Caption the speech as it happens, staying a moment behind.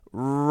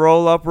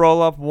roll up,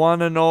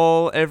 one and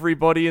all.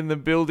 Everybody in the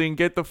building,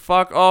 get the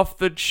fuck off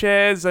the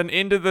chairs and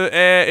into the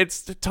air.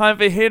 It's time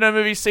for Hear No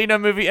Movie, See No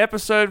Movie,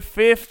 episode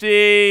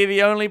 50.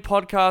 The only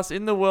podcast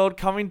in the world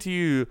coming to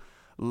you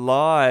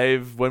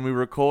live when we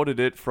recorded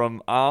it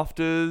from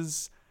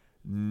Afters,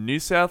 New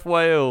South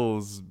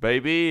Wales.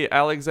 Baby,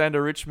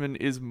 Alexander Richmond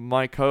is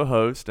my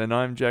co-host, and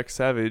I'm Jack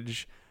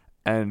Savage.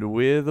 And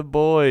we're the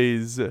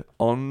boys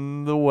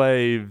on the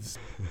waves.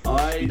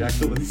 I,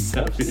 Jacqueline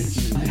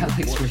Savage,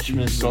 Alex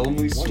Richmond,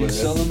 solemnly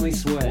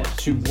swear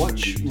to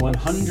watch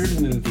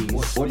 100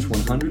 movies. Watch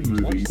 100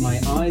 movies.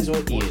 My eyes or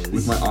ears.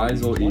 With my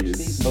eyes or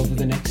ears. Over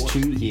the next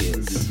 2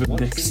 years. For the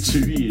next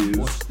 2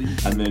 years.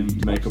 And then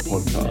make a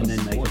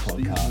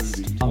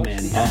podcast. Oh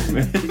man.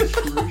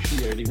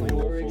 Excruciatingly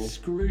awful.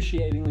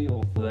 Excruciatingly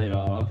awful.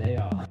 They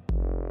are.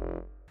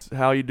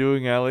 How are you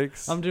doing,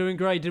 Alex? I'm doing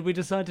great. Did we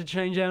decide to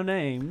change our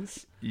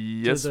names?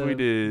 Yes, we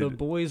did. The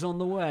boys on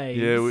the waves.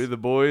 Yeah, we're the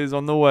boys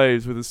on the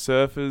waves. We're the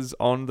surfers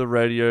on the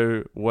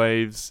radio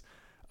waves.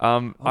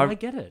 I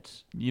get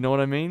it. You know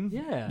what I mean?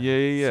 Yeah.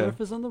 Yeah.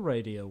 Surfers on the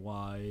radio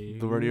waves.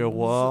 The radio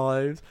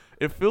waves.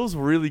 It feels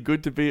really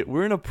good to be.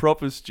 We're in a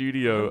proper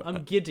studio.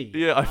 I'm giddy.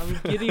 Yeah, I'm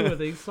giddy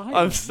with excitement.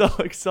 I'm so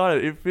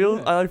excited. It feels.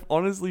 Yeah. I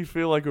honestly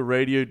feel like a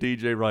radio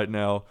DJ right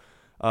now.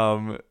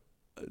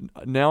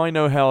 Now I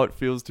know how it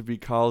feels to be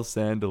Carl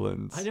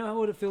Sandilands. I know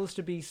how it feels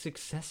to be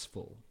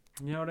successful.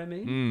 You know what I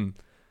mean?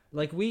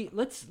 Like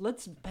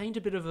let's paint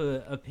a bit of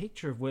a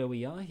picture of where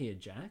we are here,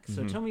 Jack.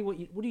 So tell me what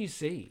do you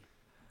see?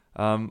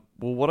 Well,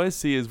 what I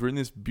see is we're in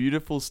this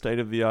beautiful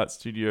state-of-the-art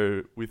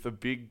studio with a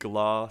big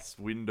glass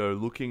window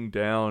looking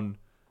down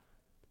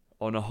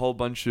on a whole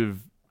bunch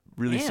of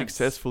really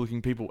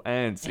successful-looking people.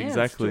 Ants,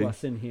 exactly. To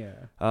us in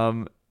here.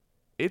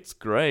 It's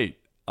great.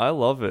 I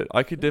love it.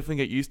 I could definitely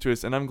get used to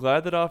it. And I'm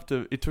glad that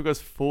after it took us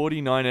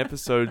 49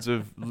 episodes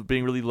of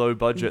being really low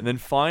budget, and then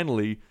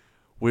finally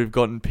we've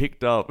gotten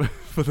picked up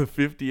for the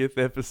 50th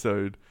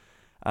episode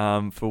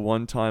for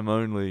one time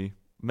only.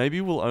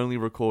 Maybe we'll only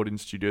record in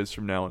studios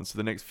from now on. So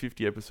the next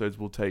 50 episodes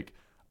will take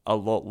a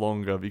lot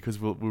longer because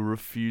we'll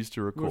refuse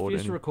to record. We'll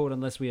refuse to record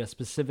unless we are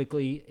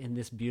specifically in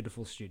this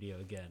beautiful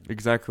studio again.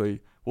 Exactly.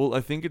 Well,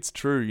 I think it's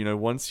true. You know,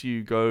 once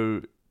you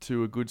go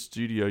to a good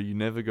studio, you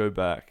never go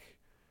back.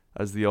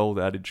 As the old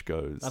adage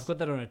goes. I've got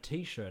that on a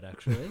t-shirt,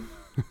 actually.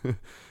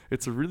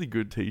 It's a really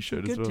good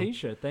t-shirt as well. Good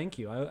t-shirt, thank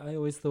you. I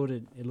always thought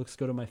it looks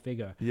good on my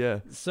figure.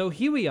 Yeah. So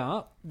here we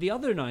are. The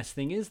other nice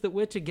thing is that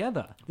we're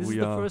together. This is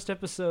the first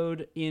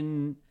episode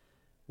in...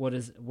 What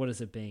has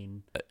it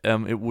been?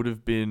 It would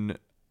have been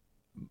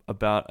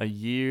about a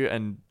year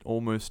and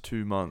almost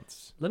 2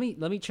 months. Let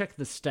me check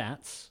the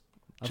stats.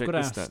 I've got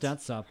our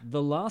stats up.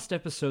 The last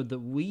episode that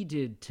we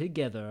did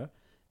together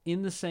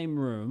in the same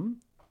room...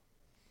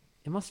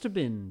 It must have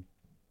been...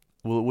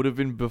 Well, it would have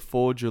been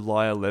before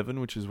July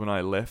 11, which is when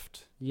I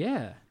left.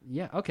 Yeah.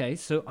 Okay,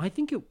 so I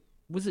think it...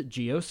 Was it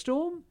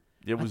Geostorm?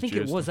 Yeah, it was I think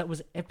Geostorm. it was. That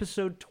was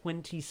episode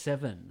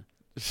 27.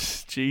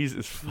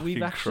 Jesus fucking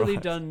We've actually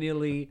Christ. done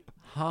nearly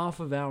half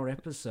of our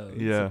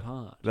episodes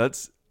apart.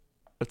 That's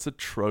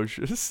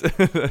atrocious.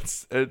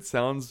 It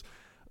sounds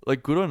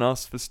like good on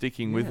us for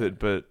sticking with it,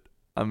 but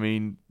I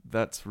mean,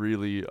 that's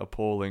really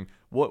appalling.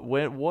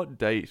 What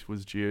date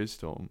was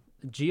Geostorm?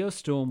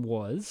 Geostorm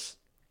was...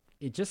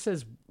 It just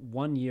says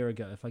 1 year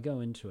ago. If I go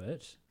into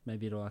it,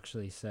 maybe it'll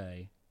actually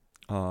say.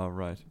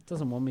 Right. It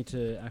doesn't want me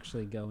to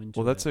actually go into it.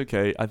 Well, that's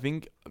okay. I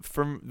think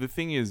the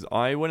thing is,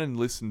 I went and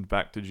listened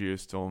back to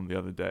Geostorm the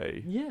other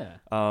day. Yeah.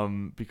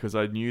 Because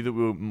I knew that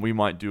we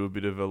might do a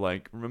bit of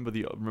a remember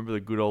the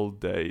good old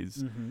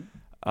days.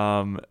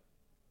 Mm-hmm.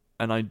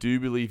 And I do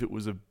believe it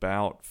was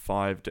about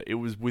 5 days. It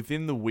was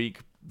within the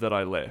week that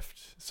I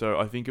left. So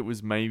I think it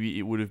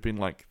would have been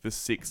like the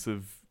 6th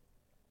of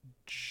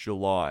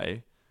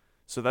July.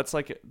 So that's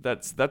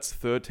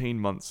 13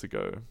 months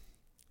ago.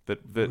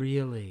 That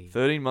really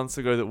 13 months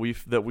ago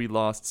that we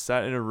last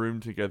sat in a room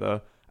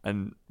together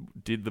and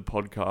did the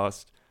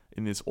podcast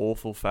in this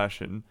awful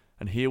fashion.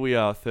 And here we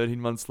are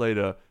 13 months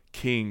later,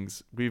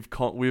 kings. We've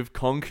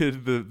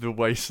conquered the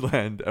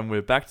wasteland and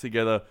we're back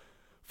together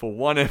for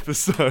one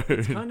episode.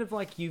 It's kind of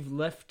like you've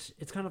left.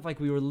 It's kind of like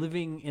we were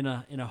living in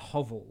a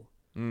hovel,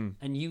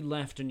 and you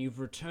left and you've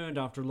returned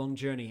after a long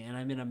journey, and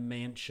I'm in a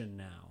mansion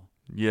now.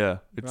 Yeah,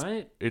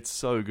 it's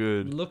so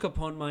good. Look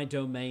upon my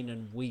domain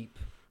and weep.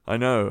 I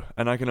know,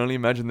 and I can only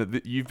imagine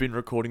that you've been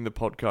recording the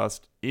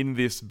podcast in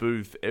this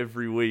booth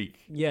every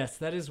week. Yes,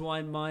 that is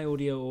why my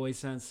audio always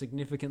sounds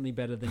significantly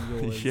better than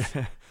yours.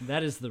 Yeah.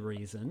 That is the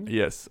reason.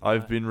 Yes,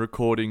 I've been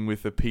recording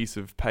with a piece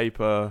of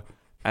paper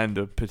and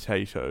a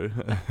potato.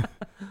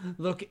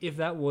 Look, if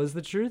that was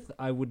the truth,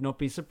 I would not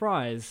be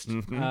surprised.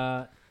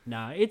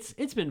 Mm-hmm.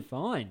 It's been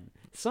fine.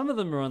 Some of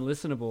them are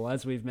unlistenable,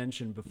 as we've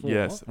mentioned before.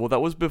 Yes. Well, that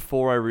was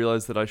before I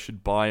realized that I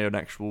should buy an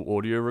actual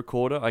audio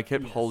recorder. I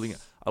kept holding it.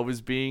 I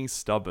was being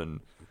stubborn.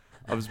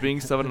 And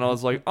I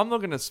was like, I'm not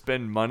going to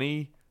spend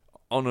money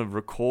on a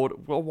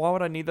record. Well, why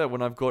would I need that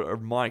when I've got a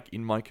mic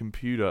in my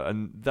computer?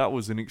 And that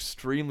was an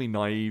extremely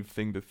naive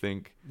thing to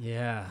think.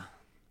 Yeah.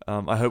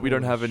 I hope we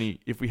don't have Gosh. any.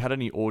 If we had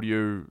any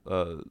audio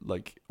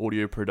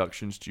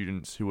production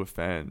students who were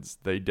fans,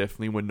 they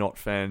definitely were not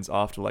fans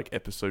after like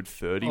episode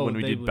 30 when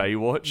we they did would-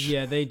 Baywatch.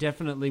 Yeah, they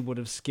definitely would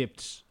have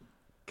skipped.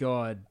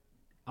 God,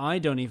 I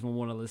don't even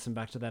want to listen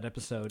back to that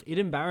episode. It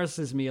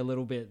embarrasses me a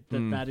little bit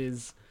that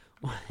is.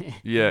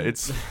 Yeah,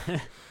 it's.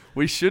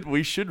 we should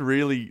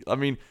really. I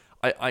mean,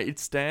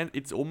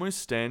 it almost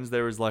stands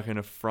there as like an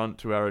affront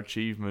to our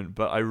achievement,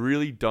 but I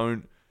really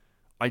don't.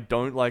 I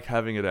don't like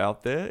having it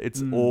out there.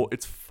 It's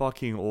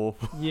fucking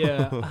awful.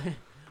 Yeah.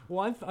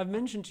 Well, I've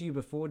mentioned to you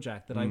before,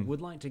 Jack, that I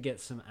would like to get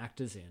some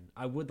actors in.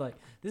 I would like...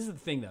 This is the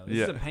thing, though.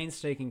 This is a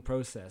painstaking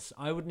process.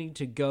 I would need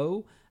to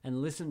go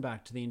and listen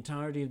back to the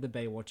entirety of the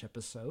Baywatch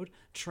episode,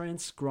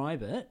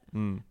 transcribe it,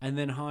 and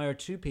then hire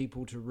 2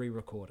 people to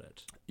re-record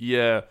it.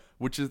 Yeah,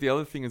 which is the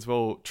other thing as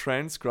well.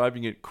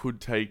 Transcribing it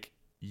could take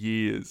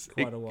years.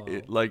 Quite a while.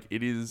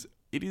 It is.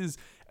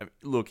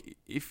 Look,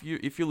 if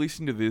you're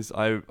listening to this,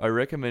 I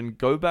recommend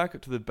go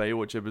back to the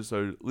Baywatch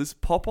episode. Let's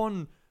pop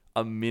on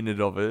a minute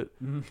of it,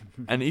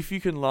 and if you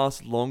can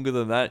last longer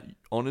than that,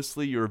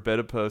 honestly, you're a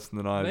better person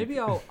than I am.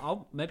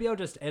 Maybe I'll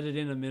just edit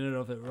in a minute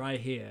of it right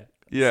here,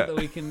 Yeah. so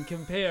that we can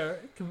compare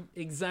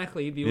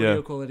exactly the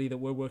audio quality that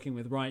we're working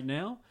with right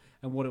now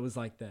and what it was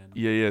like then.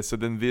 Yeah. So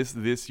then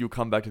this you'll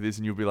come back to this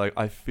and you'll be like,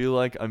 I feel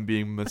like I'm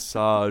being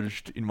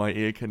massaged in my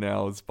ear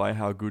canals by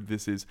how good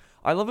this is.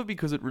 I love it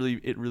because it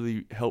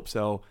really helps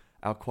our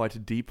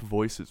quite deep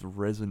voices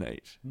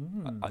resonate.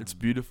 It's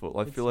beautiful.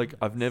 I feel like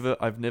I've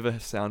never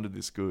sounded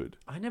this good.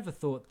 I never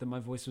thought that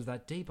my voice was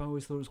that deep. I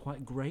always thought it was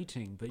quite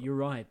grating. But you're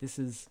right. It's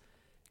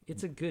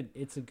a good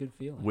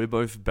feeling. We're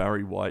both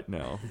Barry White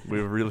now.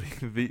 We're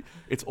really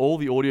it's all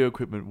the audio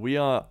equipment. We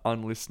are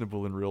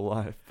unlistenable in real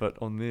life, but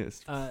on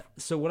this.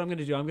 So what I'm going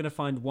to do, I'm going to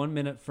find 1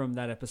 minute from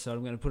that episode.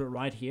 I'm going to put it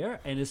right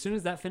here. And as soon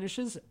as that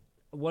finishes,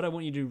 what I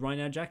want you to do right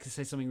now, Jack, is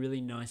say something really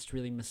nice to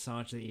really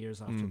massage the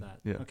ears after that.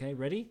 yeah. Okay,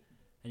 ready?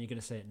 And you're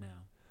going to say it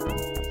now.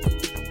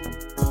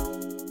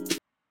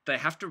 They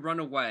have to run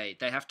away.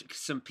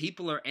 Some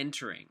people are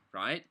entering,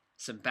 right?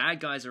 Some bad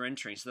guys are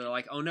entering. So they're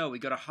like, oh no, we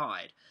got to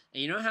hide.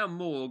 And you know how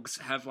morgues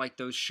have like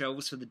those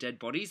shelves for the dead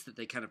bodies that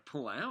they kind of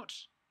pull out,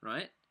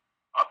 right?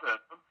 I've heard of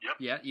them, yep.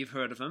 Yeah, you've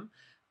heard of them.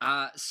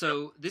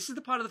 So this is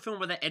the part of the film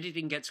where the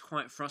editing gets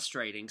quite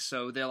frustrating.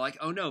 So they're like,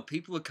 oh no,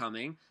 people are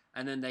coming.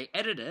 And then they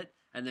edit it.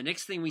 And the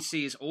next thing we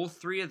see is all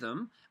 3 of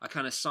them are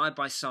kind of side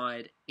by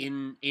side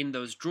in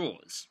those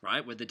drawers,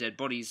 right? Where the dead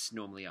bodies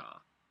normally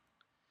are.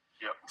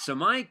 Yep. So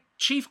my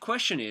chief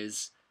question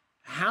is,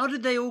 how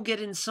did they all get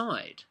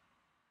inside?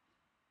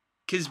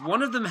 Because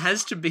one of them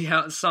has to be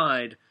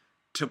outside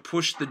to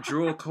push the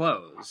drawer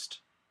closed.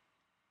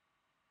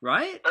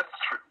 Right? That's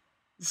true.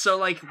 So,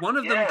 like, one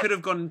of them Yeah. could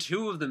have gotten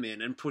 2 of them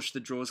in and pushed the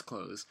drawers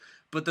closed.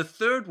 But the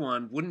third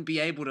one wouldn't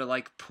be able to,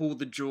 like, pull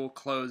the drawer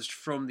closed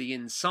from the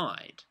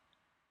inside.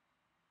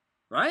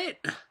 Right?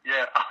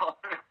 Yeah.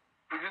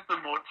 There's just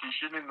a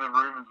mortician in the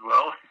room as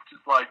well. It's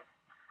just like,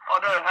 oh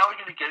no, how are we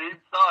going to get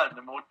inside? And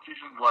the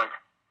mortician's like,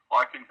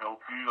 I can help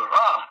you.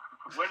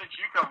 Like, where did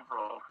you come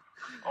from?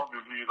 I've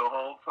been here the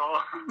whole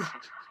time.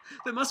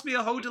 There must be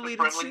a whole With the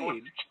deleted friendly scene.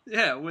 mortician.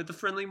 Yeah, with the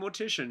friendly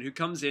mortician who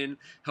comes in,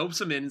 helps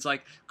them in. It's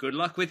like, good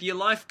luck with your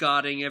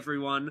lifeguarding,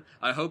 everyone.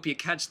 I hope you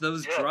catch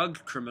those Yeah.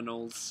 drug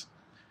criminals.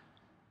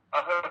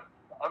 I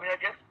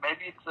guess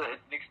maybe it's an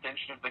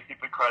extension of the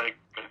Hippocratic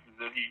oath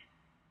that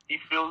he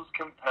feels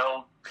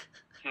compelled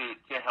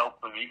to help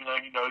them, even though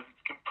he knows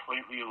it's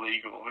completely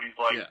illegal. But he's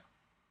like, Yeah.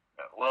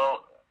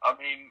 well, I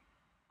mean,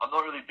 I'm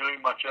not really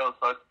doing much else,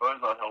 so I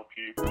suppose I'll help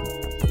you.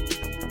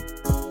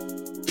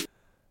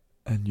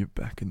 And you're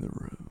back in the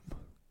room.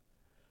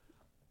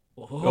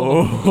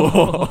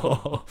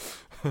 Oh.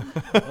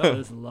 That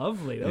was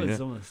lovely. That was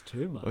almost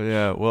too much.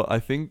 Yeah, well, I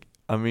think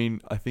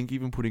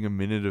even putting a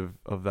minute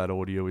of that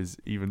audio is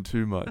even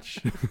too much.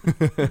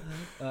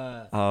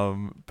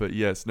 But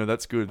yes, no,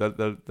 that's good.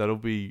 That'll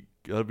be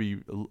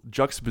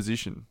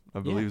juxtaposition, I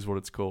believe is what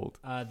it's called.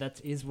 That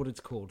is what it's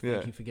called. Yeah.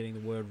 Thank you for getting the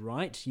word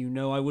right. You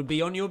know I would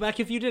be on your back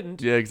if you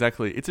didn't. Yeah,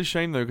 exactly. It's a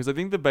shame though, because I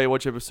think the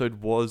Baywatch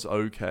episode was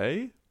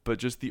okay, but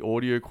just the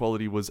audio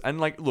quality was... And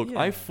like, look,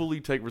 Yeah. I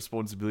fully take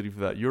responsibility for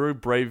that. You're a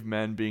brave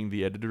man being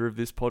the editor of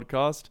this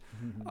podcast.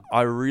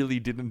 I really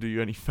didn't do you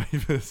any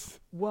favors.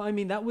 Well, I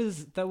mean, that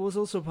was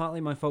also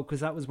partly my fault because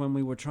that was when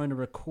we were trying to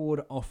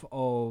record off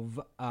of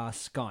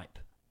Skype.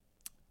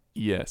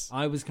 Yes.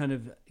 I was kind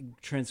of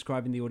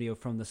transcribing the audio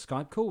from the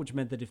Skype call, which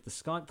meant that if the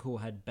Skype call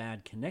had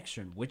bad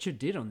connection, which it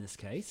did on this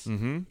case,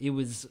 it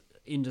was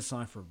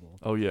indecipherable.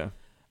 Oh, yeah.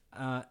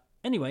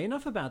 Anyway,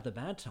 enough about the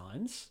bad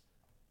times.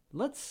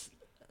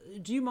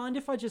 Do you mind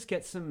if I just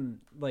get some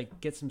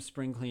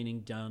spring cleaning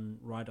done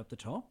right up the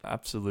top?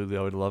 Absolutely.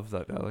 I would love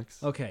that,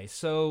 Alex. Okay,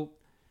 so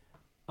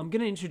I'm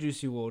going to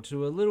introduce you all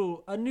to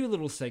a new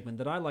little segment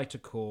that I like to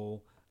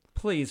call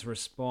Please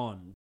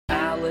Respond.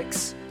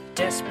 Alex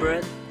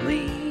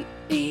desperately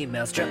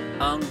emails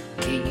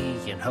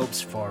Junkie and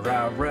hopes for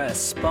a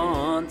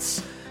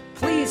response.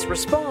 Please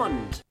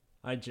respond.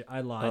 I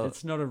lied.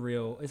 It's not a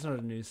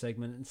new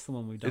segment. It's the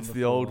one we've done It's before.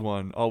 the old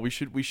one. Oh, we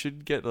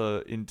should get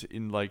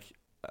in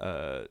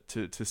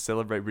to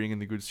celebrate being in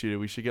the good studio,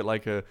 we should get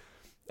like a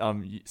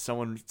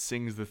someone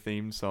sings the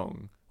theme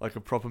song, like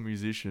a proper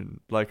musician,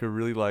 like a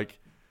really like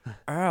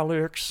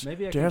Alex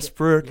Maybe I could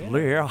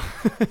desperately.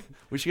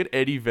 We should get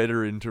Eddie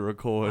Vedder in to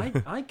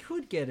record. I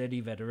could get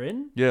Eddie Vedder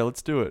in. Yeah,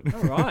 let's do it.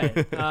 All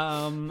right.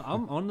 I'm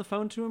on the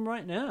phone to him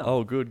right now.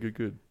 Oh, good.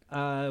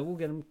 We'll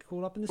get him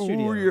called up in the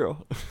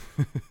studio. Oh,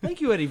 yeah.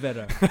 Thank you, Eddie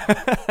Vedder.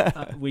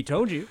 We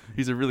told you.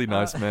 He's a really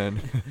nice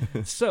man.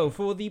 So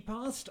for the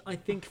past, I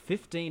think,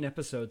 15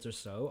 episodes or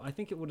so, I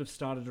think it would have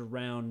started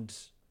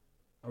around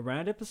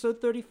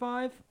episode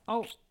 35.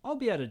 I'll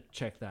be able to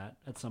check that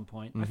at some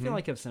point. I feel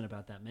like I've sent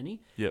about that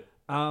many. Yep.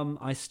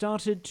 I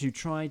started to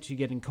try to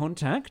get in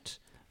contact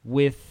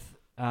with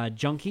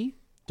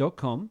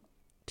junkie.com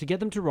to get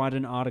them to write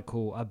an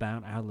article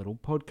about our little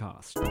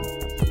podcast.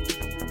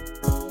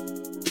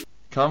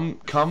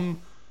 Come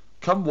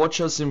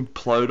watch us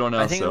implode on ourselves.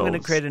 I think I'm going to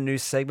create a new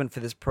segment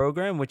for this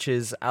program, which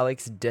is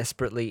Alex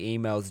desperately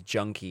emails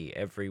Junkie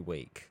every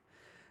week.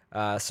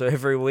 So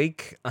every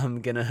week,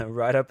 I'm going to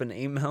write up an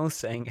email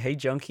saying, hey,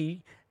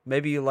 Junkie,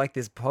 maybe you like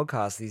this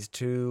podcast, these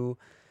two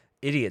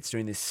idiots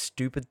doing this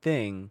stupid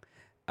thing,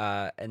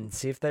 and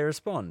see if they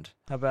respond.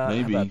 How about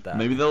that?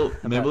 Maybe they'll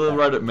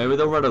write a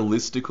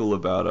listicle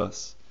about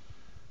us.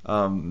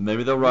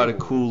 Maybe they'll write a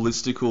cool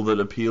listicle that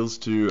appeals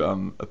to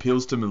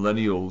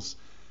millennials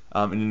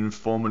in an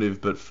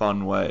informative but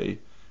fun way,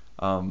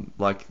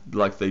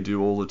 like they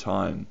do all the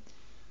time.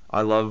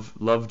 I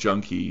love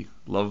Junkie.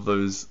 Love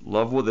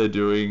what they're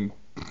doing.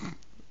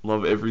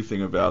 Love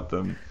everything about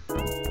them.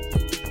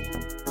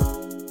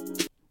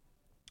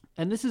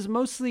 And this is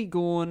mostly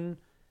gone,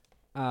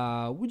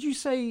 would you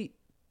say,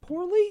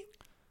 poorly?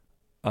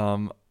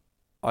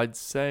 I'd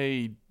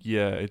say,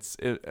 yeah,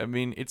 I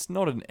mean, it's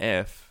not an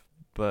F,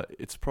 but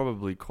it's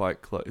probably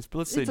quite close. But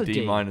let's say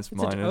D minus.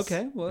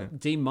 Okay, well, yeah.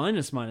 D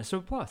minus, so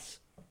plus.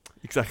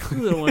 Exactly.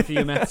 A little one for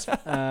you maths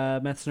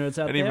nerds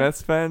out Any there. Any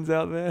maths fans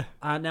out there?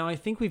 Now, I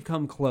think we've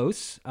come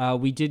close.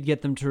 We did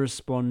get them to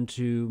respond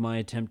to my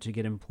attempt to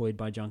get employed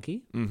by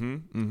Junkie.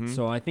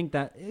 So I think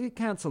that it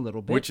counts a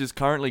little bit. Which is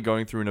currently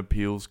going through an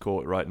appeals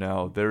court right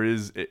now. There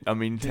is, I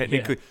mean,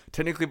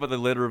 technically by the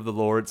letter of the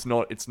law, it's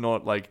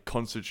not like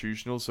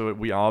constitutional. So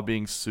we are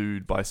being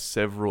sued by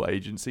several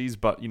agencies.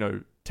 But, you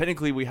know,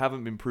 technically we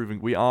haven't been proven,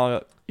 we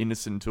are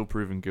innocent until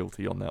proven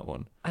guilty on that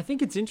one. I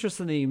think it's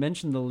interesting that you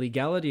mentioned the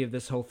legality of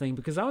this whole thing,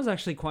 because I was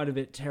actually quite a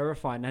bit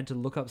terrified and had to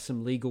look up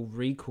some legal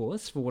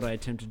recourse for what I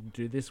attempted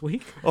to do this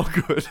week. Oh,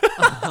 good.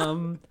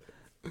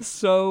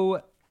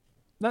 So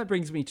that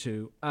brings me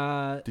to...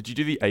 Did you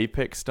do the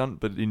Apex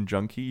stunt, but in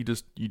Junkie?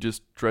 You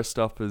just dressed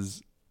up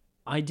as...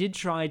 I did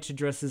try to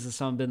dress as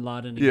Osama bin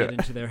Laden to get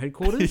into their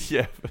headquarters.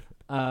 Yeah.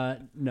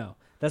 No,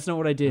 that's not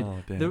what I did.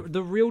 Oh, damn.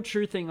 The real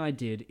true thing I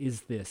did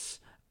is this.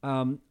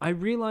 I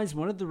realized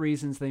one of the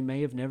reasons they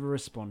may have never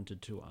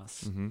responded to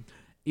us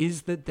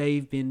is that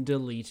they've been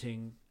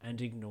deleting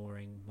and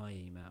ignoring my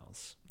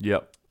emails.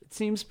 Yep. It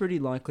seems pretty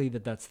likely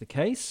that that's the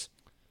case.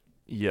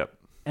 Yep.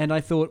 And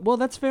I thought, well,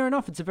 that's fair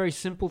enough. It's a very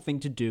simple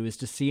thing to do, is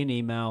to see an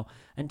email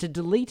and to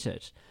delete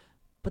it.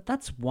 But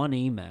that's one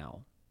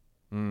email.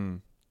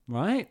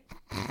 Right?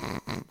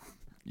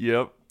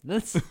 Yep.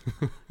 That's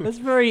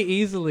very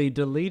easily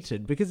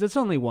deleted because it's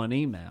only one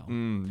email.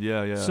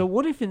 Yeah. So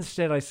what if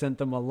instead I sent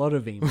them a lot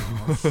of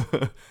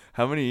emails?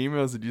 How many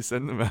emails did you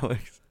send them,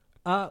 Alex?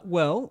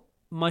 Well,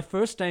 my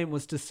first aim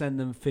was to send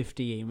them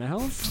 50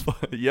 emails.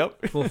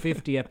 Yep. For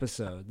 50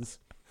 episodes.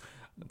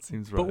 That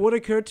seems right. But what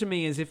occurred to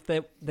me is if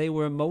they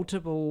were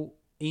multiple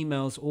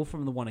emails all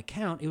from the one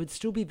account, it would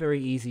still be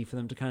very easy for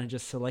them to kind of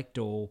just select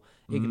all,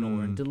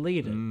 ignore, and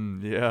delete it.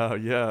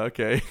 Yeah,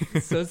 okay.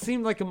 So it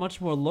seemed like a much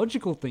more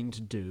logical thing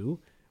to do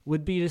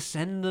would be to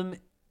send them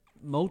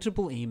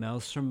multiple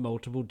emails from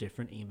multiple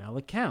different email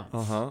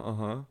accounts.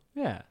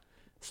 Yeah.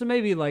 So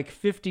maybe like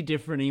 50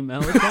 different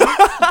email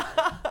accounts.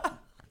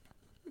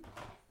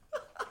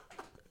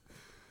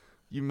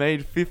 You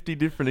made 50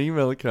 different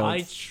email accounts.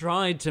 I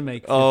tried to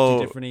make 50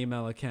 different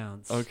email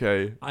accounts.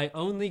 Okay. I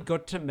only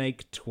got to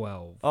make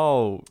 12.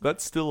 Oh,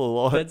 that's still a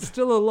lot. That's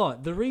still a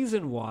lot. The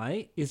reason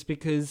why is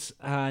because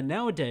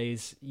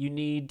nowadays you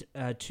need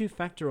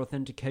two-factor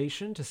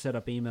authentication to set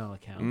up email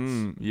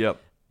accounts. Yep.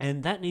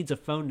 And that needs a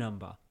phone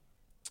number.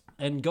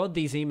 And God,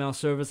 these email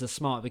servers are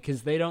smart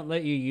because they don't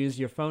let you use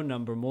your phone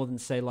number more than,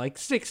 say, like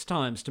 6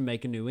 times to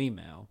make a new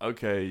email.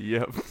 Okay,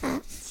 yep.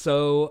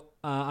 So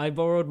I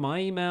borrowed my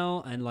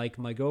email and like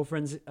my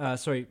girlfriend's,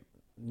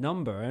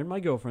 number and my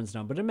girlfriend's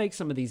number to make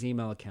some of these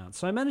email accounts.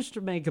 So I managed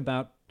to make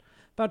about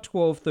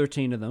 12,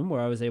 13 of them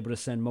where I was able to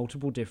send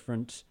multiple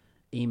different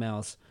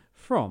emails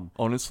from.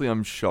 Honestly,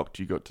 I'm shocked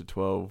you got to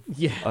 12.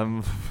 Yeah.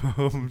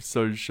 I'm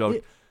so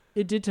shocked.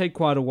 It did take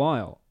quite a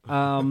while.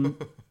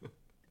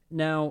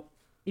 Now,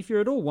 if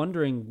you're at all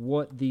wondering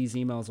what these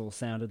emails all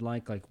sounded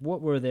like what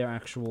were their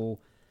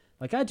actual...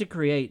 Like, I had to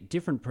create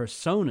different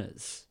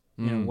personas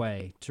in a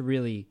way to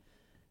really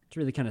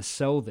kind of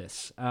sell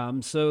this.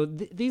 So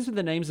these are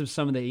the names of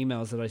some of the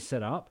emails that I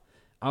set up.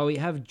 We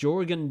have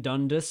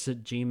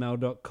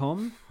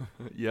jorgendundus@gmail.com.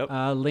 Yep.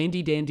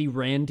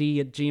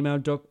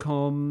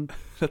 LandyDandyRandy@gmail.com.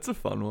 That's a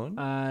fun one.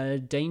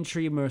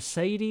 Daintree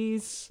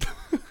Mercedes.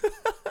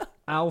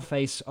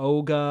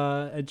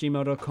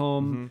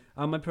 owlfaceolga@gmail.com.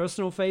 My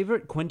personal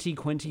favorite,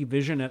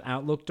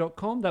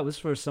 QuentyQuentyVision@outlook.com. That was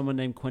for someone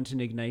named Quentin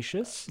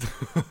Ignatius,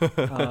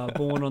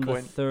 born on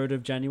the 3rd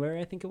of January,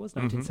 I think it was,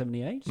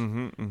 1978.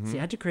 See,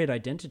 I had to create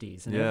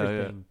identities and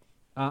everything.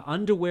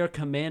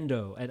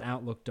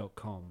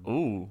 Underwearcommando@outlook.com.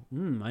 Ooh.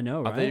 I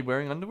know, right? Are they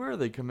wearing underwear or are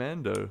they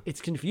commando?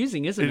 It's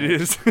confusing, isn't it?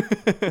 It is.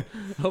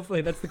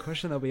 Hopefully that's the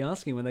question they'll be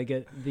asking when they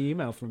get the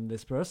email from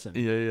this person.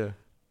 Yeah.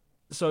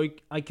 So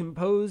I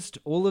composed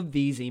all of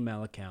these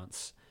email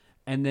accounts,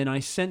 and then I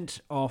sent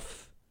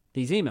off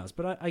these emails.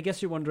 But I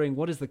guess you're wondering,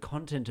 what is the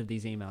content of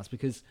these emails?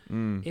 Because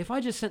if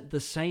I just sent the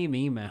same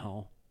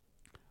email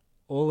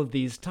all of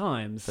these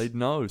times, They'd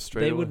know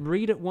straight they away. would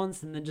read it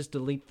once and then just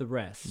delete the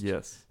rest.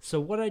 Yes. So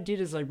what I did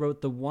is I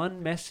wrote the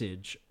one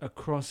message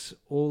across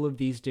all of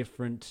these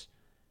different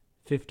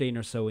 15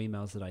 or so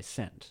emails that I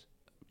sent.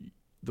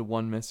 The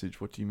one message,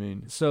 what do you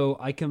mean? So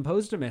I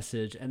composed a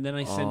message and then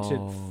I sent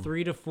it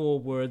 3 to 4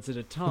 words at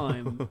a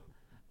time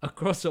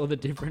across all the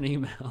different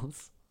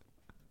emails.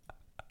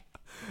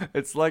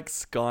 It's like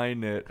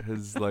Skynet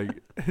has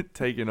like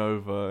taken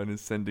over and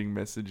is sending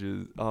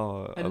messages.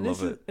 Oh, I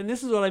love it. And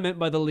this is what I meant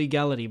by the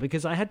legality,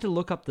 because I had to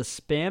look up the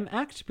Spam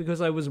Act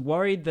because I was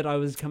worried that I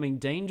was coming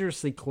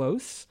dangerously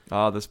close.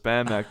 The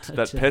Spam Act,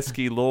 that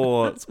pesky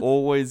law. It's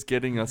always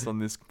getting us on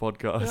this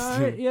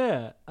podcast.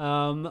 Yeah.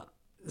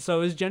 So I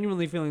was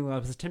genuinely feeling like I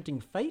was tempting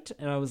fate,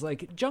 and I was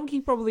like, Junkie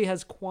probably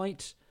has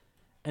quite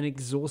an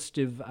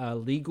exhaustive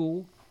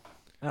legal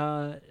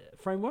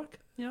framework.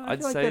 You know, I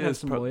feel like they'd have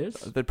some lawyers.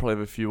 They'd probably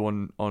have a few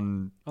on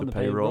the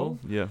payroll.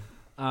 Yeah.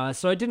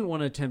 So I didn't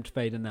want to tempt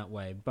fate in that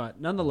way, but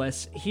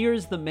nonetheless,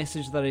 here's the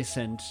message that I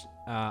sent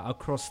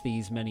across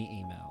these many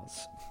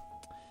emails.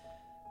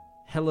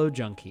 Hello,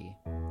 Junkie.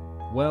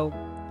 Well,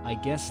 I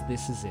guess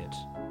this is it.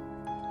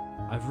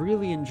 I've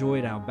really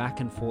enjoyed our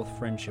back and forth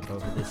friendship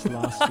over this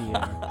last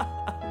year.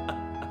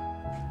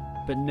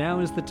 But now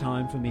is the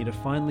time for me to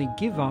finally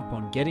give up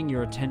on getting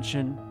your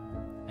attention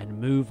and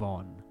move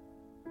on.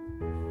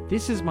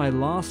 This is my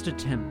last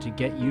attempt to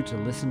get you to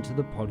listen to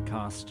the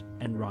podcast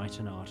and write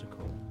an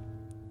article.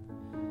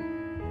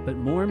 But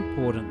more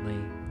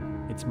importantly,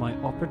 it's my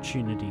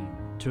opportunity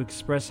to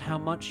express how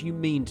much you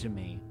mean to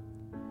me.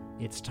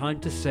 It's time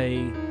to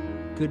say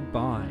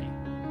goodbye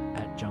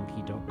at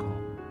junkie.com.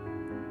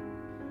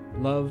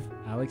 Love,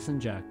 Alex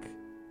and Jack,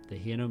 the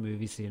Hear No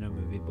Movie, See No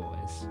Movie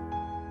boys.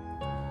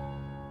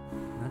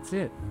 That's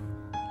it.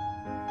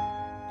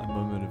 A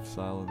moment of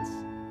silence.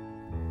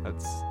 That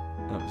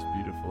was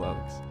beautiful,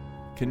 Alex.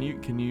 Can you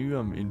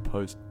in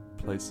post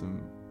play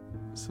some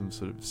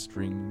sort of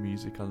string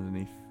music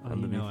underneath? I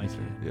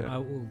can. Yeah. I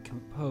will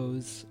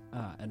compose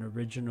an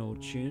original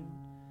tune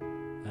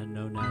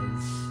known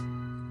as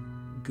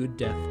 "Good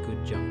Death,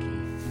 Good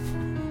Junkie"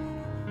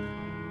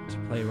 to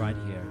play right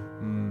here.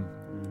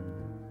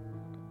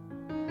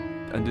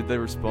 And did they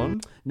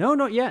respond? No,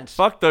 not yet.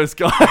 Fuck those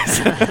guys.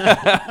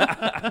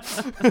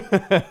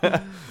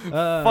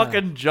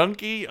 Fucking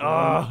Junkie.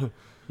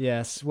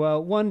 Yes,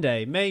 well, one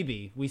day,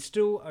 maybe. We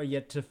still are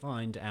yet to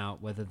find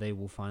out whether they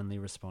will finally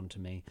respond to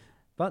me.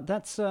 But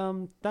that's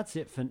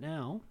it for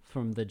now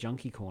from the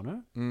Junkie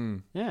Corner.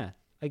 Yeah,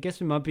 I guess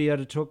we might be able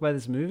to talk about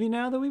this movie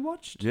now that we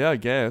watched. Yeah, I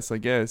guess.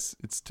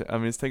 It's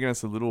taken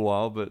us a little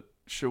while, but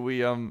should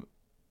we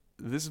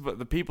this is what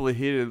the people are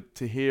here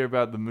to hear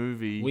about the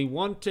movie. We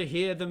want to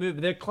hear the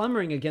movie. They're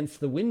clamoring against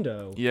the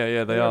window.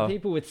 Yeah, they there are. are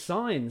people with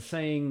signs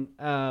saying,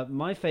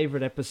 my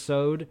favorite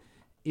episode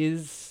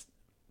is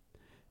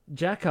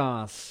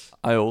Jackass.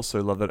 I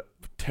also love that.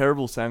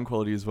 Terrible sound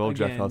quality as well,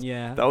 Again, Jackass.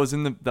 yeah. That was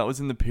in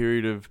the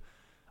period of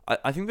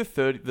I think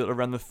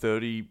around the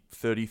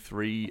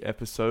 33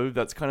 episode.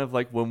 That's kind of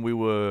like when we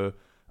were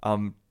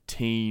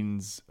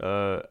teens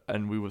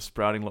and we were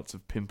sprouting lots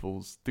of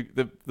pimples.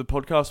 The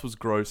podcast was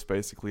gross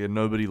basically, and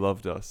nobody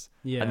loved us.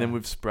 Yeah. And then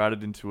we've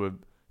sprouted into a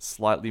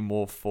slightly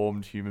more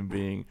formed human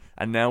being,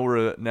 and now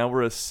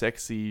we're a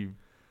sexy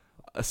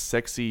I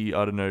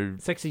don't know,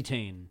 Sexy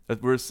teen.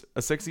 we're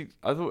a sexy.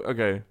 I thought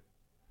okay.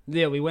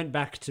 Yeah, we went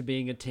back to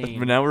being a teen.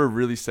 But now we're a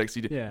really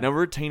sexy. Yeah. Now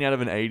we're a teen out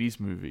of an 80s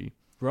movie.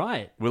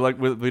 Right. We're like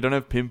we don't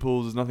have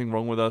pimples. There's nothing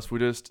wrong with us. We're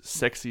just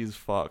sexy as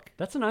fuck.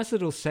 That's a nice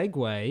little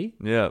segue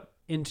Yeah.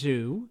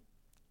 into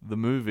The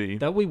movie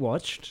that we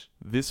watched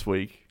this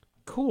week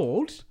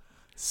called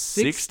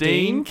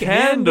 16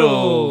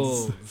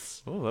 Candles.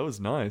 Oh, that was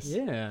nice.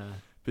 Yeah.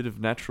 Bit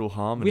of natural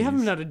harmony. We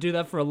haven't had to do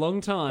that for a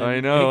long time. I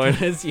know.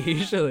 Because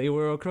usually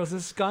we're across a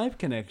Skype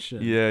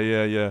connection.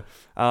 Yeah.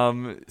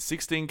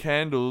 16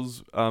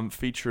 Candles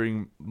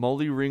featuring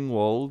Molly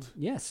Ringwald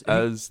Yes.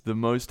 as the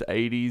most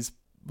 80s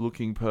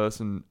looking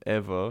person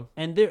ever.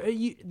 And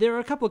there are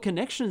a couple of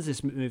connections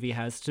this movie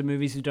has to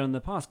movies we've done in the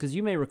past, because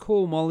you may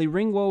recall Molly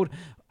Ringwald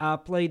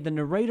played the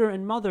narrator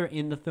and mother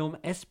in the film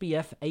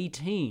SBF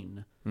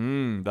 18.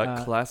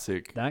 That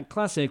classic. That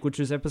classic, which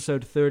was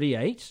episode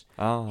 38.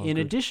 Oh, In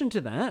good. addition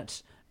to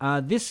that,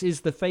 This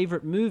is the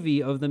favorite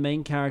movie of the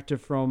main character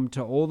from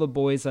To All the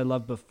Boys I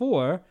Loved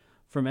Before,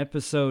 from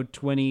episode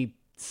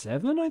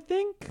 27, I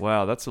think?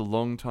 Wow, that's a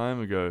long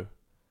time ago.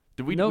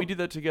 Did we Nope. we did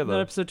that together?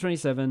 Not episode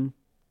 27.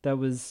 That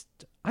was...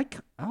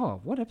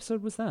 what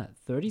episode was that?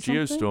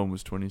 30-something? Geostorm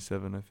was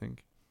 27, I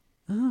think.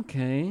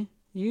 Okay.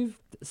 You've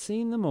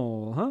seen them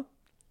all, huh?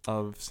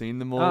 I've seen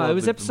them all. It I've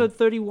was lived them episode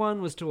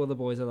 31 was To All the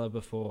Boys I Loved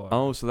Before.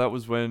 all. Oh, so that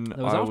was when That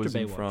was I after was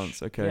in Baywatch.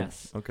 France. Okay.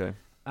 Yes. Okay.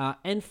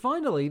 And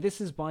finally,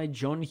 this is by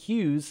John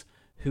Hughes,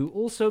 who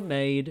also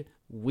made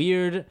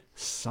Weird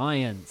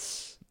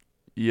Science.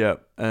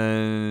 Yep.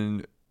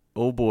 And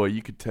oh boy,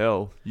 you could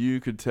tell. You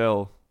could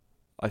tell.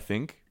 I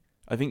think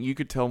you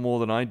could tell more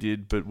than I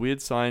did. But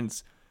Weird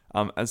Science,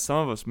 as some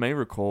of us may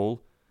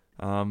recall,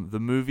 the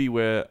movie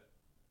where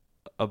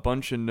a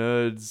bunch of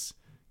nerds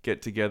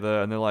get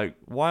together and they're like,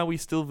 "Why are we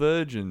still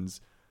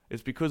virgins?"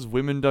 It's because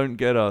women don't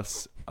get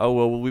us. Oh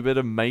well, we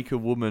better make a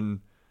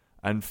woman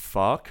and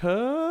fuck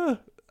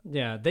her.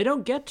 Yeah, they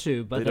don't get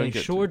to, but They don't they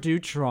get sure to. do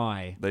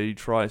try. They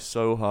try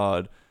so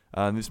hard.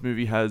 And this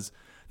movie has...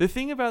 The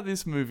thing about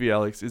this movie,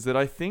 Alex, is that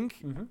I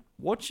think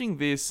watching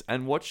this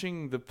and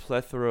watching the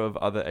plethora of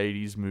other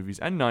 80s movies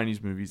and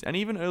 90s movies and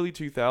even early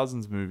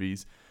 2000s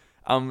movies,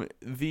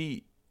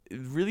 it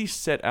really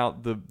set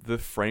out the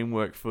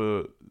framework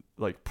for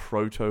like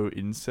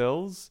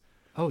proto-incels.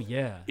 Oh,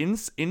 yeah.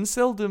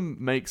 Inceldom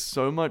makes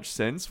so much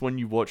sense when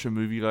you watch a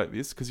movie like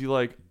this because you're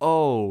like,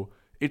 oh,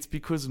 it's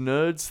because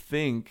nerds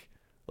think...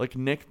 Like,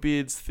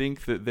 neckbeards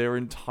think that they're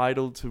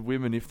entitled to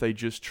women if they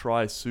just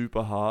try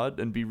super hard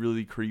and be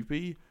really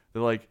creepy.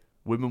 They're like,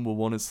 women will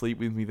want to sleep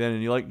with me then.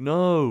 And you're like,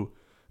 no.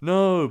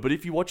 But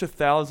if you watch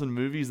 1,000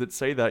 movies that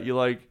say that, you're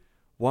like,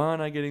 why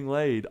aren't I getting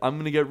laid? I'm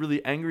going to get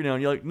really angry now.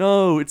 And you're like,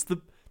 no, it's the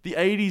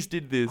 80s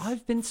did this.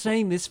 I've been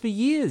saying this for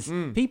years.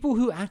 Mm. People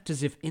who act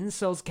as if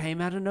incels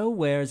came out of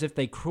nowhere, as if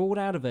they crawled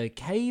out of a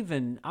cave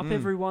and up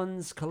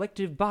everyone's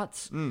collective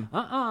butts.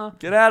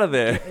 Get out of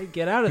there.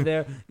 Get out of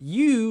there.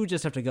 You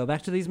just have to go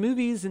back to these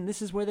movies, and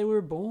this is where they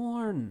were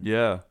born.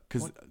 Yeah,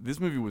 because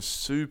this movie was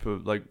super,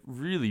 like,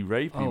 really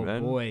rapey, Oh,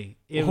 man. boy.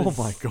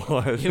 My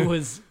God. It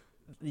was...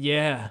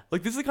 Yeah.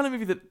 Like, this is the kind of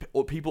movie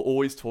that people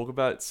always talk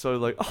about. So,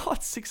 like, oh,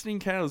 it's 16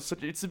 Candles.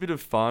 It's a bit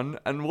of fun.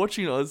 And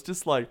watching it, I was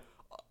just like...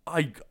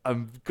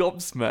 I'm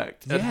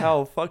gobsmacked at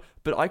how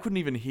but I couldn't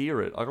even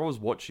hear it. Like, I was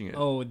watching it.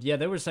 Oh, yeah,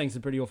 they were saying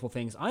some pretty awful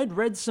things. I'd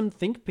read some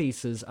think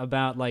pieces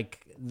about,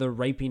 like, the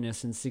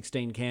rapiness in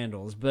 16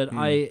 Candles, but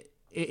I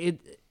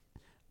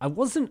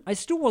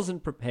still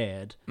wasn't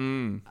prepared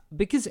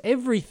because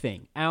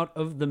everything out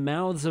of the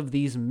mouths of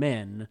these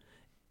men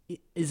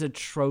is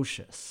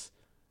atrocious.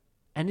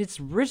 And it's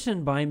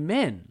written by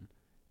men.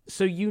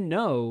 So you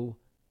know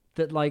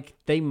that, like,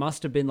 they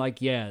must have been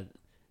like, yeah,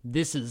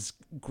 this is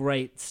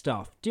great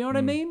stuff. Do you know what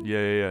I mean?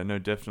 Yeah. No,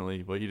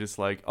 definitely. But you're just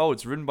like, oh,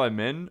 it's written by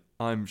men?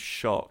 I'm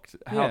shocked.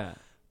 Yeah.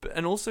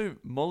 And also,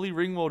 Molly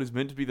Ringwald is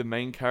meant to be the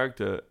main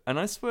character. And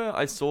I swear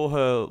I saw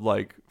her,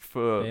 like,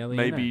 for Barely in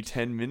maybe it.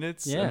 10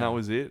 minutes. Yeah. And that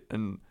was it.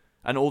 And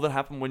all that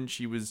happened when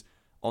she was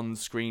on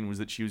screen was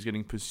that she was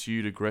getting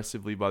pursued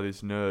aggressively by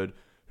this nerd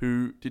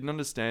who didn't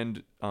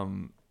understand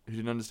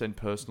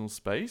personal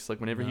space.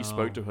 Like, whenever he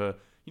spoke to her,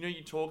 you know,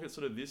 you talk at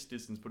sort of this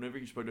distance, but whenever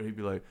he spoke to her, he'd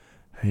be like,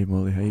 "Hey,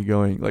 Molly, how you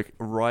going?" Like,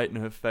 right in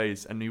her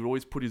face. And he would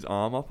always put his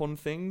arm up on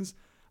things.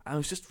 And it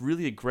was just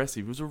really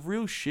aggressive. He was a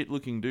real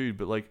shit-looking dude,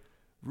 but, like,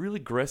 real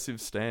aggressive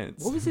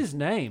stance. What was his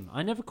name?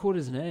 I never caught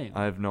his name.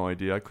 I have no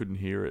idea. I couldn't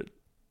hear it.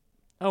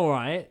 All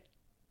right.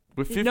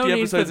 With 50 No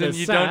need for episodes the in,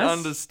 you don't sass,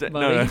 understand.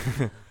 buddy.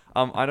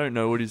 No. I don't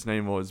know what his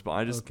name was, but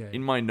I just, Okay.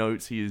 in my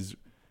notes, he's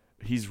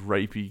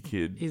rapey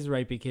kid. He's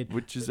rapey kid.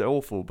 Which is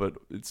awful, but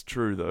it's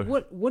true, though.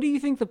 What do you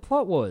think the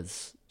plot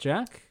was,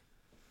 Jack?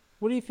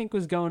 What do you think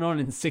was going on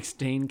in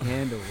 16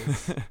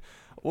 Candles?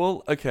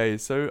 Well, okay,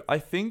 so I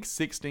think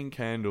 16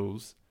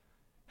 Candles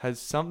has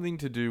something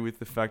to do with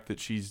the fact that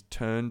she's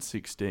turned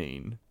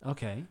 16.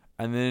 Okay.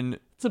 And then,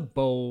 It's a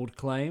bold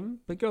claim,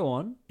 but go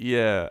on.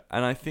 yeah,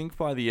 and I think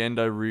by the end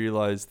I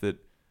realized that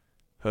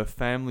her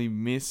family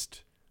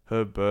missed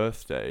her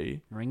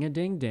birthday.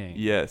 Ring-a-ding-ding.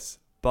 Yes,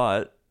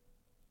 but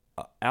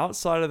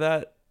outside of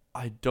that,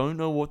 I don't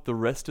know what the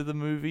rest of the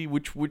movie,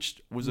 which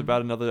was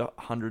about another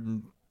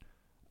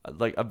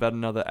about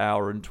another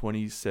hour and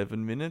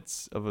 27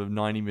 minutes of a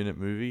 90-minute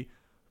movie.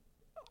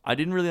 I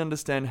didn't really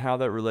understand how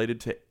that related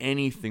to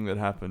anything that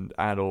happened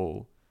at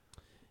all.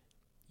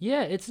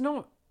 Yeah, it's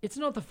not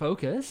the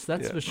focus,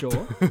 that's Yeah. for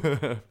sure.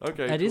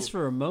 Okay, It cool. is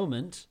for a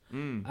moment.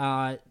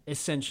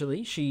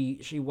 Essentially,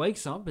 she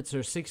wakes up, it's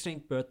her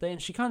 16th birthday,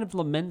 and she kind of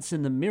laments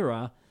in the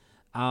mirror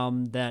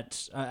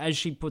that, as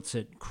she puts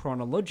it,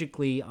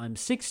 chronologically, I'm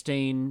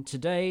 16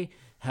 today,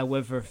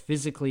 however,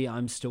 physically,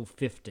 I'm still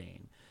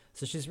 15.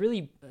 So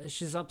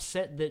she's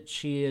upset that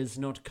she has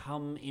not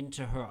come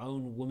into her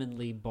own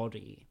womanly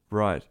body.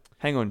 Right.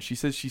 Hang on, she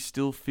says she's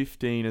still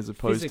 15 as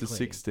opposed to Physically.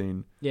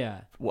 16.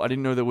 Yeah. Well, I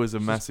didn't know there was a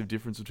massive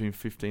difference between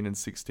 15 and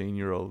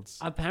 16-year-olds.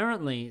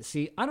 Apparently,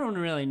 see, I don't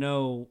really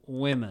know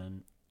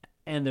women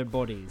and their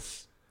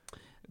bodies.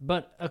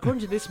 But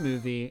according to this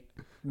movie,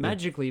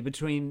 magically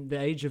between the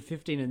age of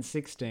 15 and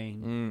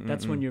 16,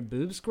 that's when your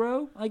boobs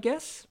grow, I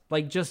guess?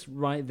 Like, just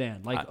right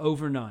then, like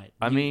overnight.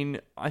 I mean,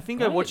 I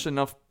think I Right. watched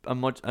enough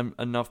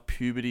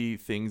puberty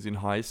things in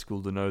high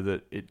school to know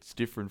that it's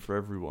different for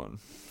everyone.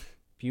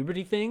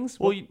 Puberty things?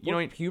 Well, What you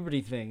know,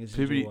 puberty things did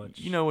Puberty, you watch?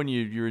 you know, when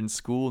you're in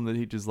school and the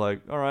teacher's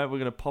like, all right, we're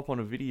going to pop on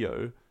a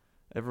video.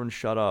 Everyone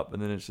shut up.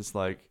 And then it's just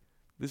like,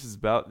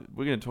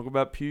 we're going to talk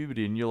about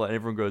puberty. And you're like,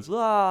 everyone goes,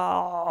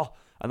 ah.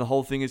 And the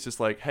whole thing is just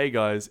like, hey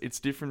guys, it's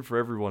different for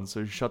everyone.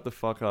 So shut the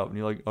fuck up. And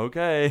you're like,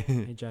 okay.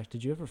 Hey, Jack,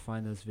 did you ever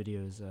find those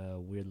videos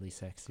weirdly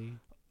sexy?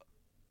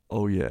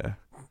 Oh yeah.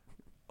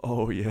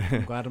 Oh I'm yeah.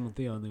 glad I'm not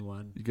the only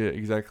one. Yeah,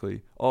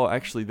 exactly. Oh,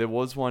 actually, there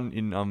was one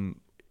in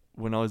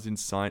when I was in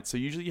science. So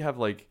usually you have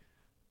like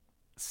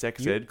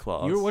sex ed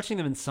class. You were watching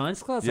them in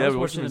science class? Yeah, I was we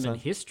were watching watching them them in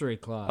history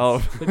class.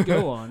 Oh. But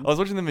go on. I was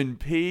watching them in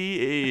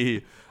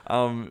PE.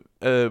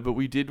 But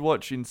we did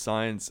watch in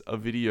science a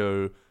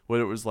video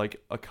where it was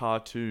like a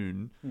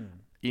cartoon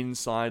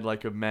inside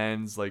like a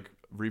man's like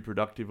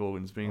reproductive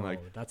organs being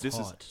like, that's this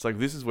hot. it's like,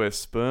 this is where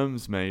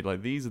sperm's made,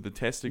 like these are the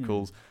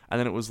testicles. And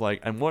then it was like,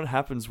 and what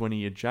happens when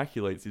he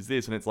ejaculates is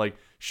this, and it's like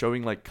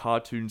showing like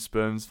cartoon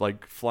sperms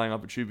like flying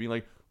up a tube being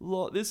like,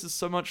 look, this is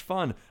so much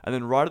fun. And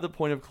then right at the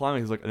point of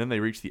climax, like, and then they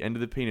reach the end of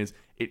the penis,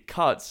 it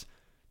cuts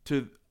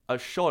to a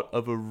shot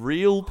of a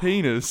real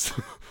penis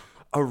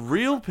a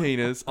real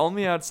penis on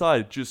the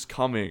outside just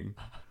coming.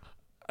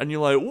 And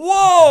you're like,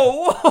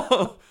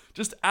 whoa!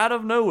 Just out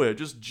of nowhere,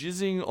 just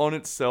jizzing on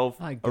itself,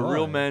 My a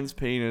real God. man's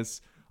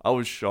penis. I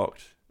was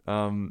shocked.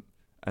 And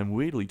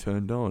weirdly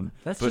turned on,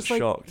 but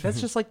shocked.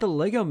 That's just like the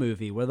Lego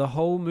movie, where the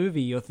whole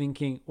movie you're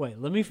thinking, wait,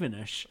 let me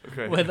finish.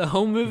 Okay. Where the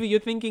whole movie you're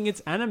thinking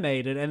it's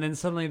animated, and then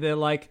suddenly they're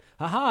like,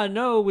 haha,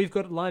 no, we've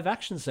got live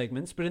action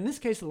segments. But in this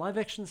case, the live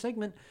action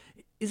segment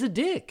is a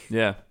dick.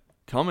 Yeah,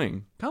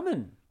 coming.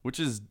 Which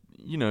is,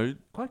 you know,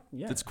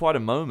 yeah. it's quite a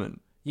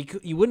moment.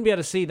 You wouldn't be able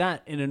to see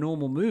that in a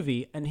normal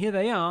movie, and here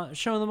they are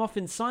showing them off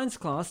in science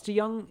class to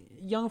young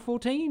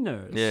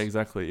 14ers. Yeah,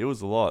 exactly. It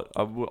was a lot.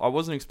 I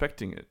wasn't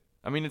expecting it.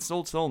 I mean, it's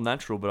all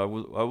natural, but I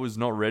was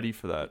not ready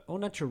for that. Au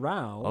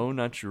natural. Au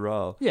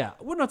natural. Yeah,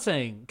 we're not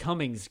saying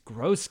Cumming's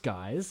gross,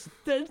 guys.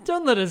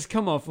 Don't let us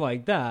come off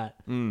like that.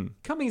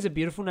 Cumming's a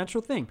beautiful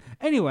natural thing.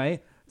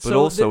 Anyway, But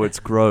also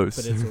it's gross.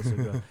 But it's also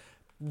gross.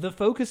 The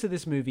focus of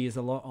this movie is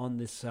a lot on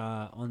this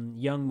on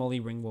young Molly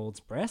Ringwald's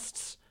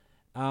breasts.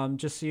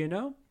 Just so you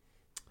know.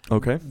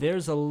 Okay.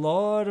 There's a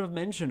lot of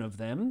mention of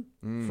them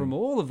from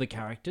all of the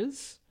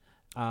characters.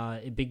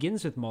 It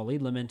begins with Molly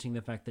lamenting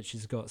the fact that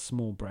she's got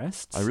small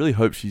breasts. I really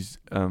hope she's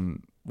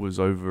was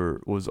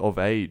of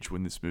age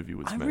when this movie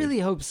was made. I really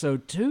hope so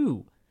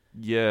too.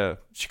 Yeah,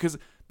 because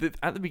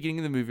at the beginning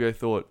of the movie, I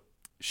thought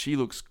she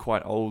looks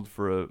quite old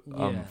for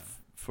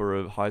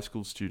a high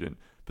school student.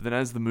 But then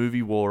as the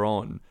movie wore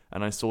on,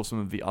 and I saw some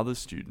of the other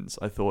students,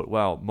 I thought,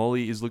 wow,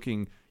 Molly is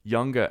looking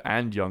younger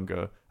and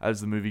younger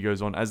as the movie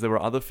goes on. As there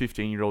were other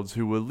 15-year-olds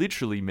who were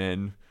literally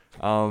men,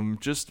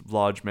 just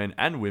large men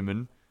and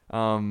women.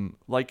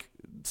 Like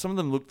some of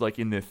them looked like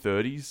in their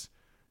 30s.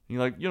 And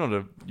you're like,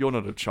 you're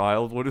not a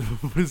child. What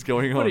is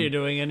going on? What are you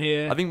doing in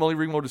here? I think Molly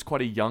Ringwald is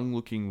quite a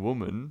young-looking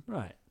woman.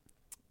 Right.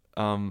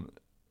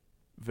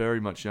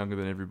 Very much younger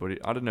than everybody.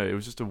 I don't know. It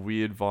was just a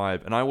weird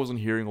vibe, and I wasn't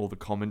hearing all the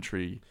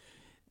commentary.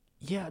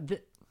 Yeah,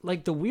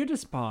 the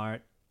weirdest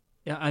part.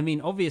 I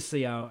mean,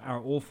 obviously,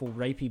 our awful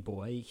rapey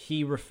boy.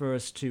 He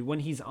refers to when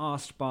he's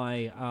asked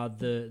by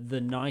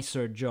the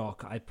nicer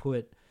jock. I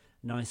put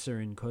nicer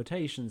in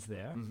quotations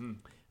there.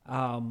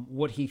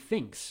 What he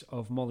thinks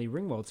of Molly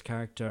Ringwald's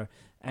character.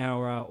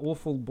 Our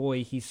awful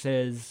boy, he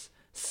says,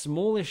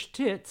 smallish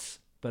tits,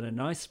 but a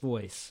nice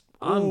voice.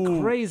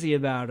 I'm crazy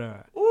about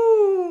her.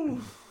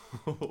 Ooh.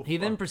 He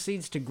then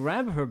proceeds to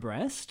grab her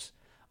breast,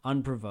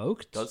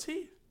 unprovoked. Does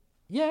he?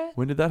 Yeah.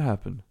 When did that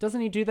happen? Doesn't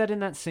he do that in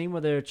that scene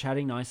where they're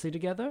chatting nicely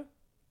together?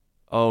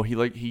 Oh,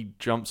 he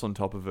jumps on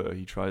top of her.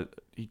 He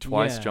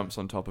twice Yeah. jumps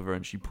on top of her,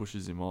 and she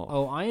pushes him off.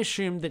 Oh, I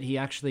assumed that he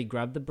actually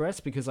grabbed the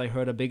breast because I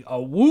heard a big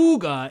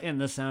awooga in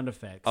the sound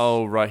effects.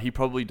 Oh, right. He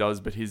probably does,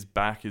 but his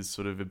back is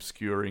sort of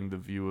obscuring the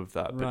view of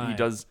that. But he Right.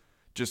 does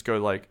just go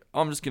like,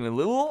 I'm just going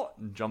to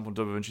jump on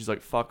top of her, and she's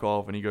like, fuck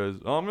off. And he goes,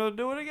 I'm going to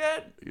do it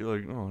again. You're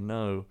like, oh,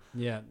 no.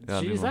 Yeah,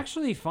 Yeah, she's meanwhile-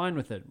 actually fine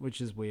with it, which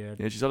is weird.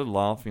 Yeah, she started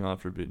laughing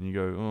after a bit, and you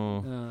go,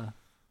 oh.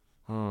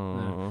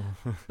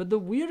 But the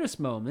weirdest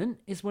moment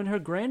is when her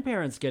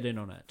grandparents get in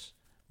on it.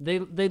 They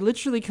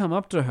literally come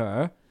up to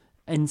her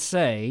and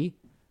say,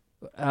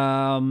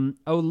 "Oh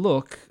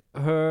look,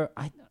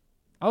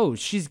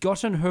 she's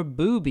gotten her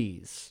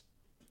boobies."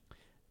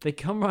 They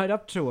come right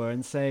up to her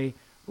and say,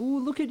 "Oh,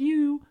 look at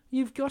you!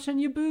 You've gotten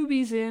your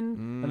boobies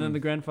in." And then the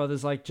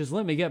grandfather's like, "Just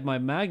let me get my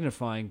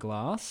magnifying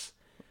glass."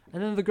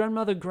 And then the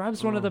grandmother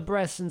grabs one of the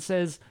breasts and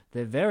says,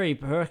 "They're very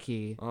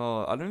perky."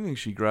 Oh, I don't think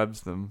she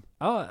grabs them.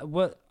 Oh,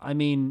 what? I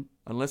mean,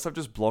 Unless I've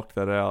just blocked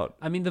that out.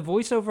 the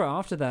voiceover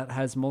after that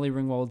has Molly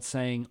Ringwald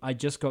saying, "I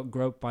just got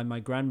groped by my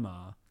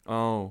grandma."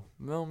 Oh,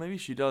 well, maybe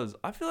she does.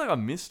 I feel like I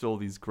missed all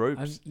these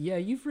gropes. Yeah,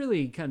 you've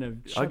really kind of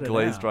I shut it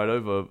glazed out. right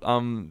over.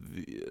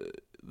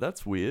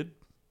 That's weird.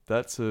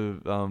 That's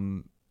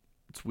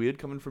it's weird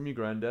coming from your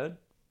granddad,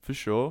 for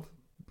sure.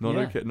 Not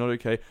Yeah. okay. Not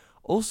okay.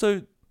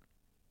 Also,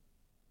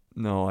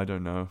 no, I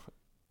don't know.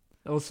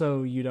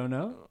 Also, you don't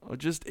know?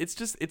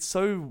 It's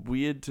so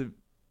weird to,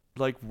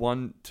 like,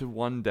 one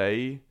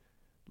day,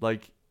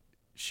 like,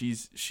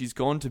 she's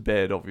gone to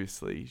bed.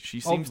 Obviously, she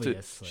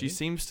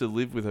seems to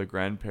live with her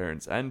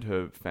grandparents and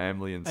her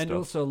family and And stuff.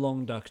 also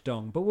Long Duck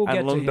Dong, but we'll And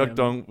get Long to Duck him.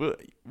 Dong.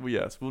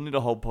 Yes, we'll need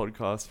a whole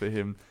podcast for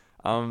him.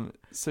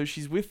 So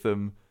she's with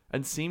them,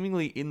 and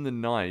seemingly in the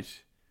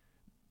night,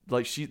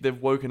 like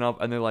they've woken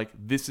up and they're like,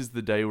 "This is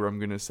the day where I'm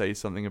gonna say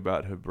something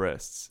about her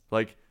breasts."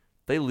 Like,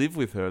 they live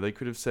with her. They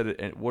could have said it.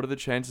 And what are the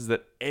chances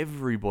that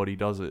everybody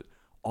does it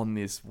on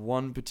this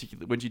one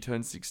particular when she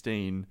turns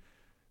 16?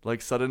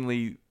 Like,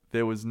 suddenly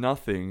there was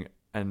nothing,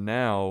 and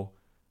now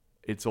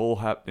it's all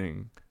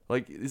happening.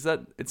 Like, it's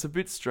a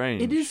bit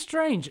strange. It is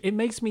strange. It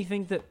makes me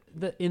think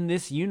that in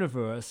this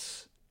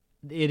universe,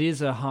 it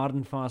is a hard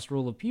and fast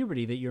rule of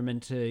puberty that you're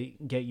meant to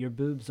get your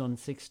boobs on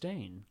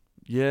 16.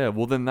 Yeah,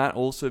 well, then that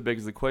also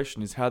begs the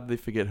question: is how did they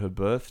forget her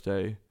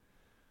birthday?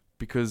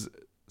 Because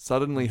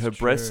suddenly That's her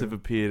breasts true. have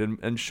appeared,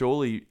 and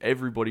surely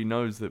everybody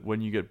knows that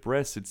when you get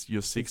breasts, it's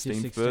your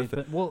 16th birthday.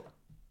 But, well,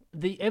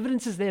 the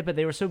evidence is there, but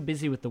they were so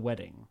busy with the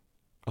wedding.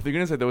 I think you're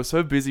going to say they were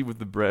so busy with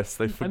the breasts,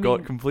 they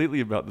forgot completely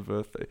about the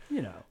birthday.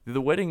 You know.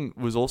 The wedding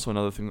was also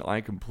another thing that I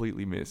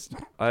completely missed.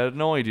 I had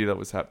no idea that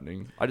was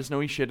happening. I just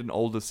know she had an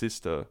older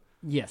sister,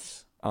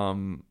 Yes.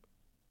 and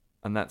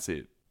that's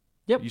it.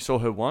 Yep. You saw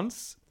her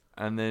once,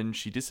 and then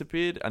she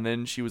disappeared, and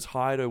then she was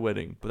high at her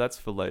wedding, but that's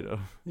for later.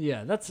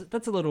 Yeah, that's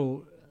a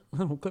little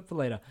clip for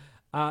later.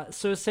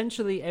 So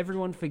essentially,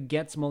 everyone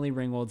forgets Molly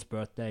Ringwald's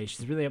birthday.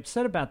 She's really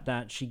upset about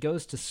that. She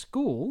goes to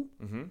school,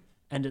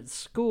 and at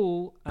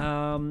school,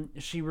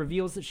 she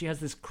reveals that she has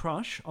this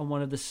crush on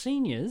one of the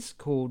seniors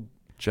called...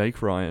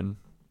 Jake Ryan.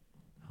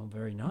 Oh,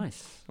 very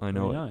nice. I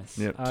know very it. nice.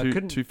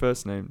 Yeah, two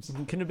first names.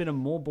 Couldn't have been a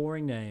more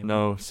boring name.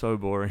 No, so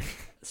boring.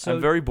 So,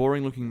 And very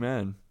boring looking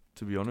man,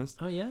 to be honest.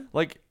 Oh, yeah?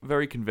 Like,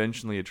 very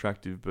conventionally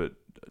attractive, but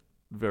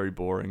very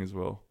boring as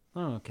well.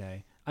 Oh,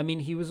 okay. I mean,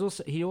 he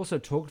also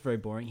talked very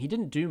boring. He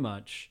didn't do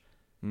much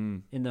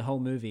in the whole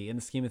movie, in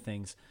the scheme of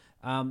things.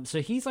 So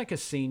he's like a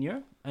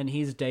senior, and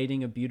he's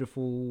dating a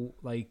beautiful,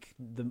 like,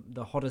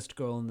 the hottest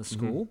girl in the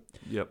school.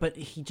 Yep. But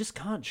he just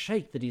can't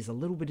shake that he's a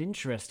little bit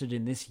interested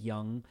in this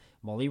young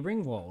Molly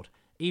Ringwald,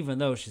 even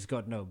though she's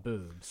got no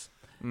boobs.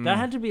 That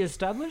had to be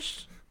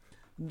established.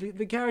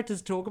 The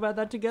characters talk about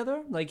that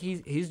together. Like,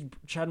 he's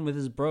chatting with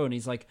his bro, and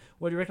he's like,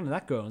 "What do you reckon of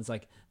that girl?" And it's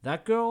like,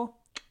 "That girl?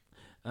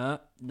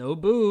 No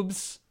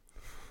boobs.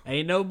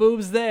 Ain't no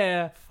boobs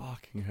there.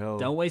 Fucking hell.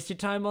 Don't waste your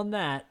time on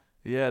that.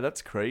 Yeah,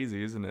 that's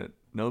crazy, isn't it?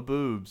 No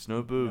boobs, no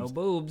No boobs.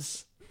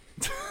 boobs.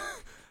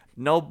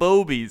 No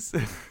boobies.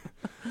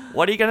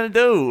 What are you gonna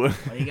do?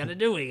 What are you gonna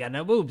do? We got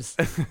no boobs."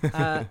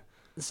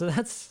 So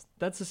that's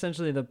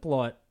essentially the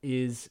plot.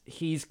 Is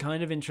he's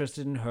kind of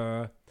interested in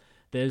her.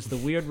 There's the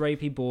weird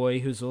rapey boy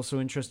who's also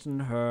interested in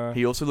her.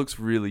 He also looks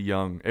really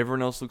young.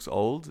 Everyone else looks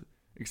old,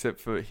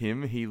 except for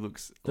him. He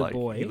looks The like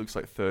boy? he looks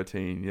like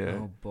 13. Yeah.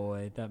 Oh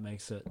boy, that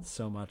makes it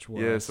so much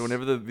worse. Yeah. So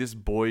whenever this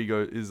boy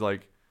is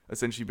like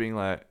essentially being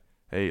like,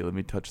 "Hey, let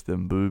me touch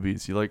them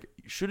boobies," you're like,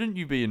 shouldn't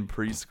you be in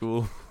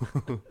preschool?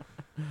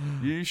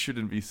 You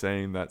shouldn't be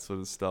saying that sort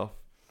of stuff.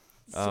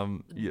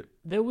 Yeah.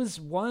 There was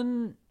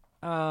one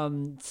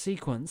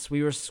sequence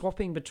we were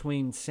swapping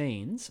between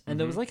scenes, and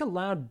there was like a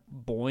loud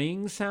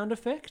boing sound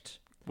effect.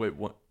 Wait,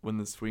 what? When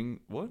the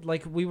swing? What?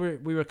 Like we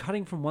were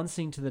cutting from one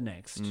scene to the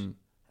next,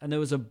 and there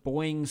was a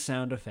boing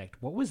sound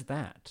effect. What was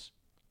that?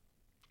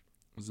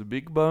 It was a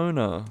big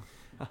boner.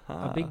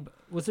 A big?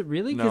 Was it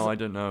really? No, I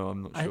don't know.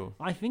 I'm not sure.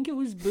 I think it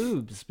was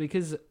boobs,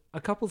 because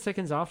a couple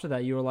seconds after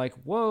that, you were like,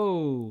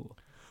 "Whoa!"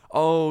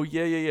 Oh,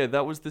 yeah.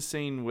 That was the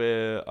scene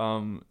where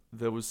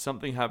there was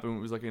something happening.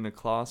 It was like in a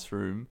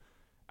classroom,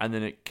 and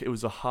then it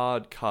was a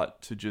hard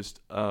cut to just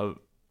a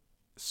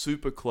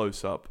super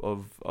close up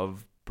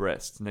of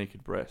breasts,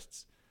 naked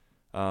breasts.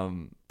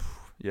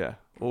 Yeah.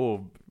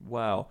 Oh,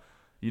 wow.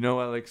 You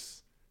know,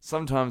 Alex,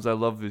 sometimes I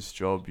love this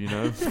job, you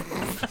know?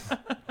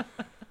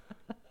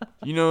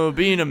 You know,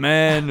 being a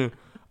man,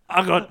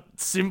 I got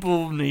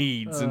simple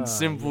needs and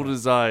simple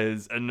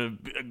desires, and a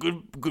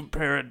good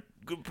pair of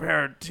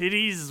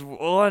titties is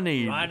all I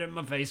need. Right in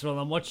my face while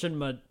I'm watching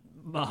my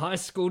high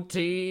school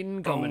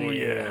teen comedy. Oh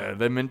yeah,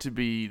 they're meant to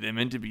be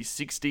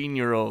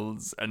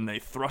 16-year-olds, and they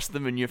thrust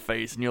them in your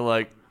face, and you're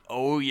like,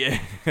 oh yeah.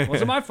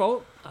 Wasn't my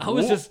fault. I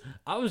was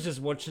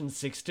just watching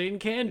 16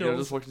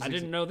 Candles. just watching I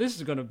 16 didn't know this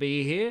was gonna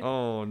be here.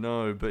 Oh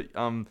no, but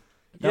that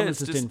yeah,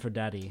 was it's just in for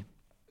daddy.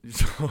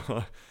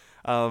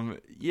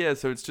 yeah,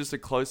 so it's just a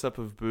close up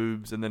of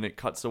boobs, and then it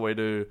cuts away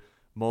to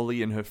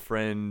Molly and her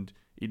friend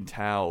in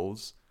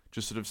towels,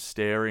 just sort of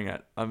staring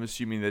at. I'm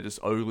assuming they're just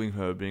ogling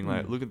her, being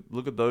like,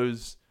 "Look at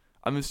those."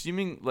 I'm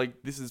assuming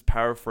like this is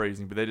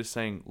paraphrasing, but they're just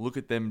saying, "Look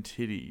at them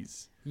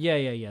titties."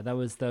 Yeah. That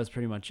was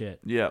pretty much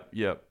it. Yeah.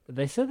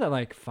 They said that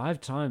like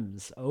 5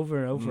 times over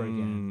and over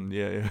again.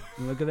 Yeah.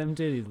 Look at them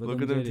titties.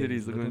 Look at them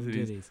titties. Look at them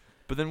titties.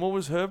 But then what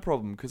was her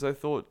problem? Because I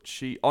thought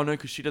she... Oh, no,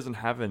 because she doesn't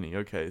have any.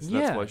 Okay, so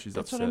that's why she's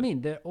that's upset. what I mean.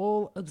 They're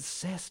all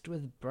obsessed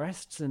with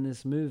breasts in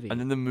this movie. And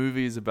then the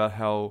movie is about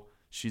how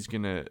she's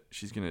gonna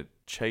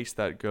chase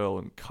that girl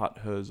and cut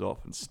hers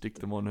off and stick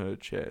them on her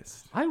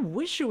chest. I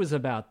wish it was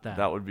about that.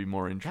 That would be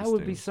more interesting. That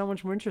would be so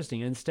much more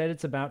interesting. Instead,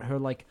 it's about her,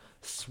 like,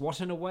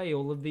 swatting away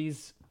all of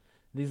these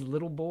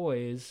little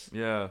boys.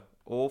 Yeah,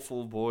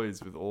 awful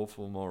boys with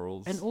awful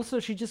morals. And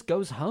also, she just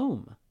goes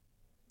home.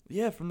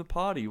 Yeah, from the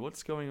party.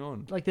 What's going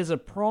on? Like, there's a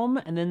prom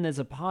and then there's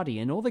a party,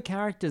 and all the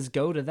characters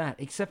go to that,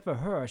 except for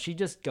her. She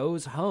just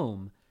goes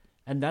home,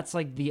 and that's,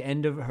 like, the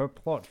end of her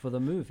plot for the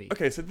movie.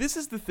 Okay, so this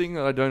is the thing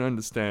that I don't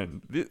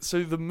understand.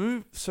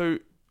 So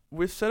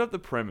we've set up the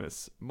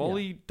premise.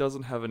 Molly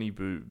doesn't have any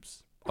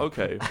boobs.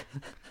 Okay.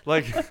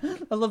 Like...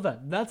 I love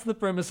that. That's the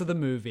premise of the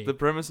movie. The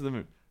premise of the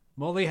movie.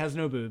 Molly has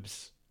no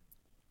boobs.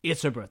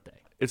 It's her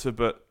birthday. It's her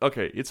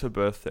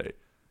birthday.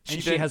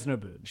 And she has no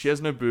boobs. She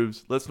has no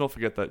boobs. Let's not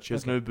forget that. She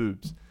has no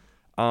boobs.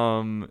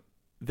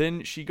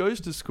 Then she goes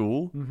to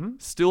school,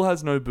 still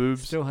has no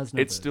boobs. Still has no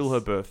It's boobs. still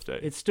her birthday.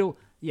 It's still,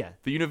 yeah.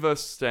 The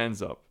universe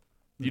stands up.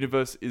 The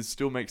universe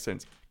still makes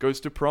sense. Goes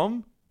to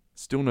prom,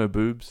 still no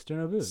boobs. Still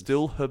no boobs.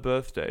 Still her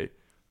birthday.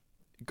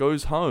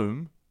 Goes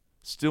home,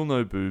 still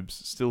no boobs.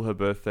 Still her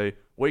birthday.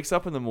 Wakes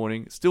up in the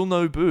morning, still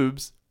no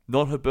boobs.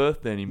 Not her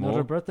birthday anymore. Not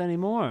her birthday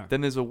anymore. Then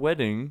there's a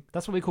wedding.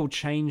 That's what we call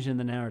change in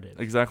the narrative.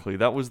 Exactly.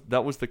 That was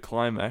the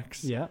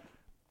climax. Yeah.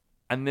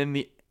 And then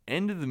the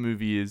end of the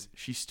movie is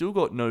she's still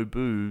got no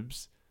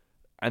boobs,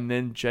 and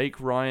then Jake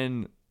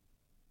Ryan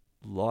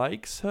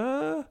likes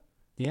her.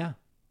 Yeah.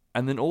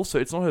 And then also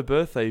it's not her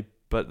birthday,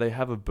 but they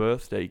have a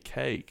birthday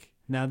cake.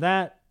 Now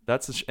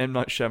that's a M.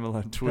 Night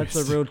Shyamalan twist.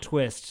 a real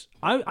twist.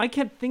 I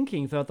kept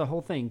thinking throughout the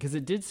whole thing, because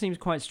it did seem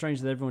quite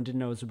strange that everyone didn't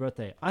know it was her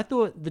birthday. I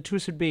thought the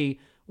twist would be,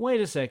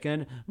 wait a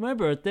second, my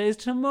birthday's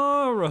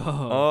tomorrow.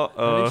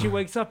 Uh-oh. And then she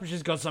wakes up and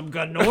she's got some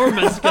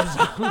enormous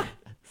gazonas.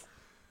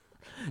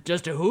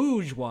 Just a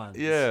huge one.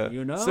 Yeah.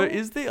 You know? So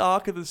is the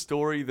arc of the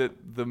story that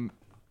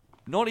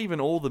not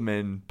even all the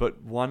men,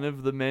 but one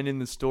of the men in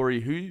the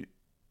story who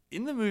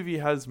in the movie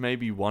has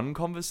maybe one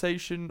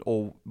conversation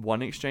or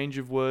one exchange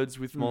of words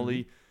with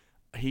Molly,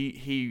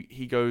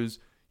 he goes,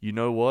 you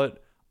know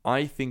what?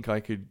 I think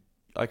I could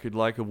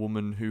like a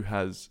woman who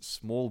has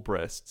small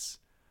breasts,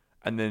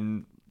 and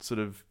then sort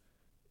of,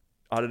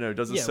 I don't know,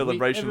 does a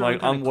celebration everyone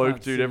like kinda I'm woke,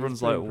 claps dude. and Everyone's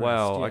is like, pretty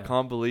wow, impressed, I yeah.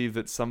 can't believe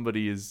that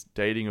somebody is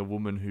dating a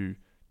woman who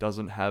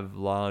doesn't have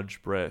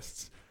large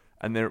breasts.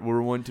 And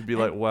we're wanting to be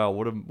like, wow,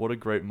 what a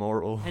great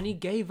moral. And he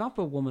gave up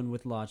a woman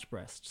with large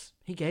breasts.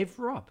 He gave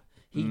her up.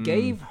 He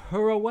gave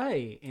her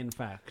away, in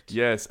fact.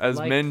 Yes, as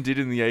Like- men did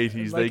in the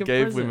 80s, like they a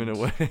gave women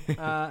present.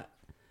 away.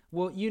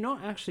 Well, you're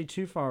not actually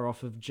too far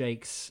off of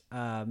Jake's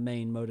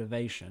main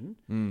motivation.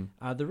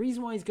 The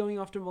reason why he's going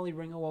after Molly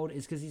Ringwald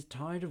is because he's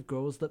tired of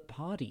girls that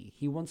party.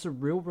 He wants a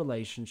real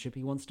relationship.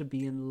 He wants to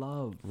be in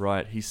love.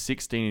 Right, he's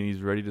 16 and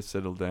he's ready to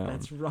settle down.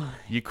 That's right.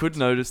 You could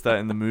notice that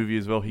in the movie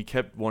as well. He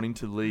kept wanting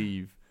to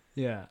leave.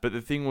 Yeah. But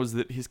the thing was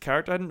that his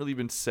character hadn't really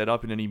been set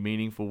up in any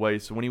meaningful way.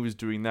 So when he was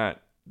doing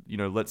that,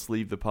 let's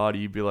leave the party,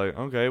 you'd be like,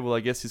 okay, well,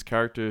 I guess his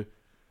character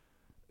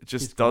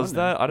just He's does gone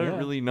now. that. I don't Yeah.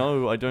 really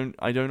know. I don't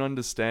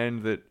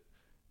understand that.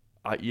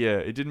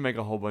 It didn't make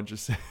a whole bunch of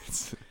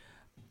sense.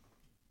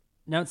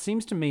 Now, it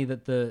seems to me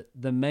that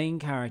the main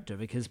character,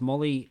 because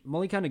Molly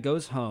kind of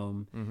goes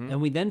home, and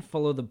we then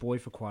follow the boy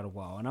for quite a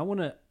while. And I want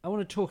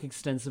to talk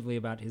extensively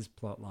about his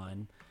plot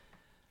line.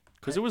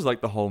 Because it was like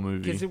the whole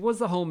movie. Because it was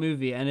the whole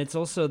movie, and it's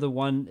also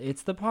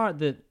it's the part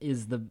that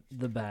is the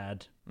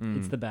bad.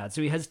 It's the bad.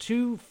 So he has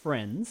two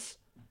friends,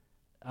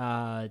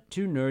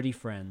 two nerdy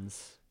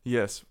friends.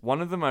 Yes,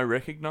 one of them I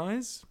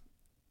recognize,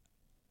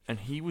 and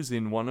he was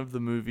in one of the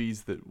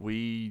movies that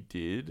we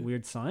did.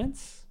 Weird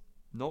Science?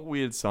 Not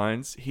Weird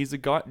Science. He's a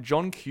guy,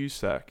 John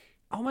Cusack.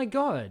 Oh my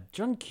god,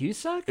 John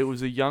Cusack? It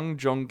was a young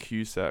John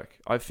Cusack.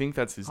 I think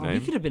that's his He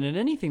name. could have been in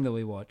anything that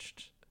we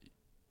watched.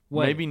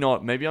 Wait. Maybe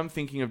not. Maybe I'm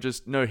thinking of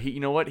just... No, you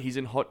know what? He's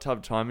in Hot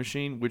Tub Time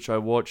Machine, which I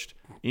watched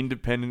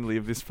independently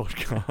of this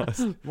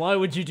podcast. Why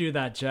would you do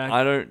that, Jack?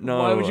 I don't know.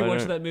 Why would you I watch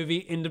don't- that movie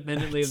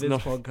independently of It's this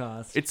not-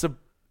 podcast?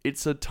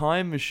 It's a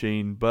time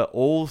machine, but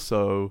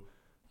also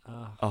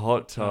a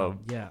hot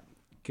tub. Yeah,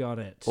 got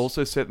it.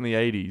 Also set in the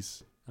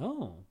 80s.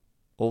 Oh.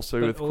 Also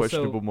But with also-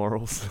 questionable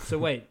morals. So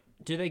wait,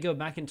 do they go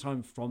back in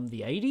time from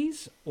the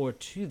 80s or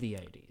to the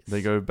 80s?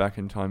 They go back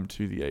in time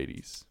to the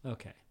 80s.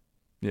 Okay.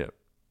 Yeah.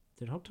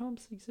 Did hot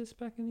tubs exist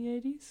back in the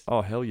 80s?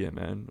 Oh, hell yeah,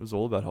 man. It was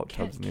all about hot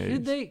tubs in the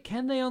 80s.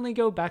 Can they only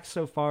go back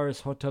so far as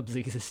hot tubs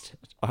existed?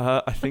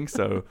 I think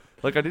so.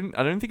 Like, I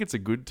don't think it's a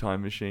good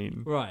time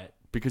machine. Right.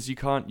 Because you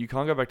can't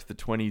go back to the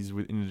 20s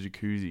in a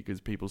jacuzzi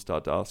because people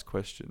start to ask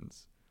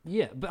questions.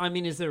 Yeah, but I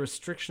mean, is there a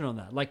restriction on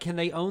that? Like, can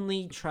they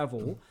only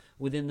travel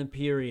within the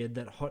period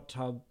that hot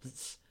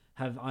tubs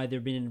have either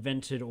been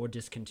invented or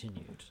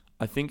discontinued?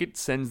 I think it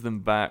sends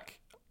them back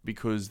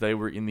because they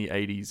were in the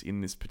 80s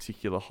in this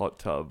particular hot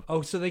tub.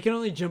 Oh, so they can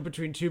only jump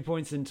between 2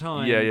 points in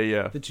time.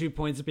 Yeah. The 2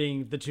 points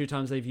being the 2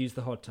 times they've used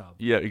the hot tub.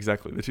 Yeah,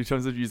 exactly. The 2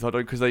 times they've used hot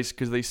tub because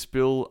they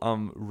spill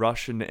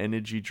Russian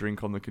energy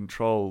drink on the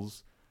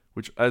controls,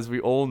 which, as we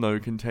all know,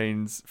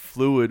 contains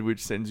fluid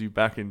which sends you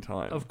back in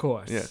time. Of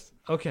course. Yes.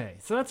 Okay,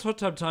 so that's Hot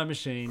Tub Time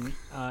Machine,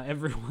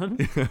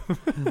 everyone.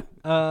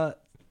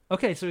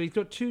 Okay, so he's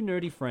got 2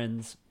 nerdy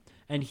friends,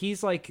 and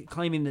he's like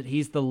claiming that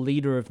he's the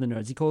leader of the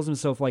nerds. He calls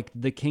himself like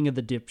the king of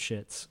the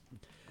dipshits.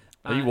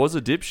 He was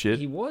a dipshit.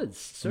 He was,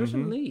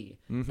 certainly.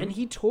 And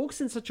he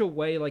talks in such a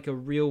way like a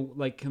real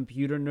like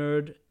computer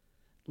nerd,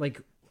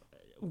 like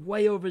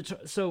way over.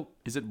 So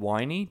is it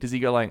whiny? Does he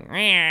go like?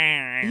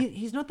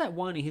 he's not that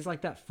whiny. He's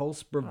like that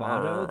false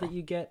bravado that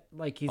you get.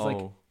 Like he's like,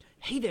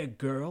 "Hey there,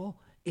 girl,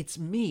 it's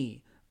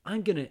me.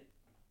 I'm gonna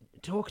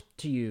talk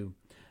to you."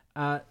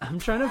 I'm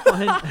trying to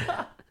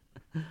find.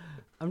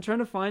 I'm trying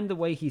to find the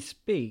way he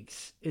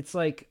speaks. It's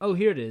like, oh,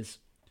 here it is.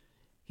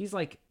 He's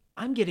like,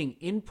 I'm getting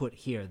input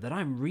here that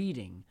I'm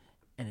reading,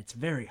 and it's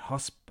very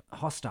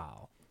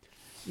hostile.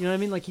 You know what I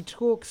mean? Like he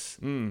talks.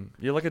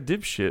 You're like a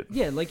dipshit.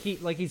 Yeah, like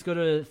he's got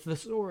a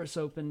thesaurus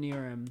open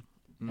near him,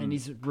 and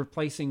he's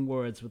replacing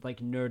words with like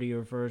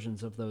nerdier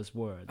versions of those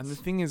words. And the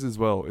thing is, as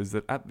well, is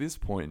that at this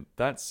point,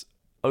 that's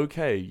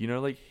okay. You know,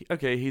 like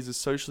okay, he's a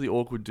socially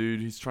awkward dude.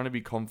 He's trying to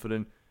be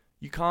confident.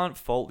 You can't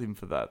fault him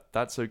for that.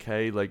 That's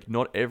okay. Like,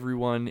 not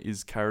everyone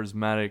is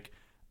charismatic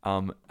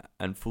and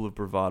full of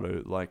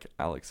bravado like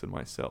Alex and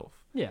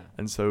myself. Yeah.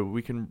 And so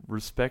we can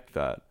respect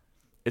that.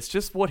 It's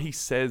just what he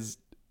says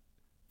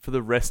for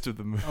the rest of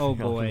the movie. Oh,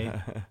 boy.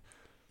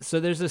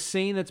 So there's a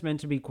scene that's meant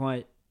to be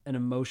quite an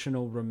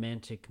emotional,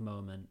 romantic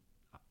moment,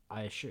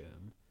 I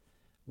assume,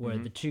 where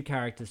the 2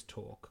 characters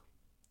talk.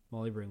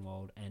 Molly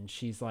Ringwald, and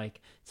she's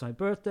like, it's my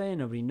birthday,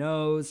 nobody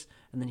knows,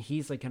 and then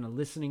he's like kind of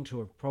listening to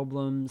her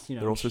problems, you know.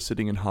 They're also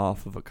sitting in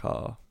half of a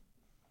car.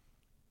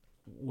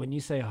 When you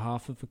say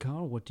half of a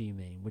car, what do you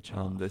mean? Which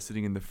half? They're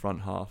sitting in the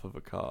front half of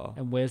a car.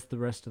 And where's the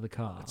rest of the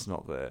car? It's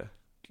not there.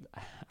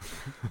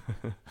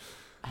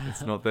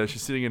 It's not there.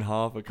 She's sitting in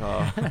half a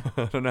car.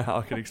 I don't know how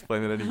I can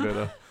explain it any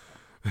better.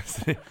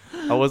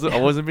 I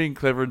wasn't being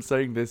clever in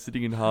saying they're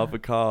sitting in half a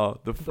car,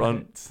 the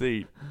front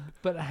seat.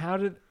 But how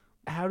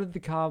did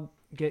the car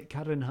get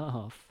cut in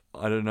half?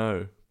 I don't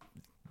know.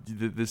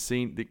 The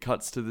scene, it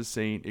cuts to the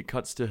scene. It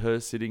cuts to her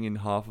sitting in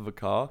half of a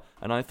car,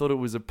 and I thought it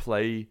was a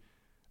play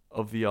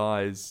of the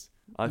eyes.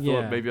 I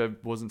thought maybe I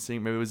wasn't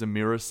seeing. Maybe it was a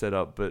mirror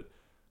setup, but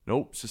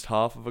nope, it's just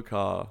half of a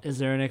car. Is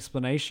there an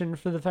explanation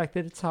for the fact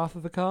that it's half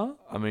of a car?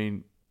 I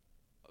mean,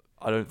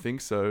 I don't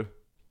think so.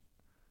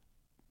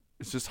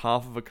 It's just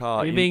half of a car.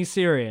 Are you being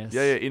serious?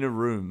 Yeah, in a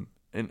room.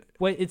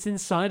 Wait, it's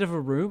inside of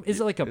a room?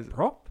 Is it like a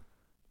prop?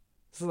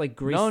 Is it like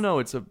grease? No,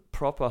 it's a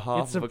proper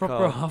half of a car. It's a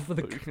proper half of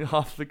the car.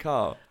 Half the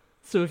car.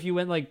 So if you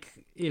went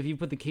if you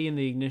put the key in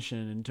the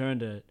ignition and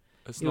turned it,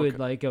 it would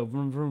like go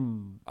vroom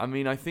vroom. I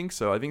mean, I think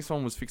so. I think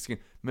someone was fixing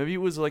it. Maybe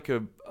it was like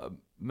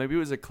maybe it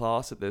was a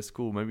class at their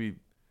school. Maybe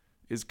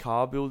is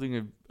car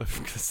building a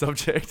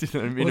subject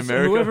in America?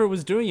 So whoever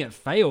was doing it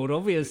failed,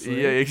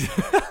 obviously.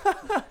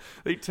 Yeah,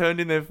 they turned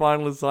in their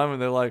final assignment.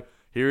 They're like,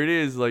 here it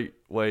is. Like,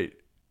 wait,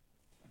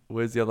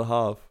 where's the other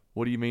half?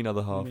 What do you mean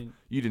other half?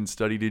 You didn't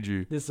study, did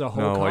you? This is a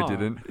whole car. No, I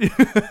didn't.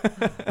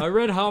 I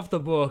read half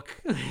the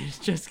book. It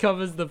just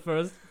covers the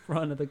first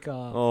front of the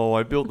car. Oh,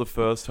 I built the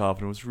first half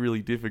and it was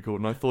really difficult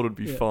and I thought it'd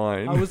be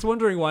fine. I was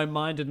wondering why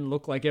mine didn't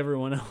look like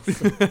everyone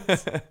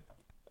else's.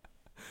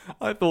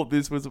 I thought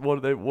this was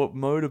what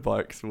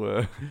motorbikes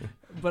were.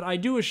 But I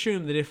do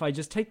assume that if I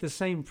just take the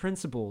same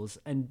principles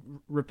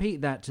and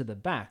repeat that to the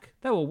back,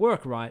 that will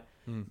work, right?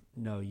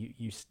 No,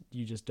 you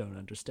just don't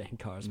understand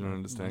cars. You don't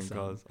understand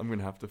cars. I'm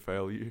gonna have to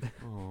fail you.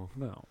 Oh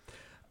no.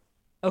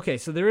 Okay,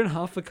 so they're in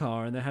half a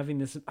car and they're having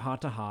this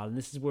heart-to-heart, and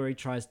this is where he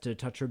tries to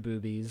touch her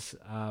boobies,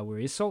 where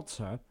he assaults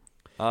her.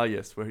 Ah,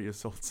 yes, where he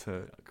assaults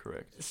her.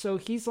 Correct. So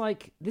he's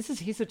like, this is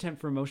his attempt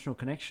for emotional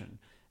connection.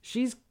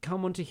 She's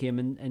come onto him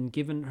and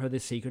given her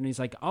this secret, and he's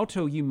like, I'll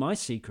tell you my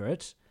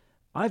secret.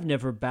 I've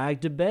never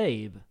bagged a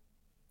babe.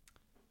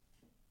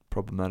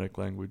 Problematic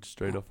language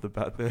straight off the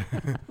bat there.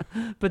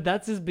 But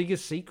that's his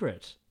biggest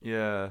secret.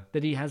 Yeah.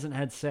 That he hasn't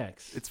had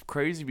sex. It's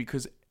crazy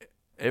because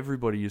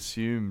everybody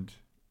assumed.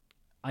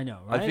 I know,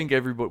 right? I think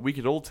we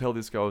could all tell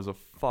this guy was a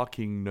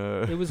fucking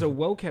nerd. It was a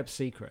well-kept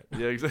secret.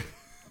 Yeah, exactly.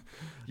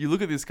 You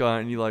look at this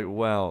guy and you're like,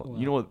 wow,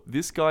 you know what?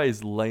 This guy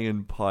is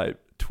laying pipe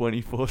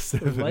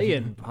 24/7.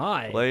 Laying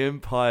pipe?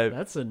 Laying pipe.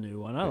 That's a new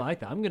one. I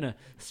like that. I'm going to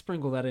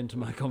sprinkle that into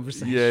my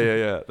conversation.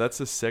 Yeah. That's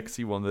a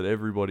sexy one that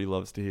everybody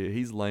loves to hear.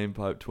 He's laying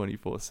pipe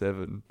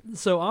 24/7.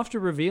 So after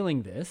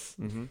revealing this,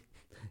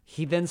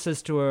 he then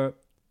says to her,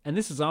 and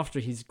this is after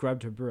he's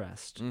grabbed her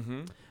breast,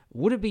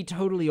 would it be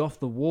totally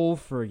off the wall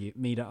for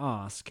me to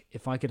ask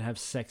if I could have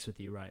sex with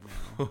you right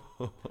now?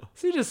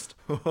 So he just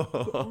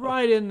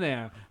right in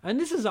there. And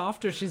this is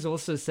after she's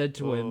also said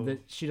to him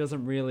that she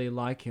doesn't really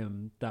like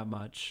him that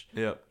much.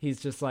 Yeah.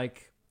 He's just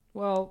like,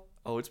 well...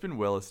 Oh, it's been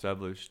well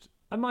established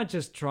I might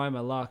just try my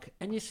luck.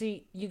 And you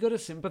see, you got to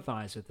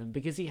sympathize with him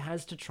because he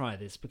has to try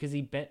this because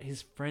he bet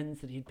his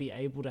friends that he'd be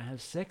able to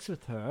have sex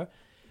with her,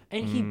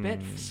 and he bet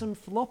some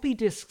floppy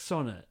disks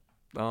on it.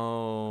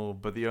 Oh,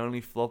 but the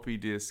only floppy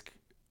disk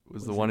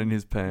was the one in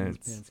his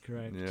pants. That's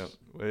correct. Yep.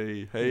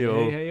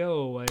 Hey-o.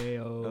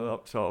 Hey-o.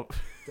 Up top.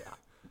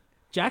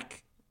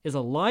 Jack is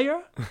a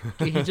liar.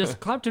 He just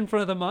clapped in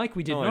front of the mic.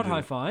 We did No, I not didn't.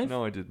 high five.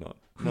 No, I did not.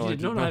 We No, I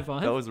did not high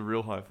five. That was a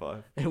real high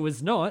five. It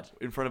was not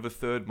In front of a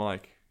third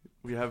mic.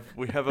 We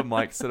have a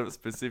mic set up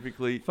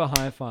specifically for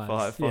high fives. for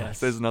high fives. Yes.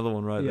 There's another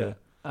one right Yeah.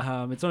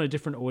 there. It's on a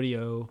different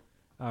audio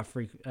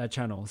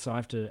channel, so I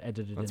have to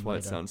edit it That's in why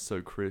later. it sounds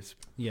so crisp.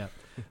 Yeah.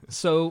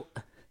 So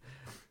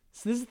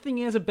this is the thing.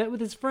 He has a bet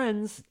with his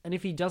friends, and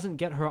if he doesn't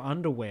get her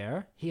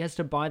underwear, he has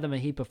to buy them a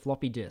heap of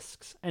floppy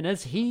disks. And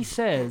as he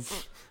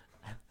says,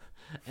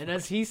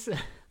 as he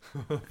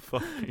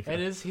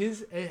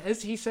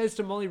says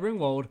to Molly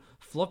Ringwald,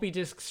 floppy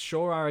disks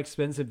sure are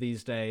expensive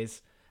these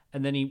days.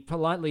 And then he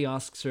politely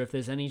asks her if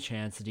there's any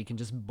chance that he can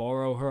just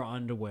borrow her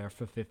underwear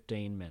for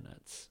 15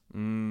 minutes.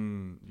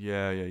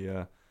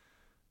 Yeah.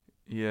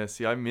 Yeah,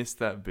 see, I missed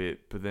that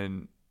bit, but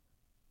then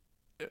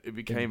it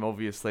became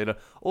obvious later.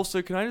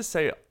 Also, can I just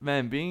say,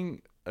 man,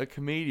 being a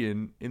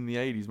comedian in the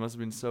 80s must have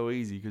been so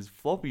easy, because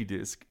floppy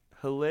disk,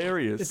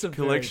 hilarious It's a very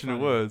collection of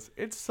funny- words.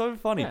 It's so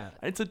funny. Yeah.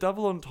 It's a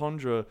double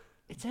entendre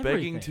It's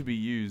begging everything. to be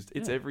used.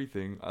 It's Yeah.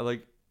 everything. I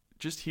like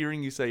just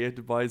hearing you say you had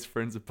to buy his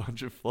friends a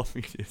bunch of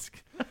floppy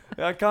disk.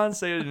 I can't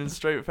say it in a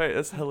straight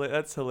face.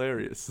 That's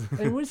hilarious.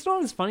 And it's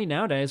not as funny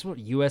nowadays. What,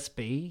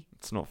 USB?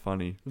 It's not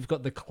funny. We've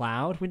got the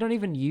cloud. We don't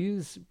even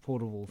use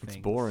portable things.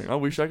 It's boring. I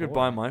wish I could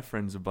buy boring. my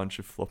friends a bunch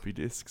of floppy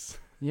disks.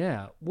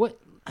 Yeah. What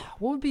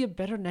would be a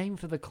better name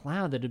for the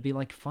cloud that'd be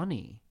like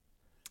funny?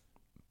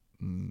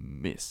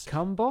 Miss.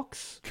 Cum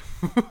box?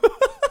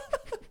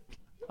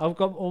 I've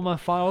got all my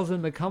files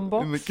in the cum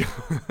box.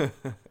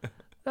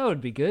 That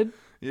would be good.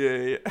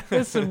 Yeah.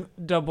 There's some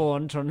double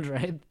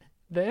entendre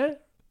there.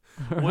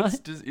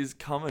 Is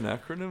cum an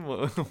acronym?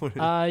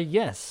 What is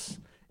Yes.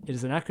 It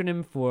is an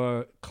acronym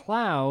for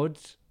Cloud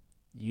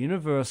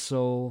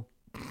Universal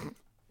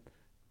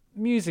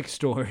Music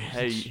Storage.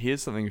 Hey,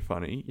 here's something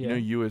funny. Yeah.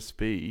 You know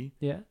USB?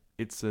 Yeah.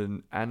 It's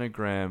an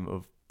anagram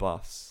of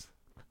bus.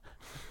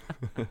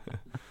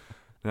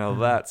 Now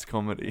that's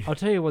comedy. I'll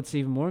tell you what's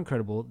even more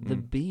incredible. The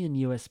B in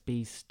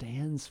USB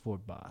stands for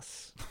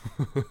bus.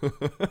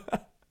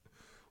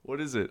 What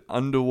is it?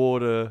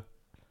 Underwater?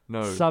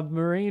 No.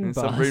 Submarine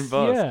bus. Submarine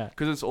bus. Yeah.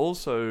 Because it's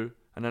also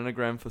an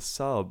anagram for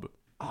sub.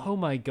 Oh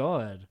my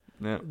god.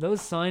 Yeah.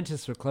 Those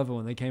scientists were clever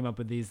when they came up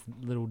with these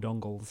little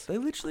dongles. They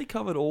literally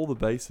covered all the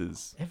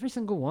bases. Every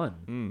single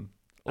one.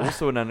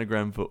 Also an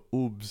anagram for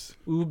oobs.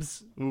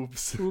 Oops.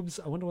 Oops. Oops.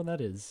 I wonder what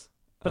that is.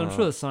 But I'm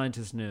sure the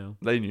scientists knew.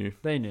 They knew.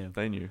 They knew.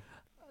 They knew.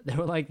 They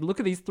were like, look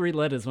at these three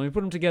letters. When we put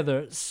them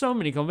together, so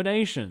many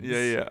combinations.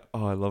 Yeah.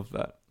 Oh, I love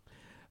that.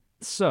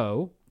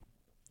 So,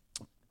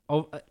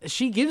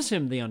 she gives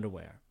him the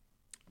underwear.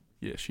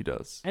 Yeah, she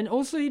does. And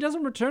also, he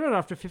doesn't return it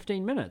after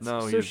 15 minutes. No,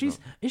 so he does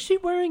is she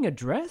wearing a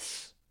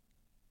dress?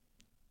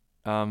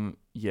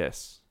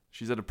 Yes.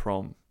 She's at a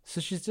prom.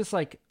 So she's just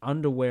like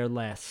underwear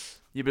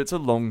less. Yeah, but it's a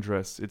long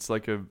dress. It's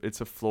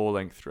a floor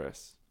length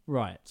dress.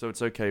 Right. So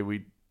it's okay.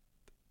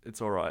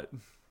 It's all right.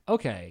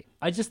 Okay.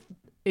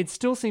 It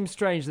still seems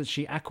strange that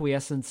she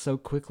acquiesced so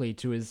quickly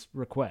to his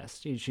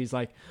request. She's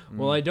like,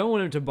 well, I don't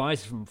want him to buy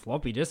some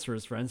floppy disks for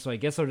his friends, so I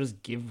guess I'll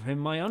just give him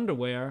my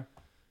underwear.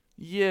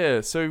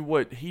 Yeah. So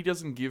what? He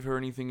doesn't give her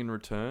anything in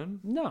return?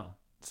 No.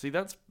 See,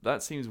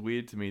 that seems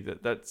weird to me.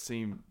 That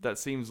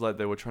seems like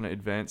they were trying to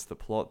advance the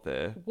plot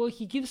there. Well,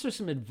 he gives her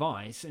some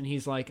advice, and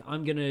he's like,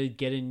 I'm going to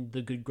get in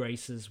the good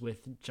graces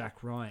with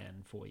Jack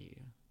Ryan for you.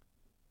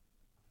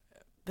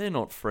 They're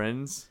not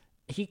friends.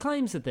 He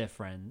claims that they're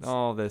friends.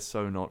 Oh, they're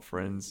so not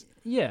friends.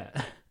 Yeah.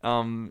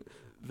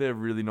 They're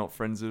really not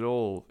friends at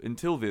all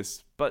until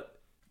this. But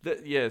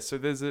so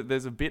there's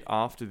a bit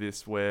after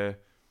this where,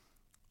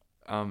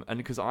 and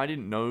because I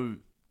didn't know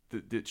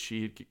that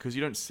she had, because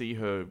you don't see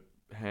her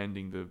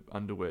handing the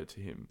underwear to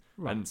him,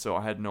 Right. and so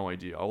I had no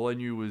idea. All I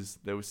knew was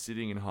they were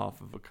sitting in half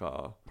of a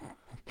car,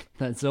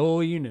 That's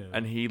all you knew.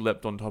 and he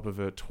leapt on top of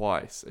her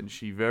twice, and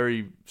she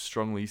very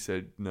strongly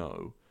said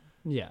no.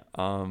 Yeah.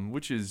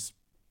 Which is,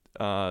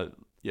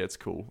 it's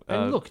cool.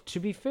 And look, to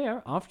be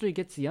fair, after he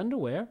gets the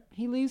underwear,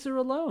 he leaves her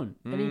alone.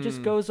 And he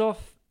just goes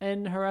off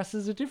and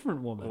harasses a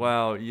different woman.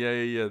 Wow, yeah.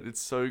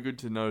 It's so good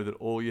to know that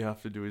all you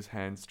have to do is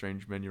hand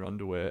strange men your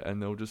underwear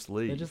and they'll just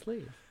leave. They just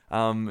leave.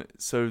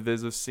 So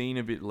there's a scene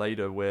a bit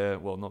later where,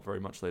 well, not very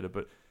much later,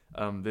 but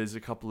there's a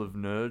couple of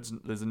nerds.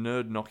 There's a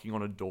nerd knocking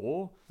on a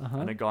door,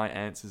 and a guy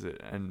answers it,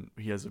 and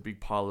he has a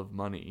big pile of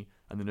money,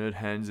 and the nerd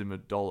hands him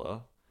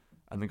 $1,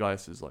 and the guy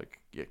says, like,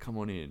 yeah, come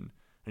on in.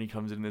 And he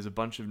comes in, and there's a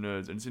bunch of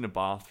nerds, and it's in a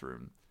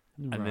bathroom.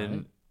 And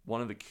then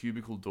one of the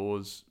cubicle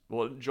doors,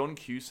 well, John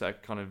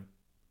Cusack kind of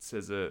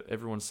says,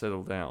 everyone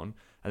settle down.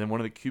 And then one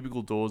of the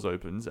cubicle doors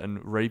opens, and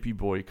Rapey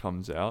Boy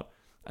comes out.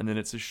 And then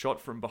it's a shot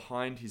from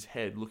behind his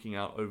head looking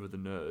out over the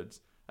nerds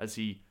as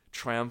he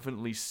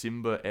triumphantly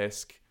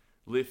Simba-esque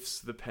lifts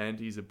the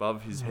panties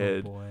above his Oh,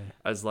 head boy.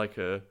 as like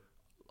a,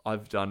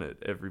 I've done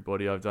it,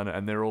 everybody, I've done it,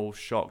 and they're all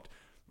shocked.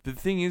 The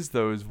thing is,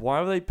 though, is why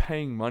are they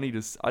paying money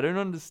to? I don't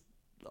understand.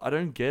 I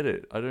don't get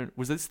it.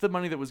 Was this the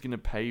money that was going to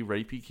pay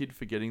Rapey Kid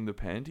for getting the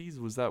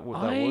panties? Was that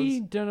what that was? I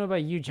don't know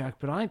about you, Jack,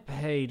 but I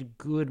paid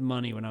good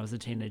money when I was a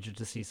teenager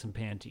to see some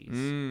panties. Yeah,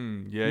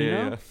 You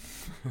yeah, know?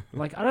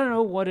 Like, I don't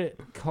know what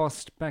it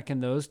cost back in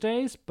those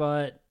days,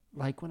 but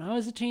like when I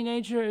was a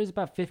teenager, it was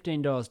about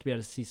 $15 to be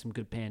able to see some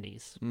good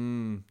panties. yeah.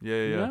 You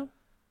Yeah. know?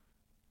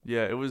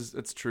 Yeah,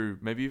 it's true.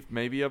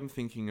 Maybe I'm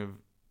thinking of,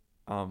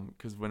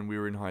 because when we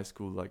were in high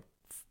school, like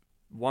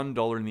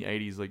 $1 in the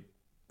 80s, like,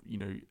 you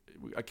know,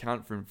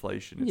 account for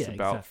inflation. It's Yeah,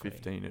 about exactly.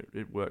 15.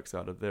 It works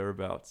out of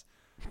thereabouts.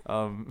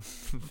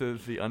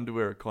 The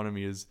underwear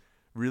economy has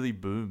really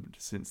boomed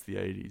since the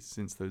 80s,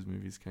 since those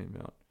movies came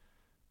out.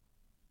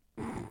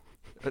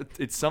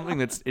 It's something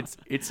that's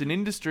it's an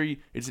industry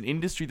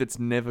that's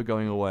never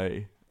going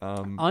away.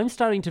 I'm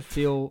starting to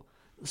feel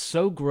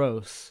so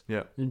gross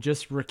Yeah. in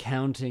just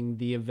recounting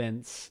the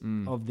events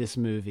of this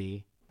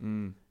movie.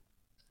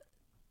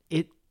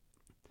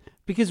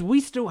 Because we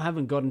still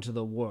haven't gotten to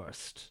the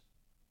worst.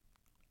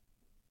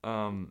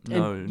 No, And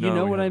no. you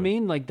know we what I haven't.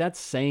 mean? Like, that's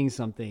saying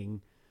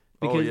something.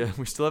 Oh Because yeah,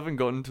 we still haven't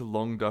gotten to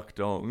Long Duck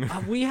Dong.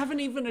 we haven't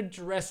even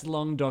addressed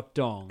Long Doc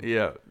Dong.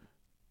 Yeah,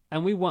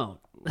 And we won't.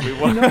 we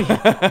want.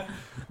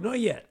 Not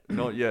yet.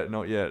 Not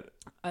yet.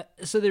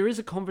 So there is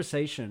a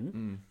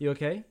conversation. You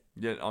okay?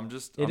 Yeah, I'm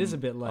just. It I'm, is a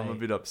bit I'm a late.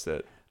 bit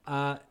upset.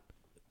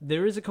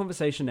 There is a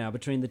conversation now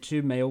between the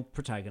two male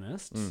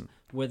protagonists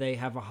where they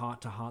have a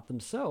heart-to-heart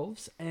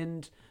themselves,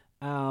 and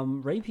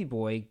Rapey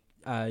Boy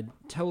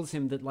tells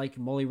him that like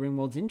Molly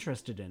Ringwald's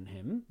interested in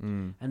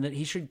him and that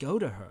he should go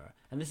to her.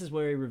 And this is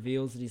where he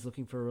reveals that he's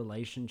looking for a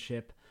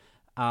relationship.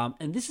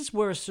 And this is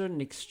where a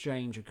certain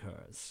exchange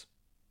occurs.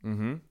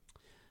 Mm-hmm.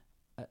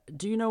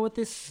 Do you know what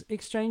this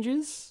exchange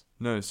is?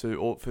 No,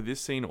 so for this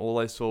scene, all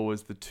I saw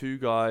was the two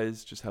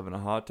guys just having a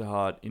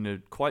heart-to-heart in a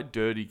quite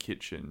dirty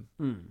kitchen,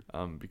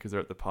 because they're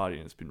at the party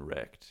and it's been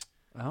wrecked.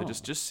 Oh, They're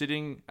just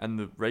sitting, and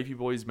the Rapey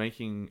Boy's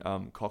making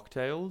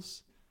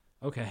cocktails,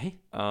 okay.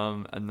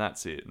 and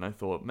that's it. And I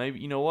thought maybe,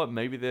 you know what,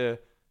 maybe they're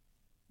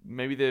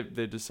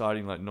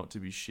deciding like not to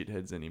be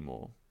shitheads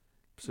anymore.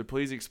 So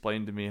please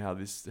explain to me how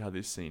this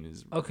scene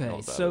is. Okay,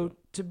 not that so at all.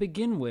 to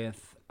begin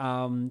with,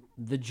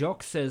 the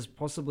jock says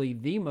possibly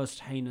the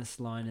most heinous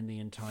line in the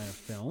entire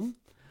film,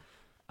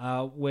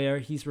 where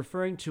he's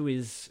referring to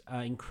his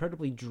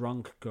incredibly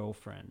drunk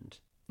girlfriend,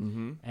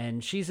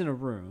 and she's in a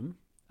room,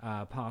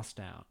 passed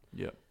out,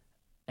 Yeah.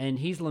 and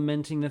he's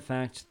lamenting the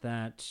fact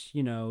that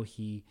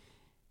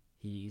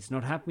he's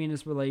not happy in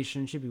his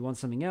relationship. He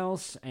wants something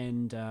else,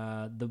 and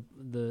the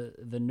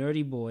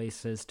nerdy boy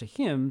says to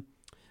him,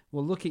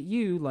 well, look at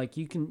you, like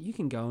you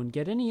can go and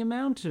get any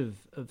amount of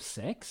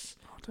sex.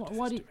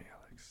 Why do you,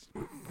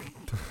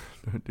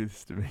 Don't do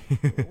this to me.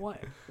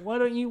 why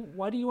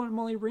do you want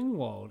Molly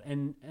Ringwald?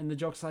 And the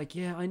jock's like,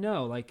 yeah, I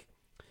know. Like,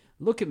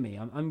 look at me.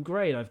 I'm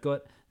great. I've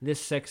got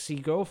this sexy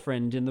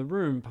girlfriend in the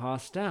room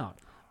passed out.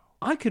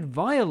 I could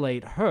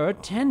violate her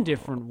 10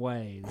 different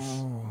ways.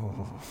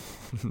 Oh,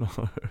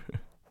 no.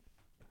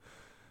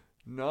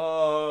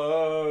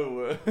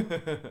 No.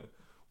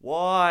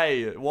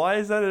 Why? Why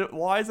is that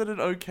an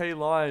okay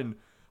line?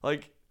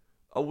 Like,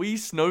 are we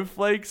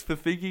snowflakes for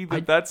thinking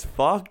that that's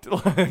fucked?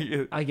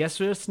 Like, I guess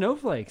we're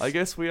snowflakes. I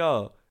guess we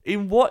are.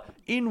 In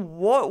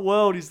what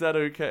world is that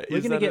okay?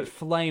 We're going to get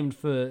flamed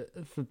for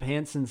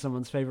pants in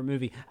someone's favorite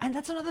movie. And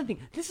that's another thing.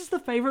 This is the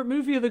favorite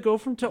movie of the girl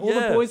from To All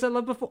the Boys I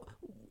Loved Before.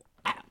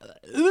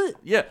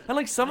 Yeah, and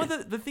like some of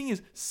the thing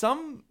is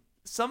some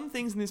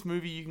things in this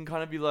movie you can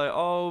kind of be like,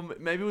 oh,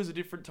 maybe it was a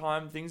different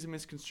time, things are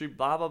misconstrued,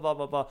 blah blah blah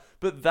blah blah.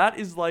 But that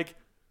is like,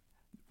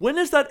 when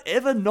has that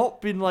ever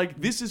not been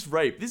like, this is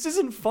rape? This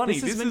isn't funny.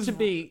 This is meant to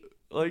be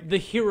like the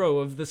hero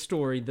of the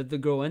story that the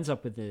girl ends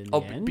up with in the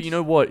end. But you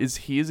know what?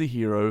 He is a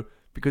hero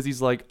because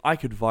he's like, I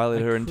could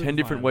violate her in could 10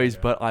 different violate ways,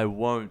 her. but I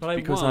won't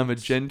because I'm a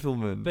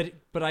gentleman.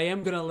 But I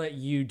am gonna let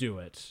you do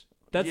it.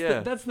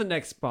 That's the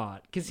next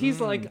part, because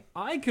he's like,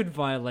 I could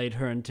violate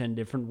her in 10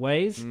 different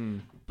ways,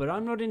 but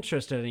I'm not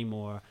interested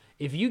anymore.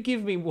 If you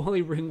give me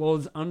Wally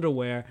Ringwald's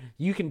underwear,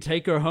 you can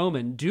take her home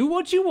and do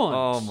what you want.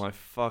 Oh my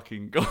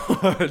fucking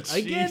god!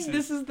 Again, Jesus.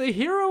 this is the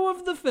hero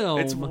of the film.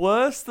 It's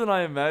worse than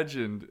I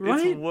imagined.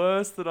 Right? It's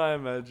worse than I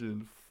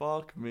imagined.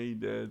 Fuck me,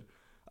 dead.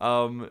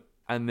 And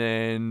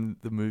then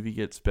the movie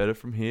gets better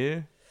from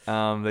here.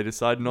 They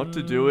decide not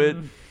to do it.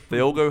 They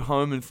all go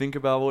home and think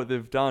about what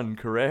they've done.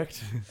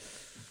 Correct?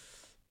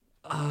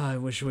 I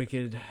wish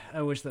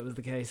that was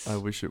the case. I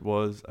wish it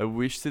was. I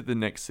wish that the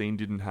next scene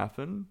didn't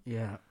happen.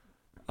 Yeah.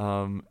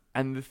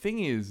 And the thing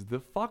is, the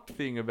fucked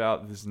thing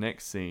about this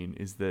next scene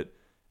is that,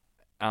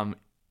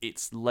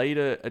 it's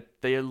later.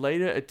 They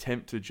later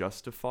attempt to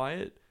justify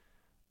it.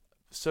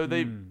 So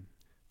they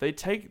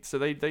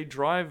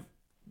drive.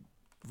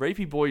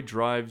 Rapey Boy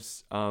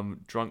drives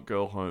drunk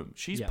girl home.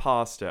 She's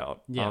passed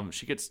out. Yeah.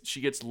 She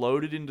gets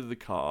loaded into the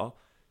car.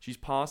 She's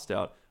passed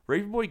out.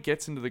 Rapey Boy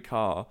gets into the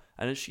car,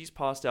 and as she's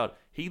passed out,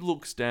 he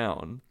looks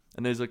down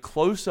and there's a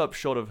close-up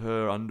shot of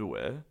her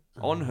underwear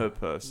on her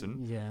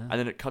person, Yeah. and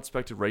then it cuts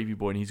back to Rapey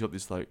Boy, and he's got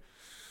this like,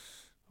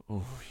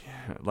 oh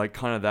yeah, like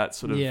kind of that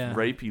sort of Yeah.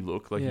 rapey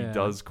look, like he Yeah.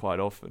 does quite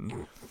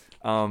often.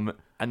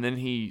 And then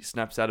he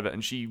snaps out of it,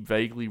 and she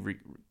vaguely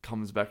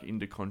comes back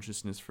into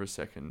consciousness for a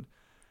second.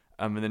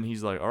 And then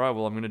he's like, all right,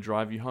 well, I'm going to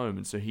drive you home.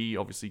 And so he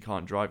obviously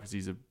can't drive because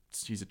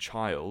he's a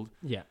child.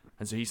 Yeah.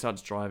 And so he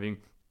starts driving.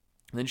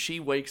 And then she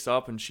wakes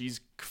up and she's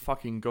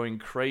fucking going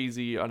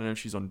crazy. I don't know if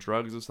she's on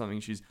drugs or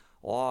something. She's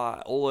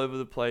all over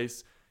the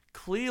place.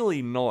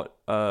 Clearly not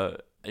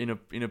in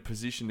a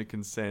position to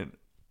consent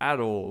at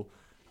all.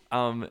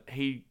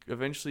 He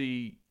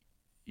eventually,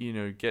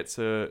 gets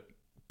her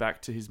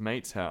back to his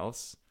mate's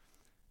house.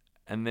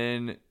 And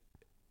then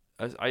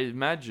I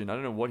imagine, I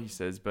don't know what he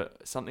says,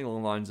 but something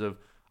along the lines of,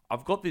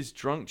 I've got this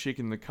drunk chick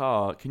in the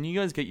car. Can you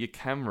guys get your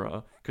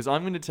camera? Because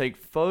I'm going to take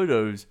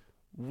photos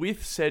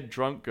with said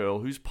drunk girl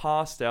who's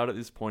passed out at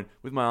this point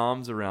with my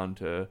arms around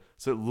her.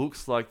 So it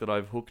looks like that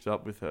I've hooked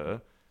up with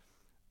her.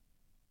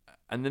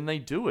 And then they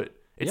do it.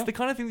 It's the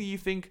kind of thing that you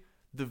think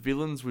the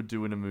villains would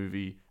do in a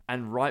movie.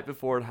 And right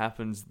before it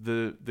happens,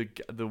 the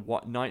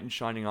knight in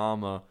shining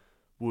armor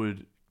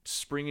would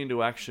spring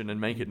into action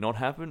and make it not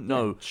happen.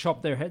 No.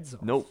 Chop their heads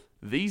off. Nope.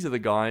 These are the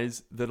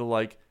guys that are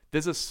like,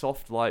 there's a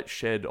soft light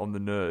shed on the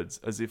nerds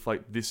as if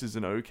like this is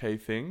an okay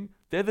thing.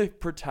 They're the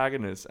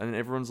protagonists and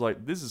everyone's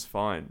like, this is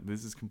fine.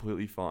 This is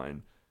completely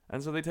fine.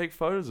 And so they take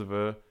photos of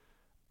her.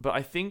 But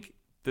I think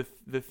the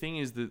thing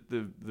is that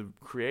the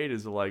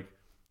creators are like,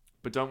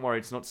 but don't worry,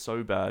 it's not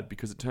so bad,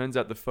 because it turns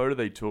out the photo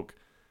they took,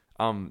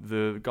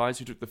 the guys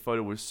who took the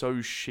photo were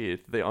so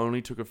shit, they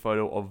only took a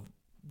photo of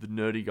the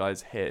nerdy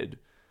guy's head.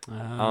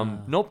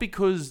 Not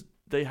because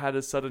they had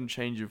a sudden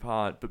change of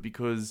heart, but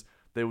because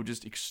they were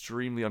just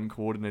extremely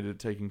uncoordinated at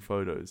taking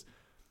photos.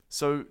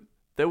 So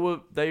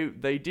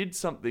they did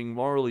something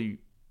morally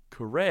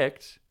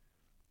correct,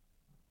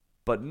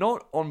 but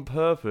not on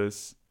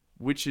purpose,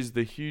 which is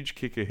the huge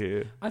kicker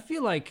here. I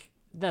feel like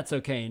that's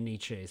okay in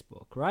Nietzsche's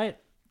book, right?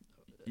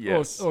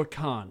 Yes. Or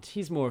Kant.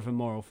 He's more of a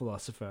moral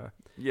philosopher.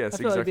 Yes, I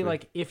feel like it'd exactly. be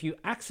like, if you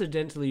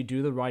accidentally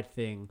do the right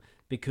thing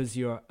because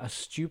you're a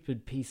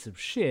stupid piece of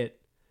shit,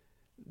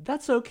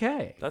 that's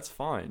okay. That's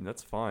fine.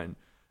 That's fine.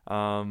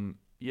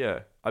 Yeah,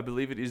 I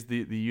believe it is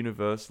the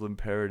universal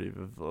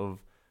imperative of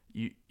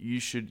you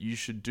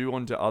should do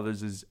unto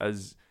others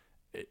as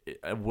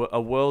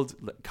a world.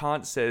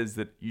 Kant says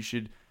that you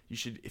should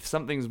if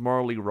something's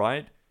morally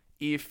right,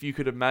 if you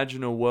could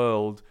imagine a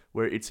world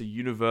where it's a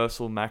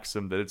universal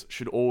maxim that it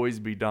should always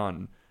be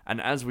done.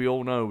 And as we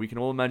all know, we can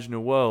all imagine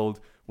a world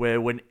where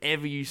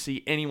whenever you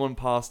see anyone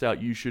passed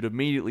out, you should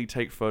immediately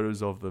take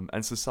photos of them,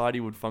 and society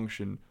would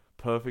function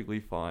perfectly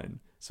fine.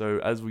 So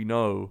as we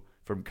know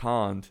from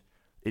Kant,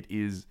 it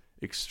is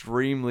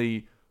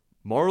extremely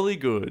morally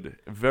good,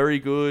 very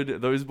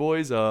good. Those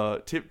boys are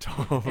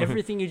tip-top.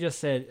 Everything you just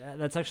said,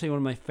 that's actually one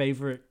of my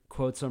favorite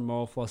quotes on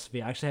moral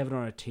philosophy. I actually have it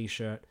on a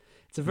t-shirt.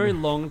 It's a very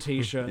long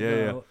t-shirt,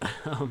 though.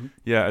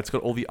 Yeah, it's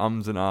got all the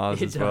ums and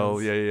ahs It as well.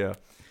 does. Yeah.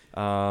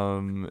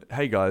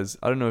 Hey guys,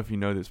 I don't know if you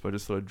know this, but I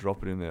just thought I'd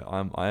drop it in there.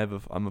 I'm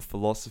a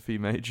philosophy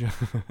major.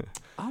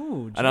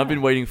 Oh, and I've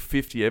been waiting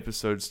 50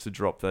 episodes to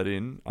drop that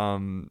in.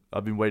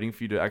 I've been waiting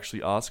for you to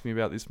actually ask me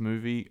about this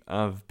movie.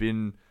 I've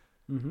been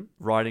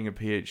writing a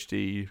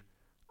PhD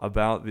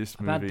about this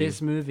movie. About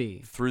this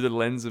movie. Through the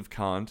lens of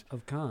Kant.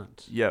 Of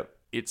Kant. Yeah,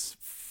 it's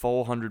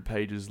 400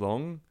 pages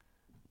long,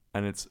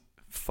 and it's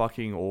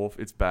fucking off.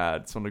 It's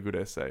bad. It's not a good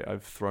essay.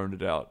 I've thrown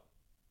it out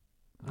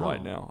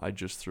right now. I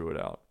just threw it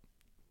out.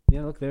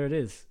 Yeah, look, there it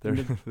is. There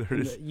it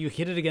is. You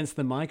hit it against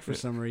the mic for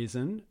some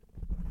reason.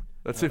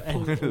 That's it.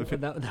 And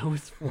that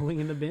was falling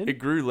in the bin. It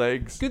grew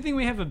legs. Good thing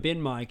we have a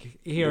bin mic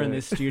here in Yeah.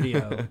 this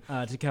studio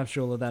to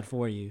capture all of that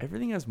for you.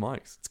 Everything has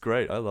mics. It's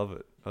great. I love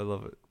it.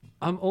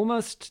 I'm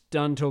almost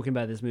done talking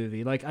about this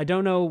movie. Like, I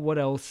don't know what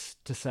else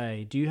to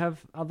say. Do you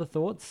have other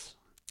thoughts?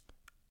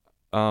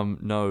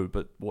 No,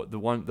 but the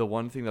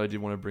one thing that I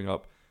did want to bring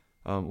up.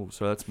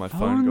 So that's my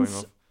phone going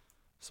Phones off.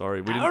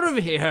 Sorry, we Out didn't.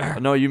 of here!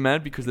 No, are you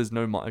mad because there's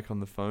no mic on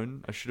the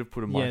phone? I should have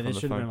put a mic Yeah, on there the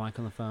should have phone. been a mic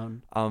on the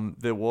phone.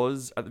 There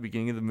was at the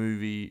beginning of the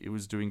movie. It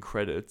was doing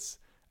credits,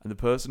 and the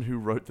person who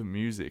wrote the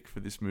music for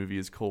this movie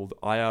is called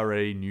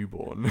IRA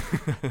Newborn,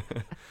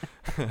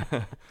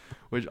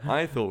 which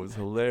I thought was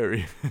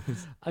hilarious.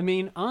 I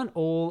mean, aren't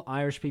all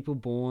Irish people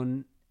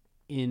born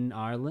in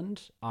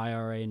Ireland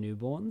IRA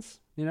newborns?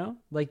 You know?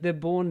 Like, they're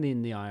born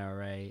in the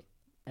IRA,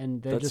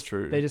 and That's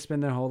true. They just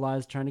spend their whole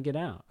lives trying to get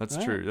out. That's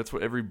right? true. That's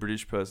what every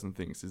British person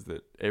thinks, is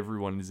that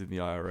everyone is in the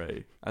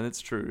IRA. And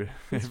it's true.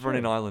 It's Everyone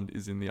in true. Ireland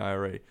is in the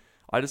IRA.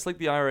 I just like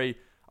the IRA.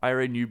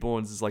 IRA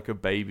newborns is like a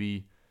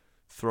baby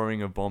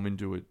throwing a bomb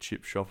into a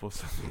chip shop or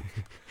something.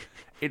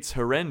 It's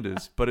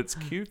horrendous, but it's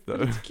cute though.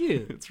 It's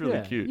cute. It's really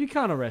Yeah, cute. You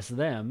can't arrest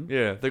them.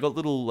 Yeah, they got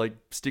little like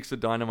sticks of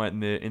dynamite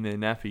in their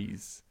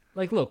nappies.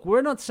 Like, look,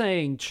 we're not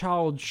saying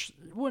child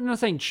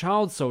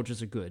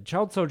soldiers are good.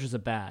 Child soldiers are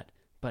bad.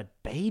 But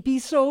baby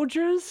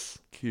soldiers?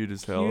 Cute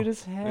as hell. Cute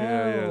as hell.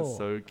 Yeah,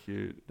 so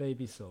cute.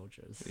 Baby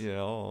soldiers.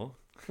 Yeah. Oh.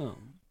 Oh.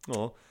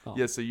 Oh. Oh.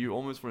 Yeah, so you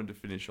almost wanted to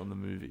finish on the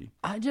movie.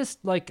 I just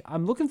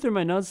I'm looking through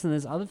my notes and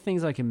there's other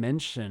things I can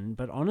mention,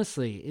 but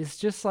honestly, it's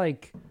just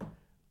like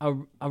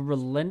an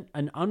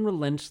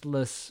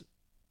unrelentless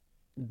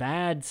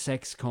bad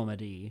sex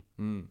comedy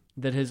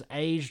that has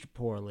aged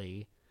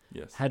poorly,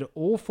 Yes. had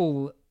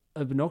awful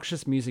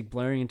obnoxious music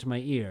blaring into my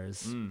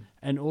ears,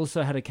 and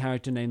also had a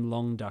character named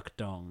Long Duck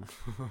Dong.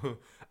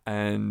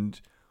 And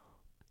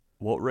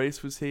what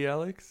race was he,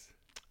 Alex?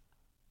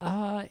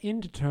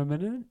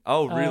 Indeterminate.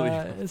 Oh, really?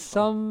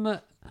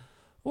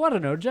 Well, I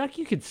don't know, Jack,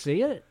 you could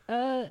see it.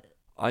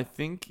 I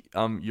think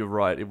you're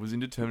right. It was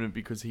indeterminate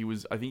because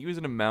I think he was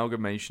an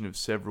amalgamation of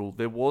several.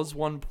 There was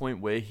one point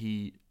where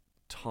he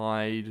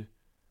tied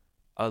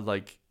I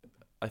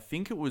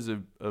think it was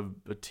a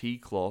tea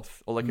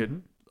cloth or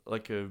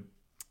like a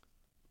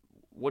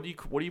what do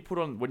you put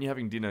on when you're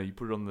having dinner? You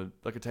put it on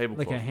a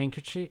tablecloth. Like a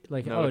handkerchief?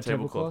 A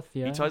tablecloth,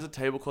 yeah. He ties a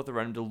tablecloth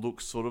around him to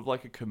look sort of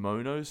like a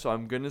kimono, so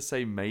I'm going to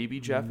say maybe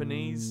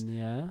Japanese.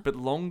 Yeah. But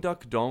Long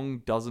Duck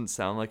Dong doesn't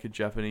sound like a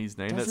Japanese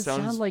name. Does That it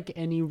sounds sound like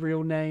any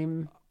real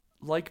name?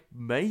 like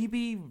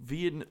maybe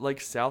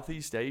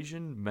Southeast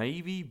Asian,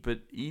 maybe, but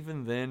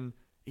even then,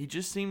 it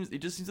just seems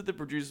that the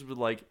producers were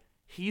like,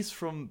 he's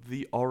from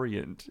the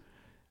Orient.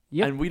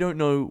 Yep. And we don't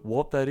know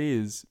what that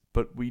is,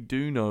 but we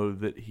do know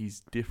that he's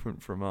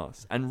different from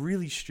us and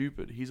really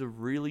stupid. He's a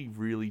really,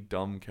 really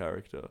dumb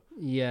character.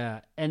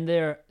 Yeah, and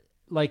they're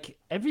like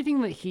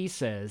everything that he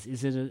says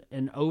is in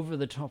an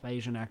over-the-top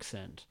Asian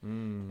accent,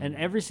 and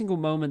every single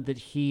moment that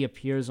he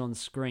appears on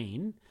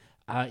screen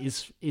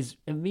is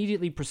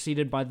immediately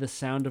preceded by the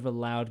sound of a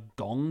loud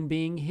gong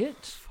being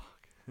hit.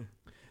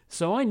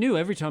 So I knew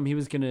every time he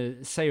was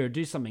gonna say or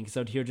do something, because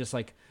I'd hear just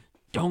like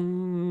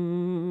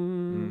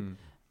dong.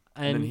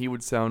 And then he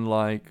would sound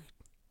like.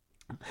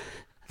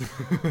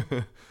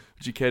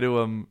 Would you care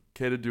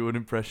to do an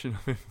impression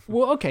of him?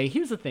 Well, okay.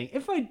 Here's the thing: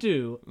 if I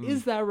do,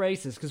 is that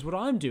racist? Because what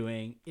I'm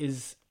doing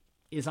is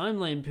I'm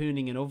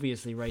lampooning an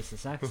obviously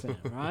racist accent,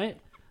 right?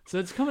 So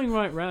it's coming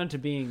right round to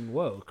being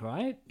woke,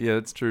 right? Yeah,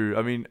 that's true.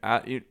 I mean, I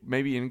don't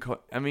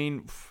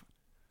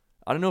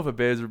know if it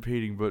bears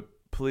repeating, but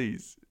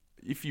please,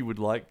 if you would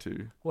like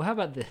to. Well, how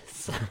about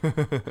this?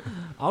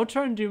 I'll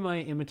try and do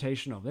my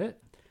imitation of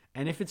it,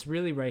 and if it's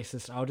really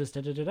racist, I'll just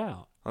edit it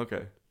out.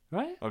 Okay.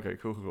 Right? Okay,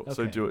 cool.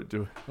 So Okay. do it.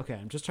 Okay,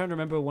 I'm just trying to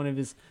remember one of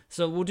his.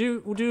 So we'll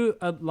do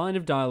a line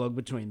of dialogue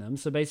between them.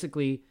 So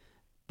basically,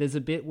 there's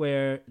a bit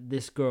where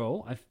this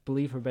girl, I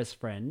believe her best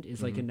friend,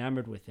 is like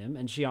enamored with him,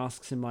 and she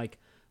asks him like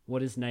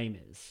what his name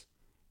is.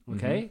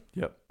 Okay.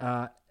 Yep.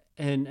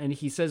 And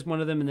he says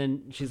one of them, and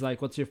then she's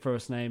like, "What's your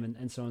first name?"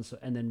 and so on,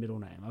 and then middle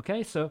name.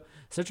 Okay, so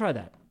try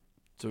that.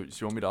 So you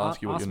want me to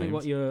ask you what your name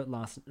is? Ask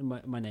me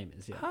what your my name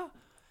is. Yeah.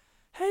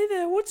 Hey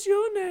there, what's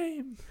your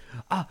name?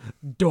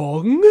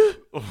 Dong.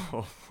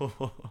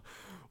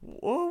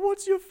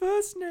 What's your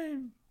first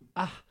name?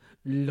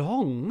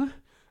 Long.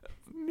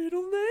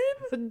 Middle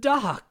name?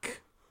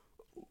 Duck.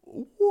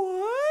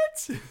 What?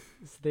 So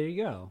there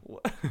you go.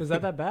 Was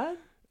that bad?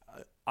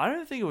 I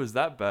don't think it was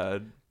that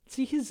bad.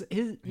 See his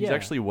He's yeah.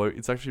 actually woke.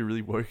 It's actually a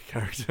really woke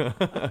character.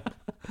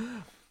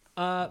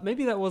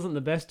 Maybe that wasn't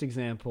the best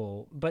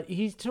example, but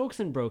he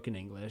talks in broken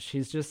English.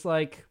 He's just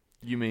like,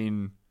 You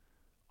mean?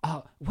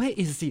 where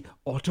is the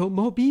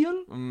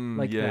automobile?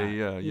 Like yeah, that.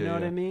 yeah. You know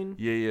what I mean?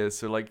 Yeah.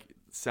 So like,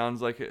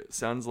 sounds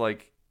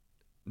like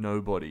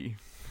nobody.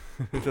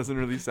 It doesn't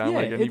really sound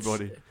like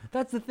anybody.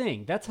 That's the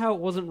thing. That's how it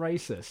wasn't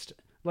racist.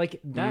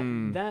 Like that.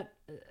 No,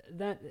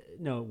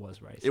 it was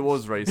racist. It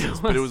was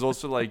racist, but it was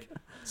also like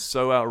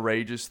so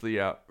outrageously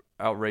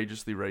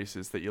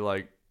racist that you're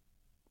like,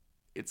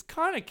 it's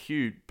kind of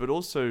cute, but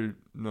also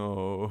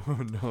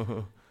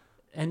no.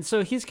 And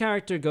so his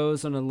character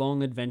goes on a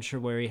long adventure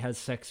where he has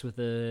sex with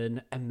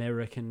an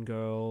American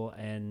girl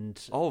and...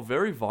 Oh,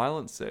 very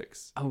violent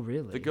sex. Oh,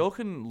 really? The girl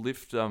can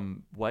lift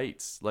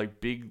weights,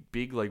 like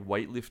big like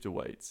weightlifter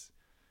weights.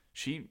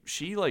 She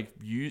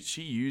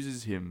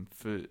uses him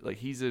for like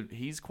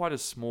he's quite a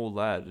small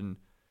lad, and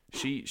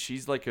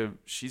she's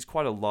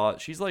quite a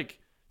large. She's like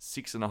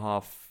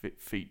 6.5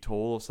 feet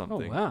tall or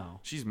something. Oh,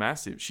 wow. She's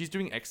massive. She's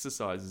doing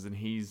exercises, and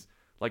he's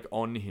like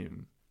on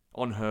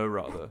her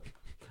rather.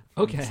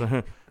 Okay.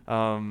 So,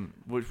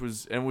 which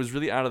was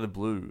really out of the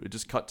blue. It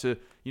just cut to,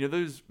 you know,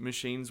 those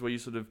machines where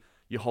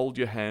you hold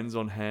your hands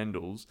on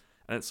handles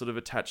and it's sort of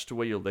attached to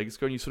where your legs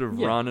go, and you sort of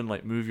run and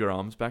like move your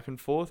arms back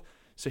and forth.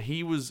 So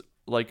he was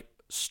like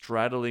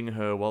straddling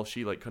her while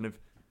she like kind of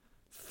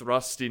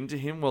thrust into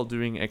him while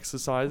doing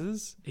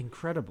exercises.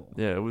 Incredible.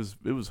 Yeah, it was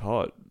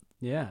hot.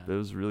 Yeah. It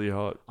was really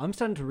hot. I'm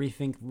starting to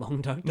rethink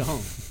Long Duck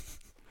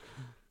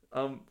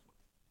Dong.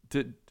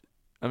 Did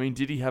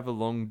he have a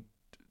long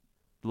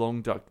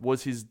duck?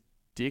 Was his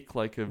dick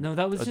like a... No,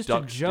 that was just a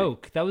duck's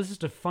joke. dick? That was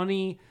just a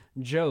funny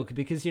joke,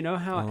 because you know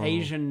how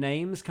Asian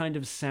names kind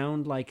of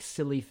sound like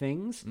silly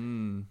things?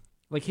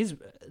 Like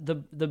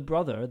the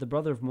brother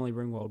of Molly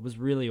Ringwald was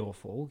really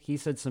awful. He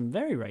said some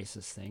very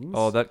racist things.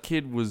 Oh, that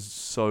kid was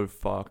so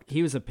fucked.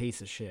 He was a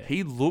piece of shit.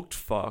 He looked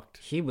fucked.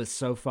 He was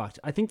so fucked.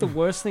 I think the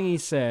worst thing he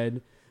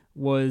said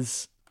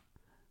was,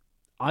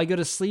 I got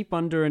to sleep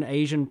under an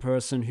Asian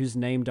person who's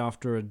named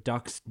after a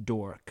duck's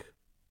dork.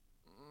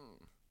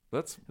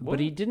 That's what? But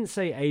he didn't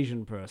say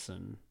Asian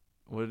person.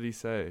 What did he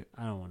say?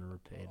 I don't want to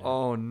repeat it.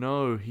 Oh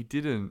no, he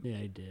didn't. Yeah,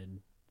 he did.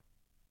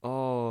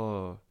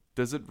 Oh,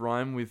 does it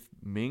rhyme with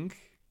mink?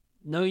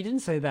 No, he didn't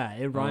say that.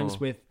 It rhymes Oh.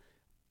 with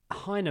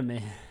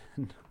Heineman.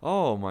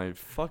 Oh my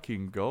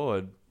fucking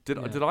god. Did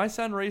Yeah. I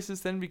sound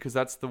racist then? Because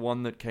that's the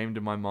one that came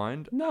to my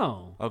mind.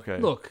 No. Okay.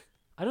 Look,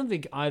 I don't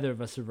think either of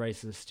us are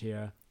racist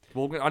here.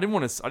 Well, I didn't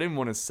want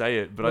to say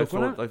it, but Look,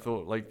 when I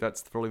thought like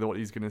that's probably what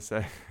he's gonna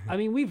say. I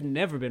mean, we've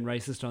never been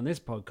racist on this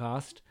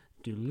podcast.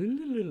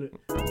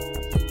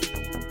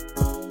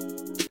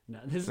 No,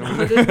 there's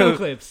no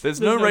clips.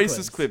 There's no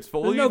racist clips. For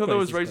all There's you no thought there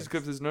was racist racist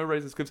clips, there's no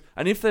racist clips.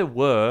 And if there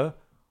were,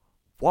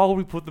 why would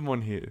we put them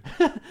on here?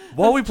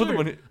 Why would we put them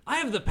on here? I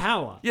have the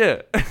power.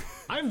 Yeah.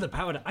 I have the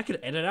power to. I could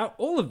edit out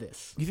all of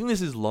this. You think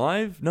this is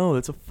live? No,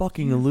 it's a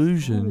fucking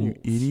illusion, you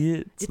fools.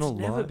 idiot. It's not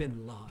never live.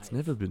 been live. It's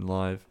never been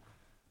live.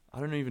 I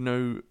don't even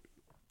know.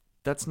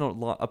 That's not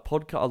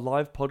a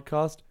live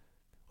podcast.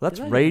 That's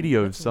Is that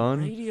radio, that's son.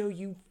 Radio,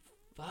 you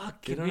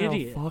fucking Get on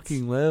idiots. our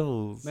fucking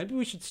levels. Maybe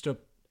we should stop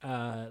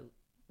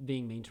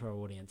being mean to our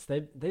audience.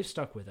 They've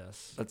stuck with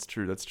us. That's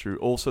true. That's true.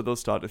 Also, they'll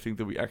start to think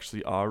that we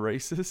actually are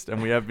racist,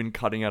 and we have been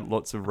cutting out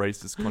lots of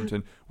racist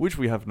content, which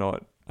we have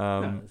not. No,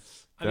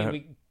 I mean, that-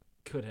 we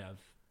could have.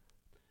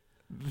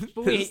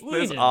 But there's we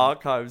there's didn't.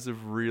 archives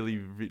of really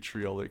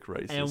vitriolic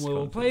racist And we'll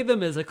content. play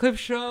them as a clip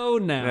show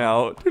now.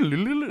 Now.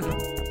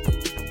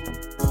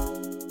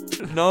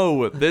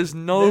 No, there's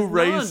no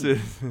There's none.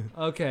 racism.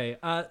 Okay,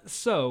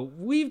 so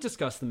we've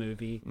discussed the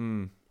movie.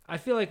 Mm. I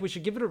feel like we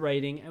should give it a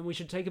rating, and we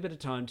should take a bit of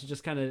time to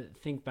just kind of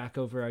think back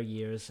over our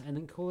years and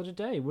then call it a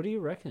day. What do you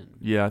reckon?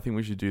 Yeah, I think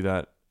we should do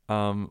that.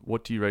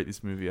 What do you rate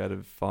this movie out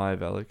of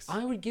 5, Alex?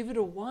 I would give it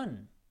a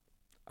 1.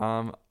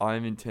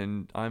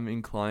 I'm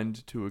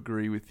inclined to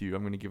agree with you.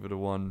 I'm going to give it a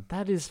 1.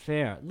 That is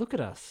fair. Look at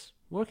us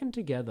working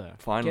together,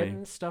 Finally.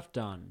 getting stuff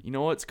done. You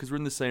know what? It's because we're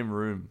in the same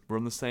room. We're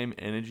on the same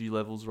energy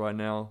levels right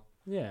now.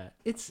 Yeah,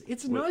 it's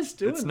nice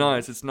doing. It's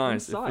nice. this. It's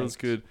nice. I'm It feels psyched.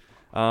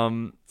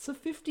 good. So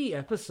 50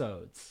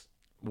 episodes.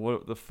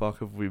 What the fuck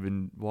have we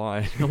been?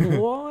 Why?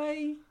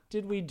 Why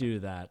did we do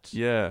that?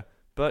 Yeah,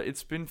 but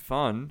it's been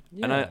fun,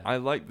 and Yeah. I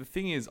like. The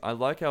thing is, I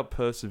like our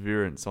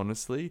perseverance.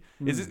 Honestly,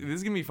 this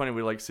is gonna be funny.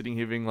 We're like sitting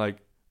here being like,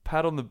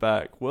 pat on the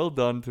back, well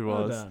done to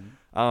Well us.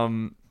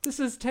 done. This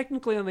is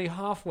technically only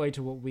halfway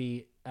to what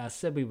we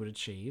said we would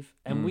achieve,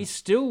 and we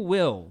still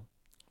will.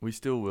 We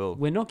still will.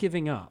 We're not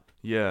giving up.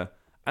 Yeah,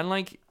 and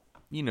like,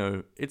 you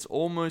know, it's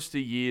almost a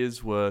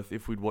year's worth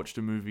if we'd watched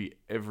a movie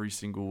every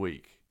single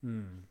week,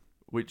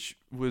 which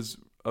was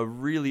a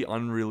really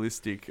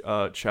unrealistic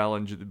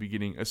challenge at the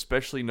beginning,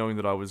 especially knowing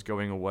that I was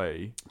going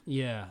away.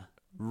 Yeah.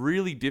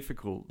 Really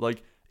difficult.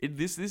 Like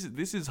this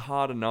is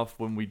hard enough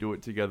when we do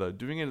it together.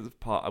 Doing it as a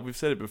part, we've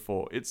said it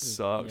before. It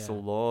sucks a Yeah.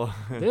 lot.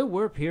 There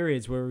were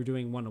periods where we were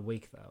doing one a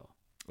week, though.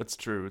 It's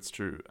true. It's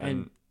true.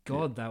 And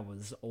God, that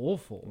was It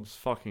awful. was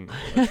fucking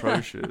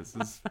atrocious.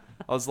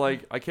 I was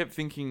like, I kept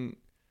thinking,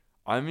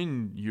 I'm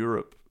in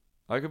Europe.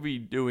 I could be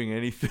doing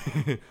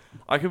anything.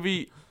 I could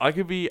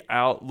be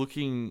out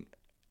looking.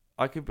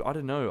 I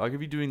don't know. I could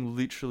be doing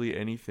literally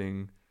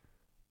anything.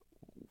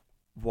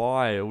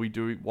 Why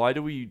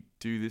do we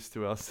do this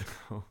to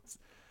ourselves?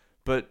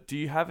 But do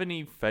you have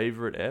any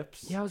favorite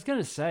eps? Yeah, I was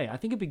gonna say, I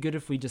think it'd be good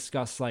if we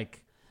discuss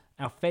like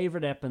our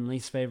favorite ep and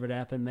least favorite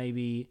ep, and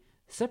maybe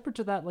separate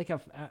to that, like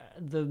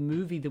the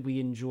movie that we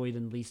enjoyed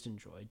and least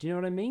enjoyed. Do you know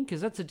what I mean?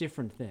 Because that's a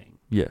different thing.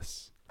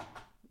 Yes.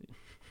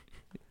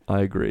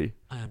 I agree.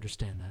 I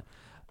understand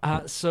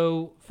that.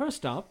 So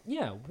first up,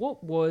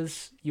 what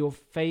was your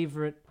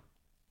favorite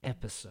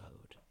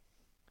episode?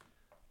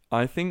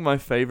 I think my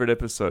favorite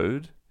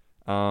episode,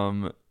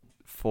 I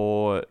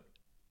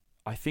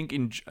think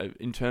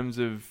in terms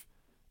of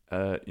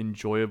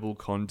enjoyable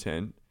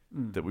content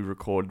that we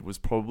recorded was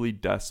probably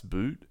Das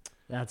Boot.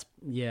 That's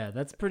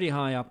pretty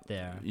high up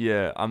there.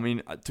 Yeah, I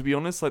mean, to be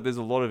honest, like there's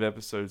a lot of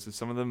episodes, so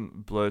some of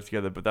them blur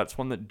together, but that's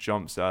one that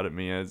jumps out at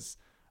me as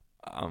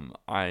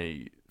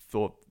I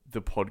thought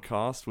the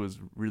podcast was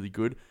really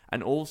good.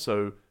 And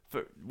also,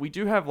 we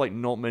do have like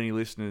not many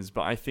listeners,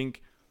 but I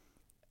think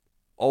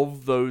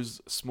of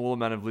those small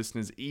amount of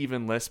listeners,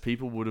 even less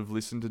people would have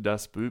listened to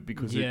Das Boot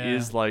because it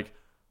is like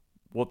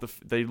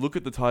they look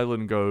at the title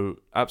and go,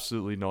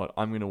 absolutely not.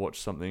 I'm going to watch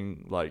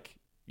something like,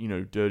 you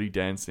know, Dirty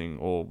Dancing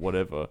or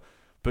whatever.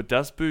 But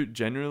Das Boot,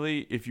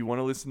 generally, if you want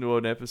to listen to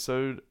an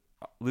episode,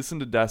 listen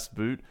to Das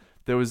Boot.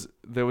 There was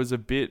a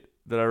bit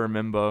that I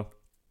remember.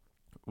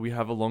 We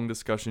have a long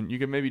discussion. You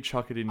can maybe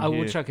chuck it in here. I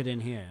will chuck it in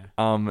here.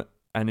 And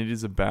it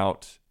is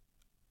about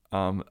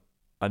a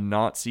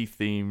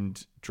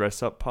Nazi-themed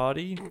dress-up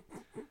party.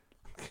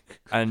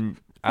 And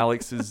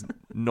Alex is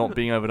not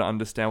being able to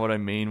understand what I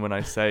mean when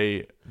I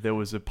say there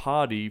was a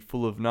party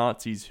full of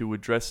Nazis who were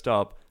dressed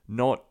up,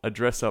 not a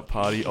dress-up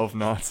party of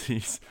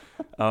Nazis.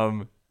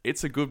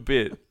 It's a good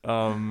bit.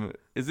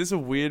 Is this a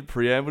weird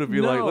preamble to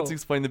be like, No. let's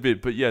explain the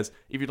bit? But yes,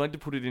 if you'd like to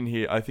put it in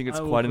here, I think it's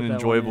I will quite an put that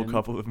enjoyable one in.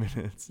 couple of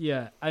minutes.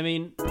 Yeah, I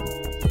mean,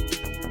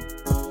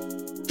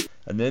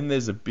 and then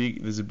there's a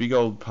big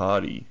old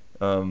party.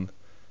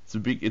 It's a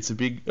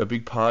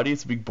big party.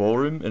 It's a big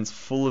ballroom, and it's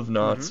full of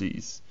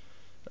Nazis.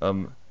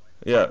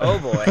 Yeah. Oh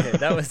boy,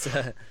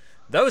 that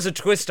was a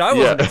twist I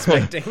wasn't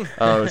expecting.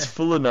 It's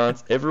full of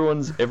Nazis.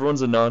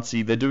 Everyone's a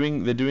Nazi. They're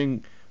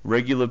doing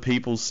regular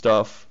people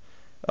stuff,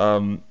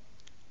 but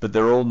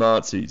they're all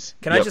Nazis.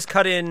 Can I just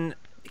cut in?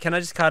 Can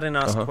I just cut in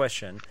and ask a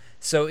question?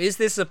 So, is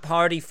this a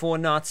party for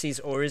Nazis,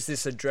 or is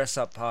this a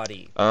dress-up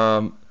party?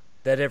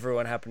 That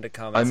everyone happened to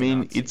come as a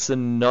Nazi? It's a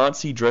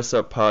Nazi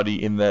dress-up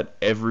party in that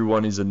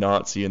everyone is a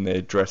Nazi and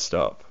they're dressed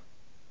up.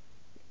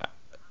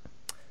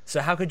 So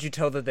how could you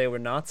tell that they were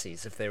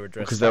Nazis if they were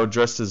dressed up? Because they were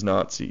dressed as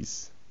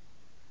Nazis.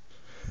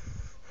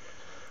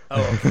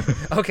 Oh,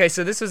 okay.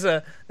 So this is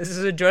a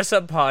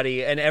dress-up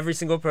party, and every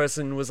single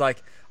person was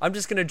like, "I'm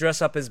just gonna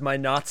dress up as my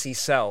Nazi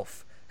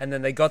self." And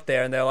then they got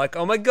there, and they're like,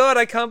 "Oh my god,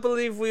 I can't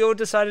believe we all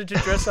decided to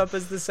dress up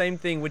as the same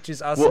thing, which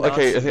is us." Well,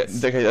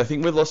 Nazis. okay. I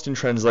think we're lost in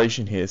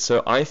translation here.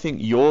 So I think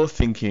you're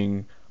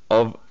thinking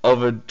of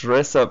a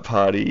dress-up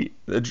party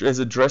as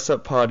a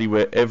dress-up party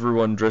where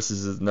everyone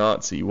dresses as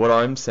Nazi. What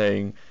I'm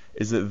saying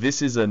is that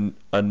this is a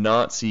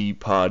Nazi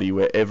party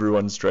where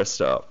everyone's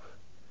dressed up.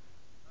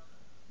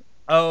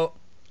 Oh.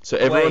 So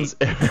everyone's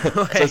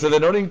so they're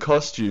not in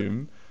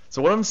costume.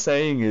 So what I'm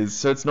saying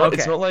is, it's not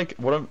like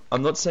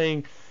I'm not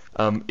saying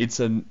it's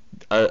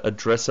a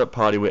dress-up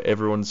party where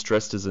everyone's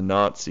dressed as a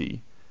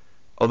Nazi.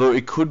 Although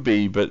it could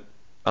be, but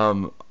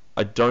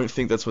I don't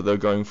think that's what they're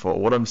going for.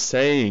 What I'm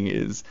saying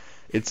is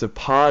it's a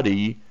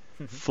party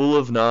full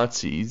of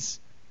Nazis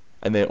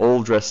and they're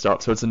all dressed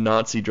up. So it's a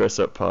Nazi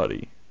dress-up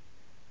party.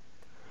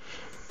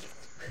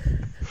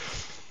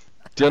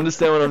 Do you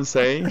understand what I'm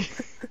saying?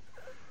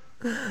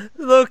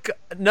 Look,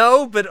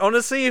 no, but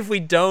honestly, if we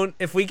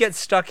get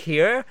stuck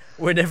here,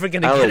 we're never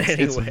going to get anywhere.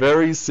 It's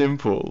very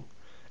simple.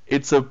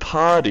 It's a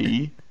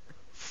party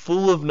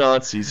full of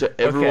Nazis, so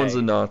everyone's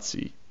a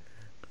Nazi.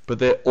 But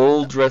they're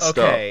all dressed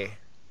up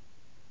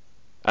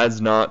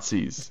as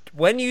Nazis.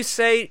 When you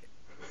say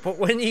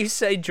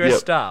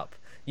dressed up,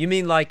 you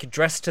mean like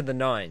dressed to the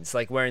nines,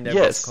 like wearing their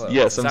best clothes?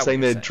 Yes, I'm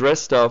saying they're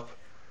dressed up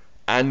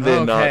and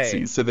they're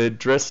Nazis, so they're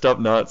dressed up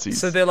Nazis.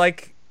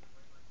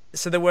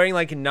 So they're wearing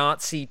like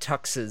Nazi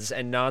tuxes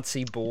and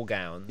Nazi ball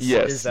gowns.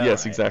 Yes,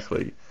 right?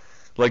 Exactly.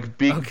 Like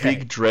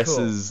big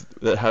dresses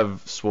that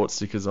have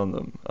swastikas on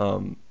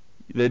them.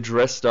 They're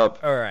dressed up.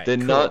 All right,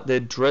 They're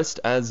dressed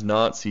as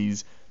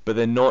Nazis, but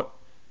they're not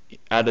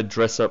at a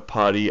dress-up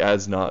party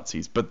as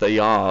Nazis. But they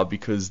are,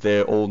 because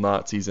they're all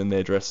Nazis and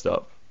they're dressed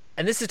up.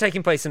 And this is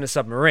taking place in a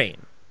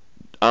submarine.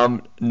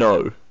 No.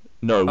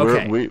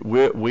 Okay.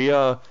 We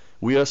are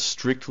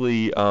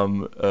strictly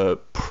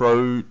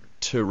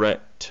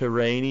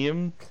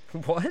pro-terranium.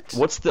 What?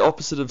 What's the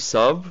opposite of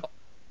sub?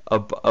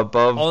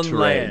 Above on terrain.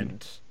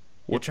 Land.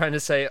 You're trying to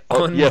say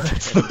on yeah.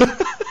 land.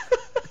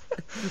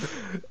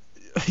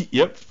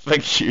 Yep,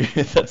 thank you.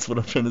 That's what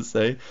I'm trying to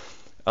say.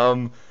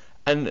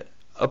 And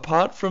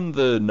apart from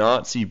the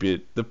Nazi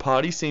bit, the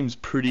party seems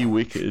pretty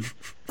wicked.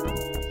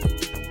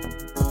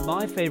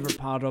 My favorite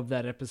part of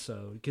that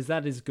episode, because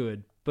that is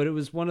good, but it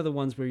was one of the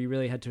ones where you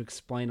really had to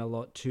explain a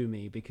lot to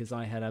me because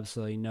I had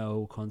absolutely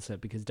no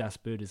concept, because Das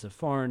Boot is a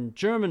foreign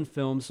German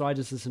film, so I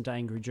just listened to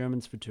Angry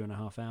Germans for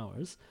 2.5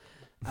 hours.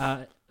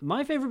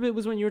 My favorite bit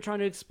was when you were trying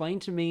to explain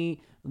to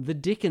me the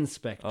Dick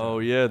Inspector. Oh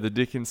yeah, the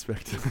Dick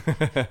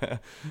Inspector.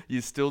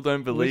 You still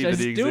don't believe that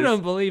he exists? I still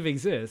don't believe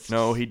exists.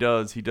 No, he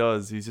does.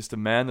 He's just a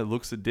man that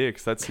looks at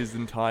dicks. That's his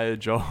entire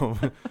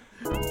job.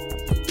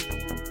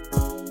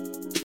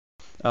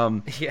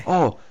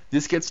 Oh,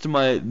 this gets to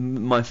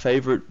my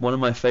favorite, one of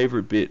my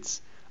favorite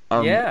bits.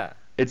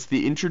 It's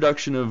the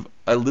introduction of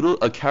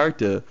a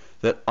character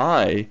that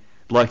I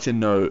like to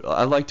know.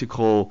 I like to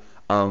call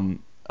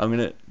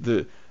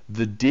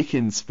the Dick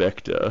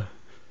Inspector.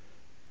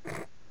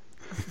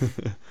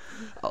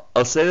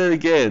 I'll say that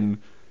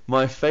again.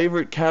 My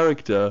favorite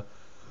character,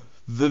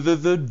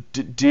 the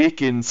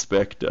Dick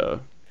Inspector.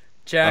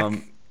 Jack,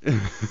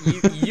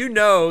 you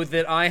know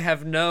that I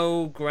have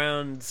no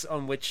grounds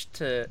on which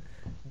to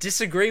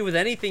disagree with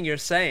anything you're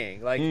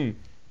saying. Like,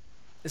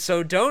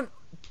 so don't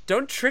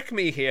trick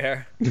me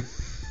here.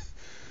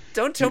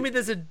 Don't tell me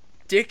there's a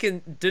Dick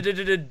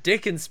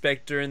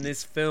Inspector in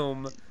this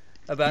film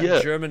about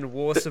German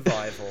war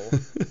survival.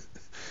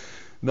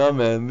 No,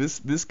 man,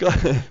 this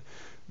guy,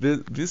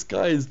 this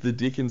guy is the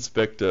Dick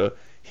Inspector.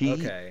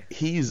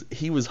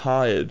 He was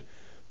hired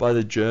by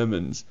the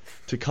Germans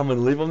to come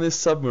and live on this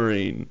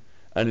submarine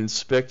and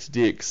inspect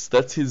dicks.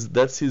 That's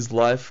his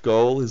life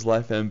goal, his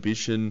life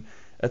ambition.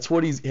 That's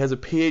what he has a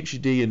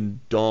PhD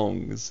in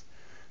dongs.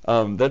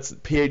 That's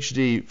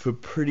PhD for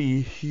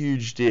pretty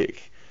huge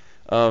dick.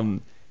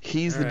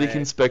 He's the Dick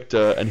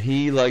Inspector, and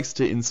he likes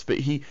to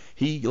inspect.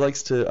 He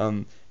likes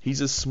to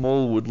he's a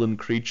small woodland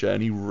creature,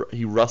 and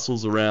he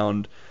rustles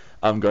around,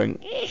 going.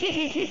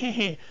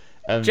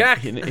 And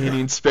Jack, and he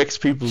inspects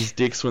people's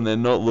dicks when they're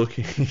not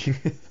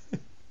looking.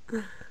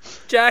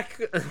 Jack,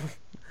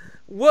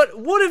 what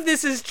if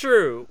this is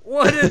true?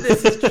 What if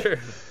this is true?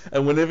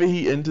 And whenever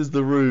he enters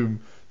the room,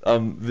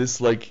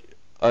 this like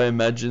I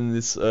imagine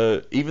this,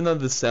 even though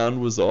the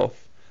sound was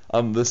off,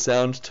 the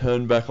sound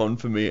turned back on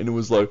for me, and it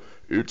was like,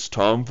 it's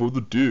time for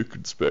the Dick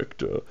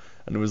Inspector.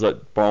 And it was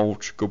like, bow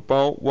chicka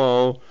bow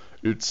wow,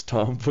 it's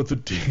time for the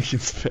Dick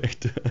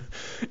Inspector.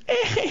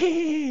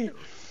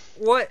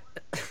 What?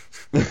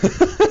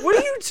 What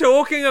are you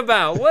talking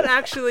about? What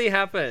actually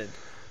happened?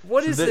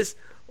 What is this?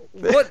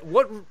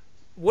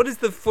 What is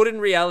the foot in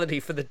reality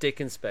for the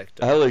Dick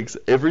Inspector? Alex,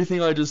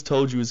 everything I just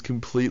told you is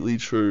completely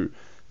true.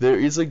 There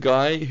is a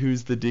guy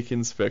who's the Dick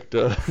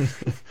Inspector,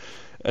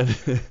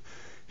 and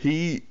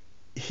he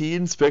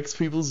inspects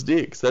people's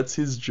dicks. That's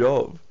his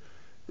job.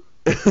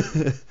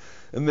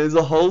 And there's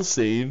a whole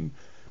scene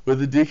where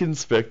the Dick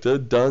Inspector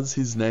does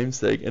his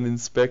namesake and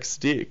inspects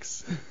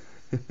dicks.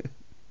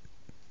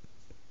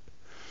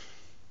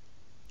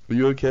 Are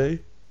you okay?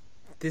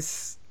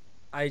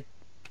 I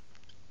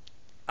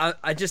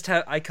just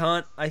have I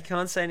can't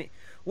say any.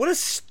 What a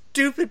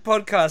stupid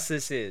podcast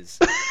this is.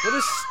 What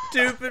a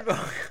stupid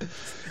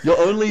podcast. You're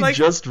only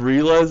just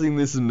realizing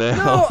this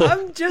now. No,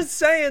 I'm just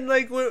saying,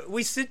 like,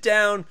 we sit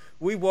down,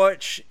 we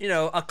watch,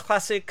 a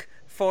classic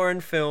foreign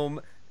film,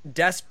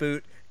 Das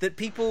Boot, that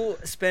people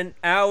spent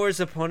hours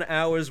upon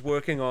hours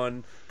working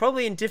on,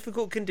 probably in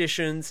difficult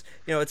conditions.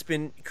 It's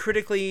been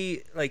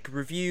critically,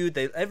 reviewed.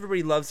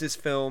 Everybody loves this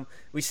film.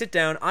 We sit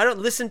down. I don't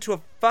listen to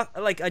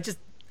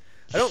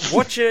I don't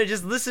watch it. I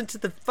just listen to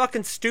the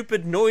fucking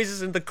stupid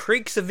noises and the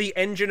creaks of the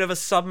engine of a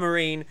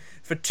submarine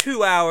for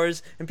 2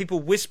 hours, and people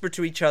whisper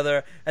to each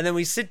other, and then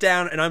we sit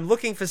down, and I'm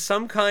looking for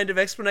some kind of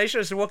explanation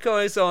as to what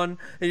goes on,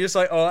 and you're just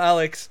like, oh,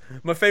 Alex,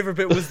 my favorite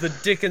bit was the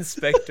Dick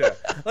Inspector.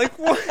 Like,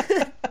 what?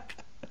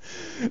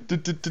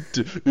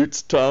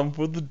 It's time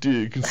for the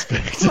Dick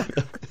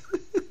Inspector.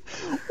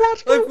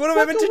 What am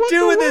I meant to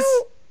do with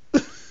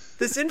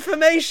this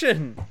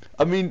information?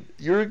 I mean,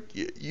 you're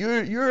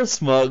a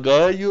smart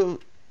guy.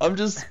 I'm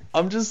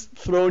just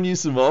throwing you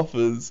some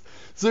offers.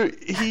 So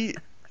because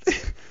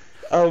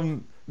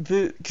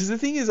the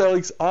thing is,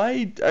 Alex,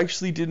 I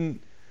actually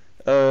didn't.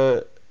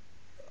 I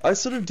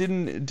sort of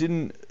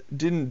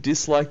didn't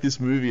dislike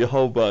this movie a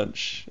whole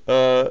bunch.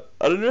 I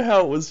don't know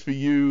how it was for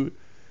you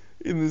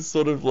in this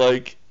sort of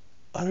I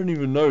don't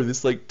even know,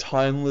 this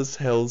timeless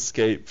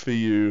hellscape for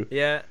you.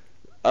 Yeah.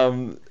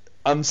 I'm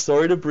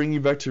sorry to bring you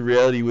back to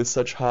reality with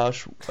such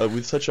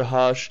a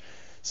harsh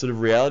sort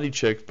of reality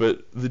check,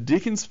 but the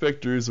Dick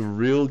Inspector is a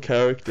real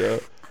character.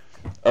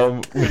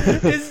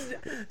 It's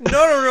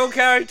not a real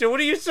character. What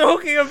are you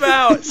talking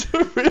about?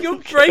 You're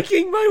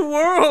breaking my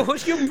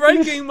world. You're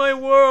breaking my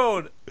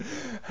world.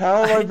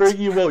 How am I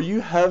breaking your world?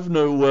 You have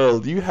no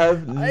world. You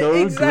have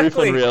no grip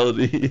on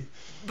reality.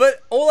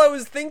 But all I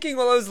was thinking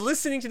while I was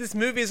listening to this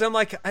movie is, I'm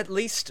like, at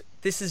least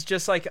this is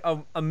just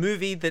a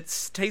movie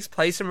that takes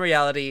place in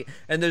reality,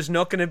 and there's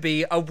not going to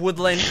be a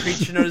woodland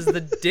creature known as the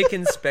Dick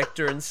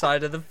Inspector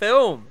inside of the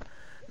film.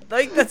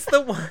 That's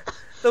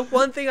the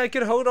one thing I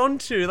could hold on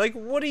to.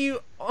 What are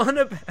you on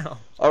about?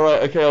 All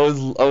right, okay, I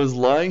was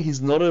lying.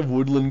 He's not a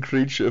woodland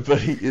creature,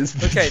 but he is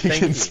the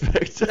Dick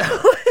Inspector.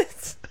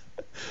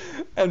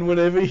 And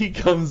whenever he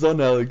comes on,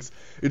 Alex,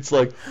 it's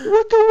like,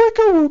 wicka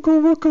wicka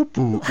wicka wicka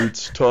boo,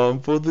 it's time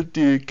for the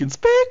Dick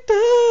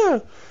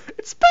Inspector!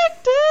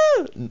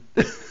 Inspector!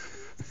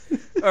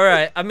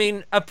 Alright, I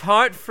mean,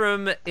 apart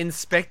from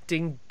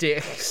inspecting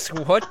dicks,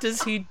 what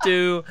does he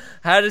do?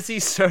 How does he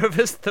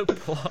service the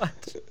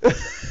plot?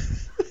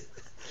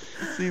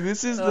 See,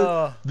 this is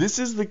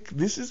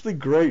the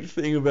great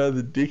thing about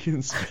the Dick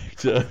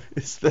Inspector,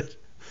 is that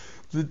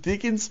the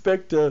Dick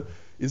Inspector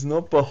is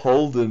not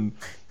beholden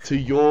to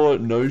your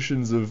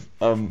notions of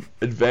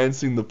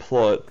advancing the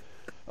plot,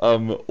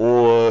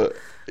 or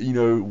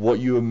what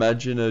you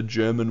imagine a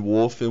German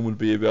war film would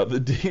be about.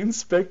 The Dick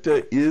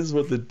Inspector is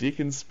what the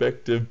Dick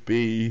Inspector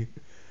be.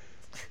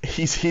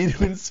 He's here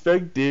to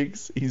inspect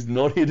dicks. He's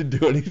not here to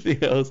do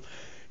anything else.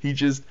 He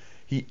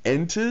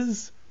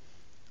enters.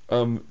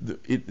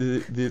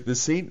 The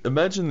scene.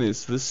 Imagine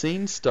this. The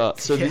scene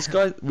starts. So this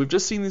guy. We've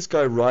just seen this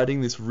guy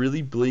writing this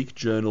really bleak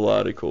journal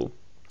article.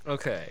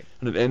 Okay.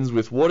 And it ends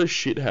with, what a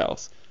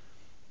shithouse.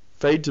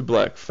 Fade to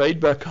black. Fade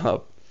back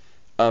up.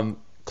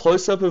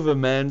 Close up of a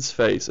man's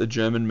face, a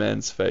German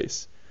man's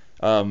face.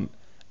 And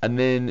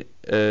then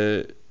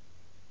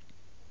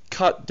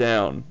cut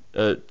down.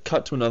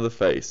 Cut to another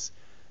face.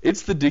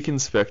 It's the Dick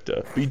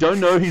Inspector. But you don't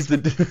know he's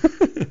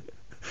the...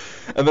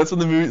 And that's when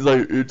the movie's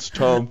like, it's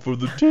time for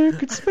the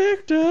Dick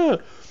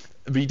Inspector.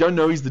 But you don't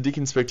know he's the Dick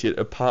Inspector yet,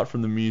 apart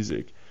from the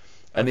music.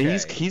 And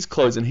he's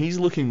close, and he's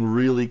looking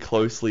really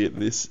closely at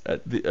this,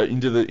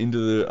 into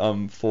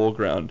the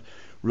foreground,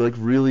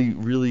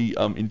 really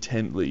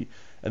intently.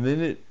 And then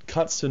it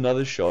cuts to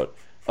another shot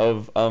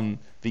of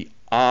the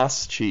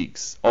ass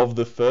cheeks of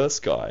the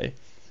first guy,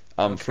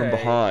 from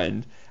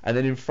behind, and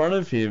then in front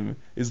of him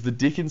is the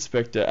Dick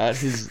Inspector at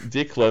his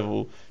dick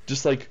level,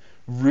 just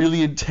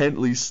really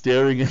intently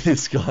staring at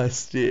this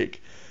guy's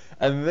dick.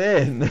 And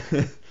then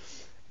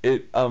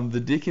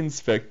the Dick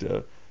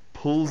Inspector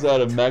pulls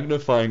out a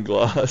magnifying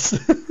glass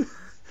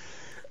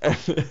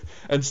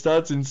and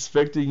starts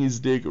inspecting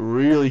his dick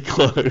really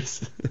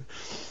close.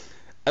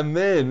 And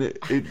then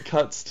it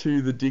cuts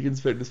to the Dick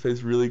Inspector's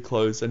face really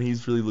close, and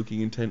he's really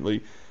looking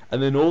intently.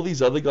 And then all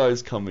these other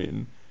guys come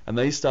in, and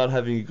they start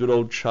having a good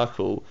old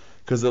chuckle,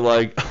 because they're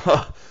like,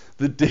 oh,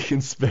 the Dick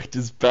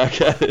Inspector's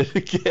back at it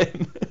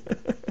again.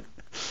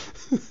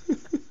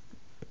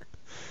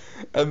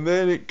 And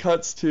then it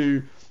cuts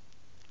to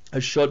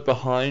a shot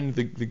behind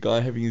the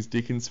guy having his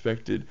dick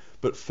inspected,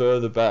 but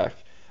further back.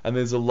 And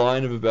there's a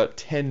line of about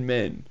 10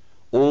 men,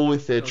 all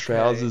with their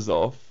trousers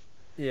off,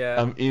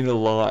 in a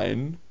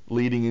line,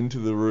 leading into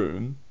the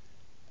room.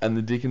 And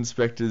the Dick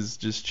Inspector's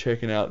just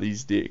checking out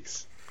these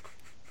dicks.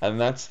 And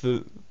that's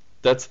the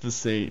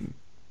scene.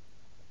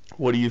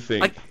 What do you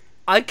think?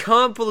 I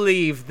can't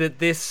believe that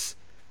this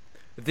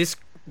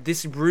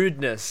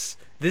rudeness,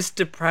 this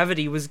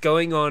depravity was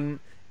going on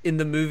in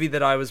the movie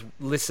that I was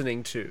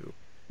listening to.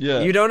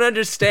 Yeah. You don't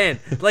understand.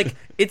 Like,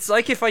 it's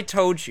like if I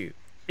told you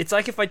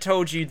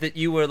that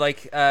you were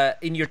like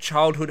in your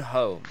childhood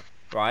home,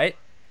 right?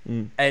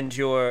 And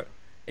you're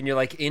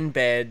like in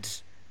bed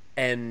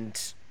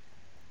and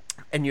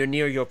you're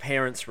near your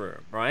parents'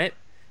 room, right?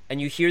 And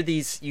you hear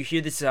these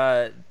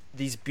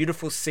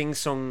beautiful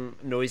sing-song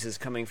noises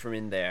coming from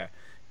in there.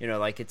 You know,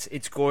 like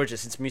it's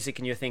gorgeous, it's music,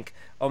 and you think,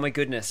 oh my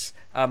goodness,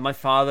 my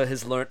father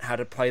has learnt how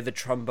to play the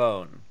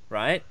trombone,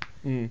 right?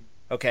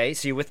 Okay,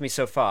 so you're with me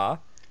so far.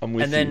 I'm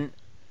with you.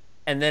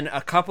 And then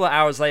a couple of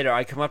hours later,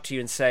 I come up to you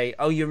and say,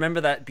 oh, you remember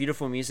that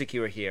beautiful music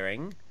you were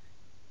hearing?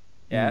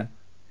 Yeah.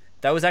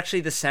 That was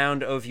actually the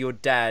sound of your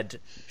dad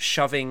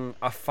shoving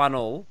a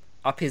funnel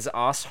up his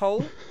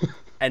asshole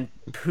and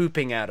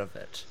pooping out of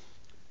it.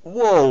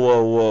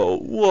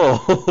 Whoa.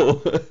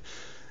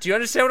 Do you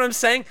understand what I'm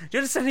saying? Do you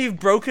understand how you've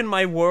broken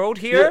my world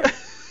here?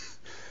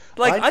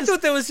 Like, I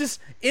thought there was just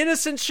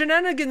innocent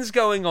shenanigans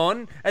going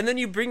on, and then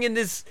you bring in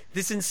this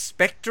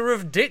inspector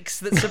of dicks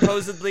that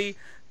supposedly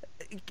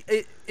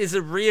is a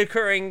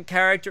reoccurring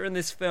character in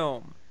this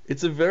film.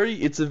 It's a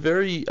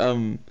very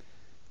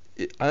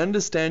I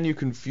understand your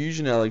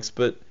confusion, Alex,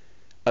 but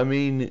I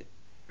mean,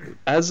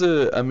 I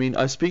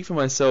speak for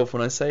myself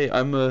when I say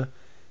I'm a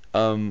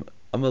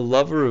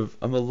lover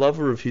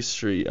of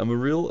history. I'm a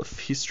real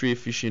history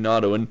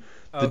aficionado, and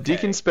the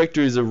Dick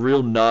Inspector is a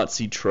real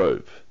Nazi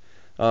trope.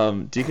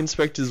 Dick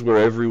Inspectors were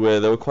everywhere.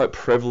 They were quite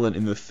prevalent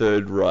in the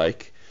Third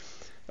Reich.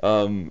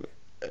 Because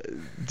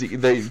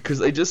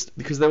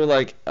they were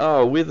like,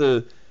 oh, we're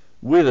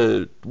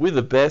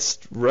the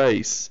best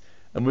race,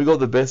 and we got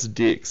the best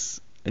dicks.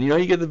 And you know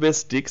how you get the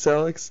best dicks,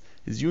 Alex?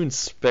 Is you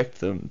inspect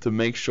them to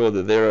make sure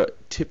that they're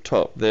tip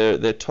top.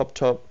 They're top,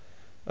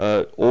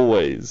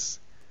 always.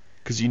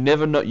 Because you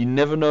never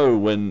know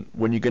when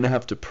you're gonna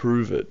have to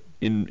prove it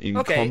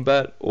in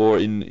combat or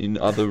in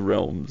other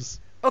realms.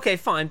 Okay,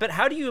 fine, but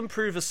how do you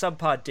improve a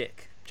subpar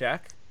dick,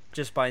 Jack?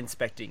 Just by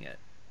inspecting it.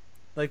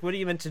 Like, what are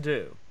you meant to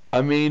do?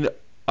 I mean,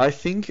 I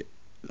think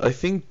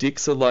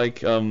dicks are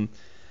like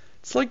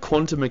it's like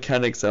quantum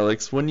mechanics,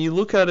 Alex. When you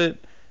look at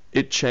it,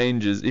 it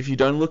changes. If you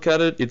don't look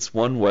at it, it's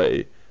one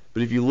way.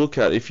 But if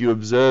you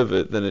observe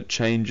it, then it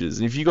changes.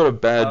 And if you got a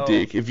bad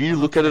dick, if you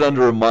look at it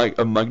under a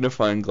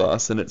magnifying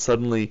glass, then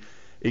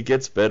it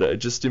gets better. It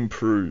just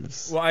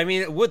improves. Well, I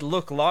mean, it would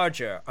look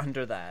larger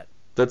under that.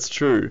 That's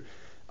true.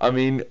 I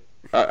mean,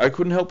 I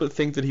couldn't help but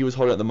think that he was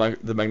holding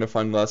out the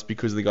magnifying glass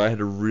because the guy had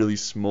a really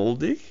small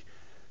dick,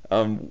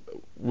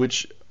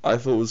 which I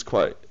thought was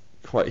quite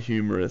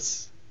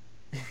humorous.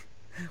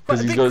 Well,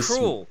 a bit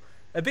cruel.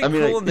 A bit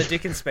cruel on the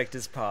Dick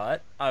Inspector's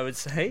part, I would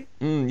say.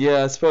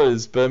 Yeah, I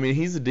suppose. But I mean,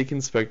 he's a Dick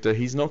Inspector.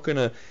 He's not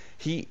gonna.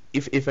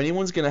 If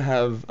anyone's gonna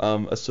have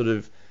a sort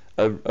of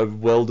a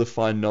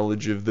well-defined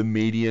knowledge of the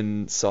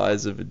median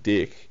size of a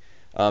dick,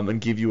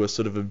 and give you a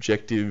sort of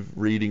objective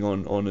reading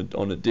on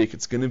a dick,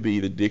 it's gonna be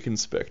the Dick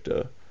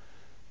Inspector.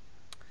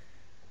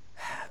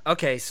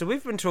 Okay, so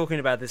we've been talking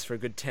about this for a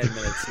good 10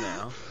 minutes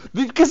now.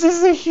 Because this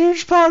is a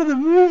huge part of the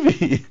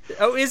movie.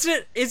 Oh, is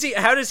it? Is he?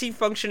 How does he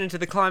function into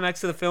the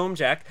climax of the film,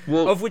 Jack?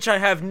 Well, of which I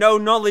have no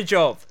knowledge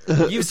of.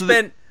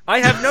 I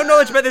have no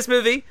knowledge about this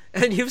movie,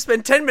 and you've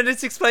spent 10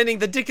 minutes explaining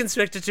the Dick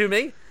Inspector to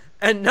me,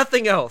 and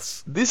nothing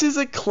else. This is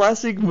a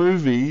classic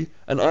movie,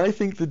 and I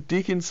think the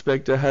Dick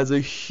Inspector has a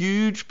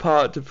huge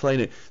part to play in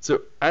it.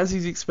 So as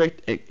he's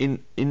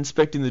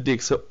inspecting the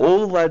dick, so all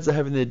the lads are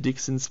having their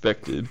dicks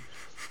inspected.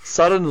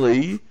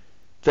 Suddenly,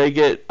 they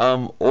get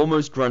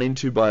almost run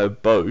into by a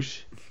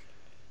boat,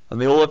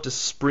 and they all have to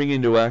spring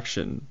into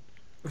action.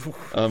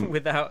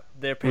 Without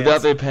their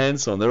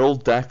pants on. They're all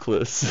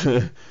dackless.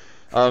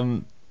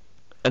 And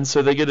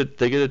so they get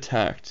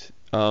attacked.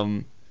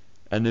 And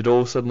it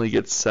all suddenly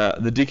gets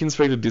sad. The Dick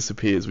Inspector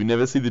disappears. We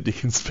never see the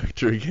Dick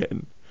Inspector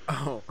again.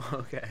 Oh,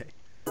 okay.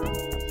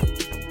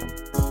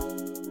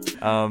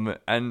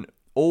 And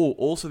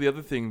also the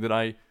other thing that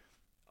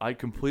I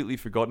completely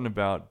forgotten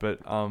about, but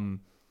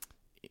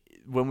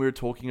when we were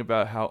talking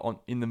about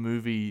how in the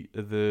movie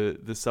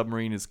the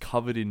submarine is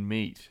covered in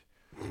meat,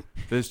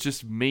 there's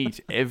just meat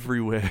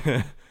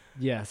everywhere.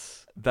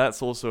 Yes,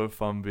 that's also a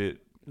fun bit.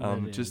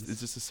 It's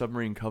just a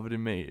submarine covered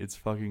in meat. It's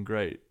fucking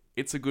great.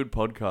 It's a good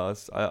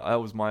podcast.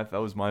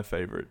 That was my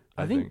favorite.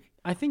 I think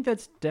I think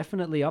that's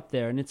definitely up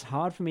there, and it's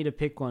hard for me to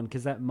pick one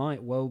because that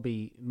might well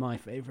be my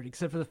favorite,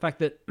 except for the fact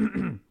that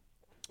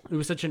it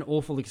was such an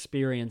awful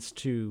experience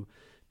to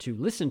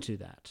listen to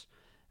that.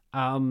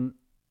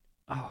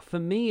 For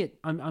me,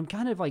 I'm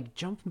kind of like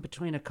jumping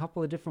between a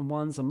couple of different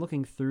ones. I'm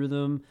looking through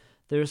them.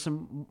 There are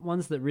some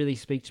ones that really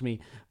speak to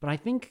me, but I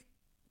think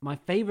my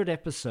favorite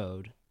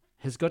episode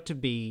has got to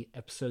be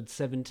episode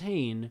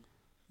 17,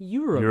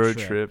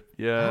 Eurotrip.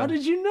 Yeah. How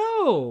did you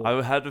know?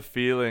 I had a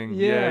feeling.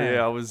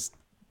 Yeah. I was.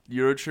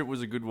 Eurotrip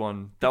was a good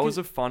one. That was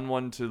a fun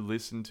one to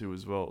listen to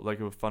as well. Like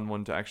a fun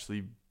one to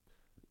actually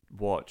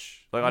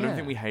watch. Like I don't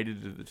think we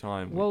hated it at the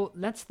time. Well,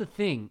 that's the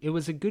thing. It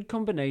was a good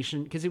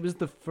combination because it was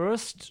the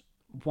first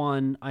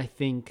one I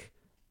think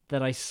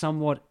that I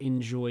somewhat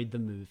enjoyed the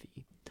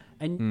movie.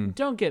 And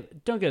don't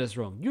get us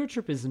wrong.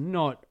 Eurotrip is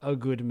not a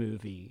good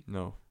movie.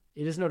 No.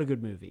 It is not a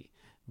good movie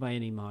by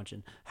any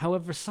margin.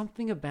 However,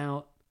 something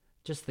about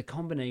just the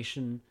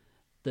combination,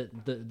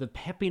 the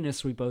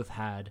peppiness we both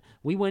had.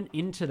 We went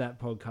into that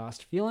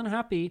podcast feeling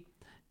happy,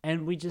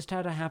 and we just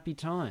had a happy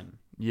time.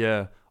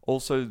 Yeah.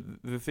 Also,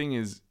 the thing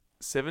is,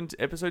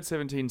 episode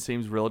 17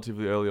 seems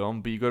relatively early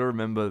on, but you got to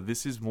remember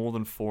this is more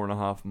than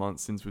 4.5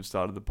 months since we've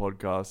started the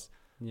podcast,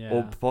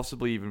 or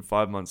possibly even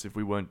 5 months if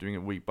we weren't doing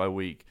it week by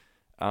week.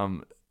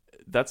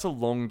 That's a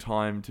long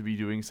time to be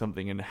doing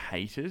something and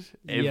hate it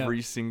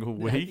every single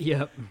week.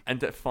 Yep. And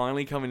to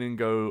finally come in and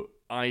go,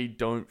 I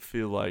don't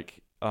feel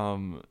like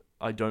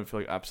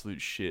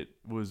absolute shit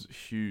was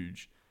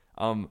huge.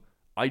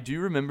 I do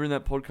remember in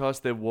that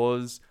podcast there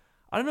was,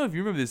 I don't know if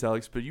you remember this,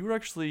 Alex, but you were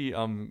actually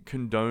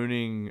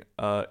condoning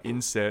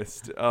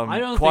incest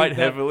quite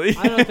heavily.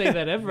 I don't think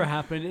that ever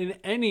happened in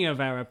any of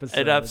our episodes.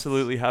 It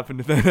absolutely happened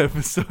in that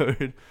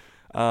episode.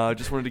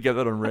 Just wanted to get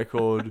that on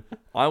record.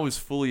 I was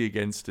fully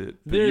against it,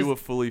 but you were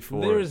fully for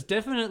it. There is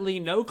definitely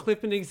no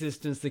clip in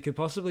existence that could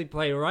possibly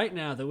play right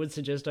now that would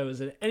suggest I was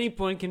at any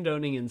point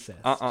condoning incest.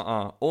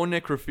 Or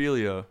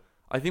necrophilia.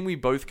 I think we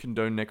both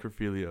condone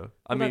necrophilia.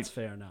 I mean, that's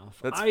fair enough.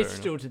 That's I fair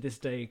still enough. to this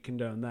day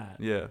condone that.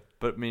 Yeah,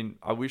 but I mean,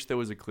 I wish there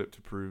was a clip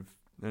to prove.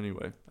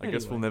 Anyway, I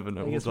guess we'll never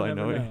know. We'll never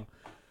know.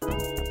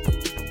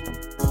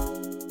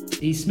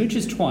 He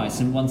smooches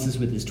twice, and once is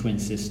with his twin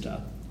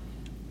sister.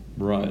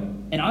 Right.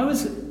 And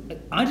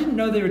I didn't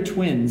know they were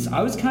twins.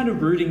 I was kind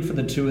of rooting for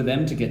the two of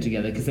them to get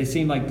together because they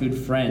seem like good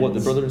friends. What, the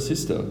brother and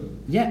sister?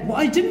 Yeah, well,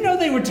 I didn't know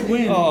they were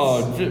twins.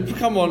 Oh,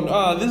 come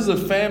on. This is a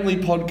family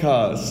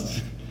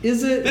podcast.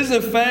 Is it? This is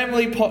a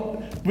family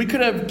we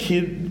could have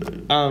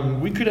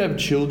we could have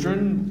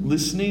children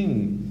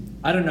listening.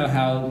 I don't know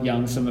how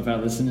young some of our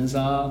listeners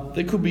are.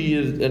 There could be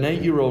an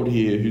 8-year-old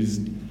here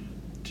who's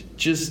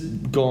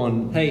just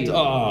gone. Hey,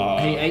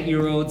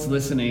 8-year-olds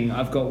listening,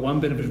 I've got one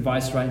bit of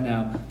advice right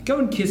now. Go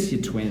and kiss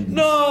your twins.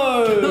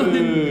 No!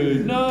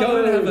 No!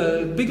 Go and have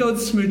a big old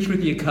smooch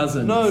with your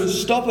cousins. No,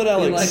 stop it,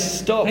 Alex. Like,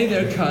 stop. Hey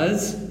there,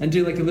 cuz. And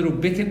do like a little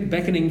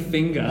beckoning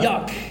finger.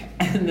 Yuck.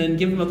 And then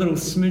give them a little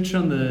smooch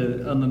on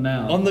the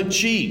mouth. On the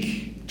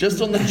cheek.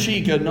 Just on the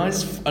cheek. A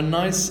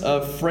nice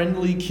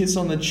friendly kiss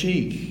on the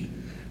cheek.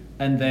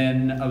 And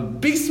then a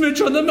big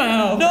smooch on the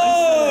mouth.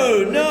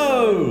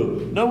 No!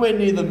 Nowhere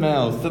near the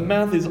mouth. The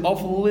mouth is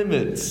off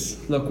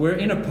limits. Look, we're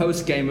in a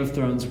post-Game of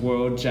Thrones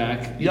world,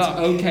 Jack. It's Yuck.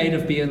 okay to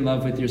be in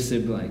love with your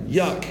siblings.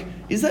 Yuck.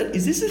 Is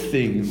this a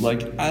thing?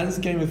 Like, as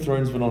Game of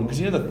Thrones went on, because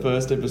you know the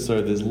first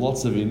episode, there's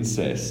lots of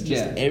incest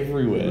just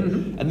everywhere.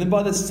 Mm-hmm. And then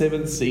by the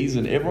 7th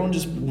season, everyone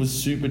just was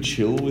super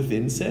chill with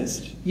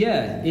incest.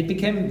 Yeah, it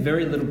became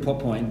very little plot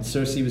point.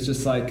 Cersei was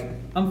just like,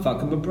 I'm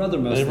fucking my brother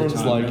most of the Everyone's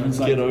time. like, Everyone's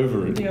get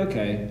over it. Yeah,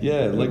 okay.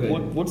 Yeah, like, Okay.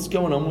 what's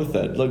going on with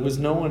that? Like, was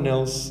no one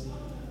else,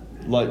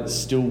 like,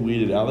 still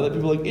weirded out by that?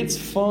 People were like, it's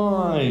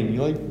fine.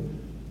 You're like,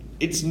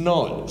 it's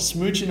not.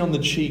 Smooching on the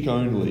cheek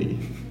only.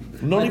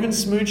 Not even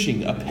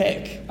smooching, a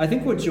peck. I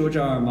think what George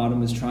R.R. Martin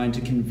was trying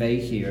to convey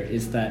here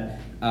is that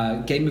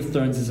Game of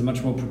Thrones is a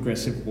much more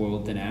progressive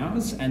world than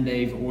ours, and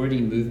they've already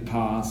moved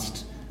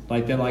past,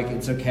 like, they're like,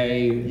 it's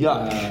okay.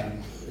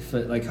 Yuck.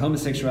 For, like,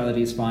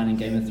 homosexuality is fine in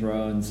Game of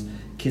Thrones,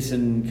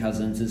 kissing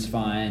cousins is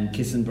fine,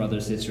 kissing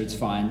brother, sister, it's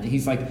fine.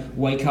 He's like,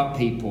 wake up,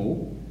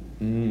 people.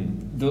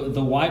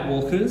 The White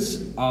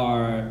Walkers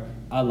are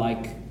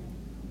like,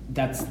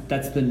 that's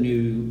the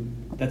new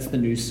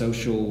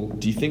social.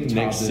 Do you think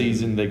next taboo.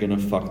 season they're going to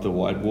fuck the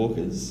White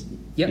Walkers?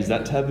 Yep. Is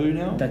that taboo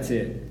now? That's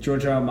it.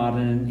 George R.R.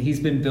 Martin, he's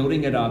been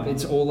building it up.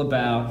 It's all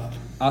about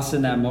us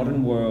in our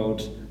modern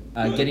world,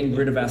 getting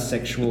rid of our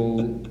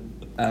sexual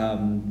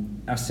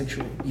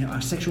niceness.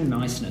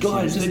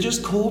 Guys, they're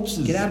just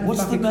corpses. Get out and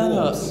What's the fucking matter?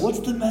 corpse. What's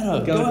the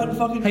matter? Go out and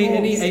fucking Hey, corpse.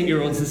 any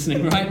 8-year-olds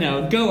listening right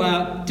now, go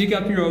out, dig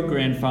up your old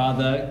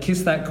grandfather,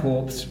 kiss that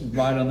corpse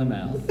right on the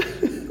mouth.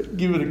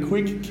 Give it a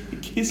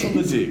quick kiss on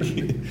the dick.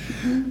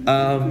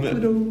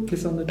 Little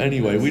kiss on the dick.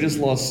 Anyway, we just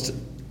lost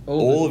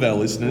all of our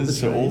listeners,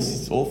 so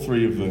all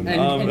 3 of them.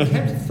 And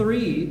kept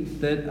 3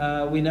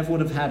 that we never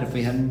would have had if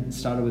we hadn't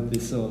started with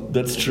this sort.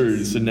 That's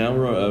true. So now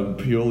we're a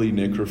purely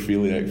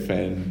necrophiliac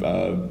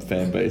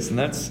fan base, and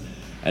that's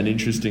an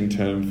interesting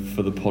term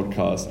for the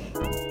podcast.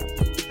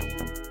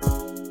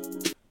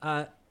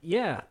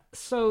 Yeah.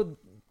 So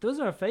those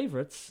are our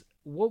favorites.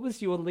 What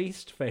was your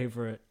least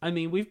favorite? I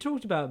mean, we've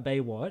talked about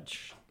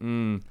Baywatch.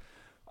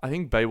 I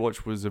think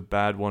Baywatch was a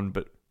bad one,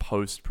 but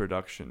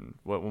post-production,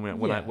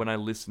 when I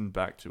listened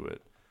back to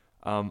it.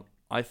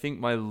 I think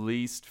my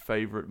least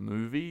favorite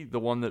movie, the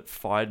one that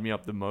fired me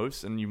up the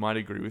most, and you might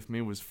agree with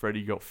me, was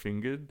Freddy Got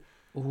Fingered.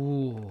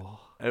 Ooh.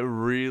 It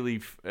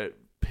really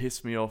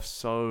pissed me off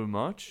so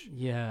much.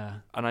 Yeah.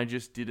 And I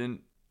just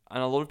didn't...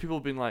 And a lot of people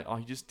have been like, oh,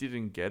 you just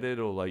didn't get it,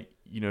 or like,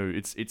 you know,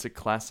 it's a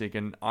classic.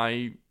 And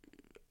I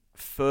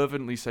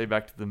fervently say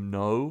back to them,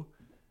 no,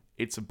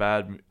 it's a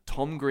bad...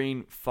 Tom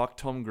Green, fuck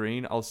Tom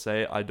Green. I'll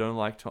say it. I don't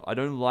like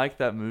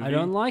that movie. I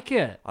don't like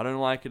it. I don't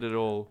like it at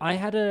all.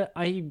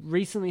 I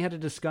recently had a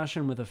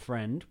discussion with a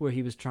friend where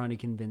he was trying to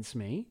convince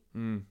me.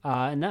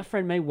 And that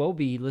friend may well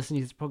be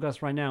listening to this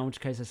podcast right now, in which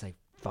case I say,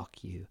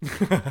 fuck you.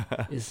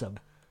 It's a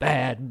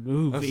bad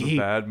movie. It's a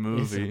bad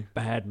movie. It's a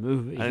bad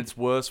movie. And it's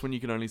worse when you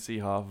can only see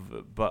half of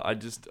it. But I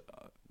just...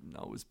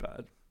 no, it was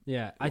bad.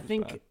 Yeah, I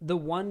think the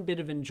one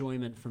bit of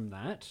enjoyment from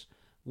that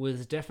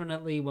was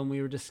definitely when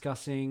we were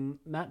discussing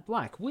Matt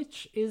Black,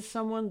 which is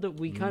someone that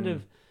we kind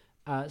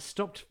of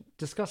stopped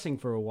discussing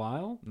for a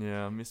while.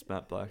 Yeah, I miss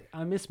Matt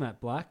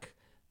Black.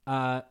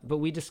 But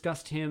we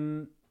discussed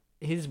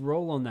his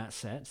role on that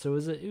set. So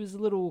it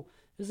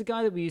was a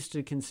guy that we used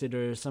to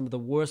consider some of the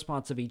worst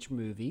parts of each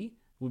movie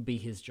would be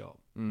his job.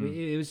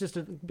 It was just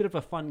a bit of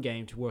a fun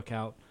game to work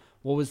out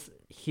what was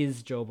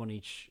his job in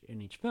each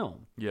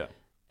film. Yeah.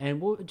 And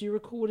do you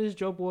recall what his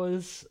job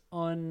was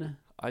on?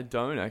 I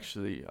don't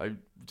actually.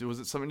 Was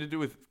it something to do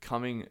with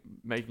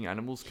making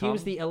animals come? He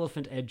was the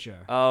elephant edger.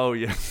 Oh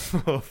yeah.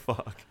 Oh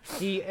fuck.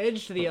 He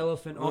edged the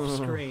elephant off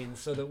screen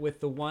so that with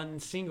the one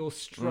single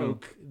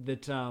stroke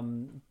that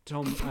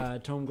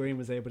Tom Green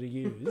was able to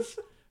use,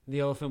 the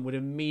elephant would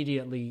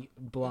immediately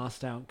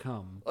blast out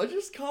cum. I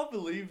just can't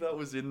believe that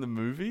was in the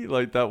movie.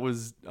 Like that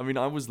was. I mean,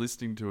 I was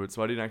listening to it,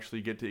 so I didn't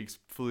actually get to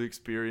fully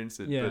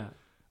experience it. Yeah. But,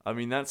 I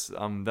mean, that's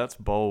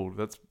bold.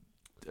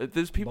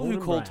 There's people Bold who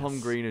and call brass. Tom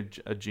Green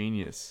a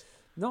genius.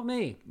 Not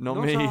me. Not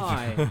me.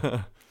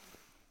 I.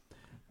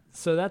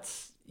 So that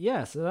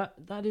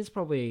is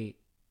probably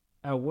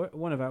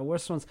one of our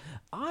worst ones.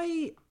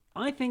 I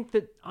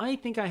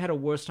think I had a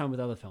worse time with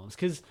other films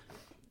because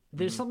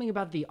there's something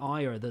about the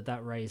ire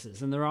that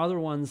raises, and there are other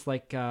ones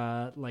like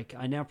I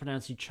Now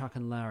Pronounce You Chuck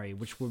and Larry,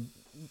 which were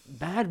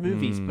bad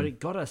movies, but it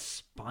got us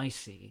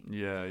spicy.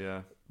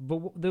 Yeah.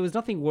 But there was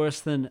nothing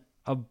worse than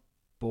a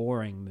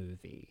boring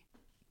movie.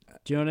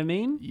 Do you know what I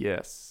mean?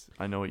 Yes,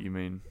 I know what you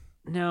mean.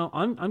 Now,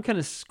 I'm kind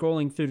of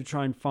scrolling through to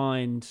try and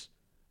find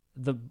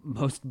the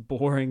most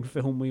boring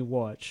film we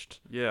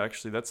watched. Yeah,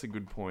 actually, that's a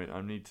good point.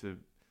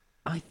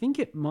 I think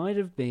it might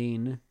have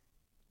been...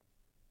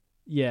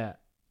 Yeah.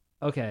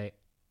 Okay.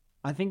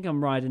 I think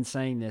I'm right in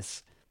saying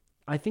this.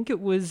 I think it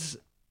was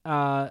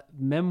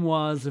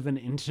Memoirs of an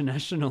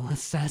International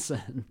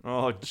Assassin.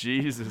 Oh,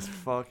 Jesus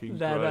fucking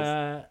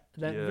Christ.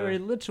 That very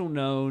little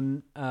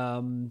known...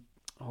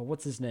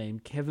 what's his name?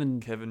 Kevin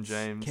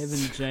James.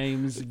 Kevin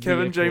James.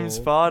 Kevin James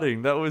vehicle.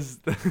 farting. That was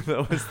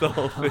the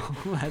whole thing.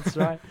 Oh, that's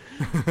right.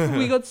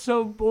 We got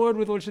so bored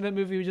with watching that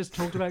movie. We just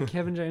talked about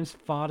Kevin James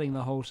farting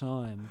the whole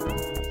time.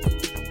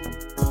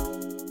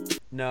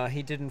 No,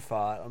 he didn't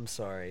fart. I'm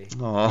sorry.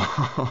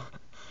 Oh.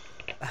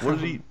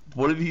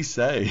 What did he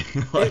say?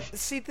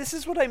 See, this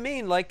is what I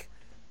mean. Like,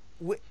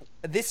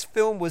 this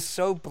film was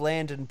so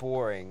bland and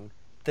boring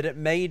that it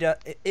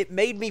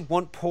made me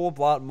want Paul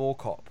Blart Mall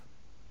Cop.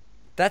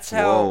 That's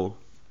how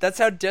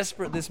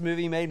desperate this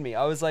movie made me.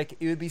 I was like,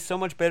 it would be so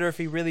much better if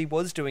he really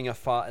was doing a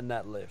fart in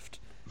that lift.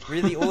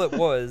 Really, all it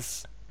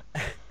was...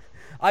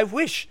 I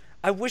wish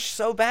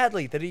so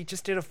badly that he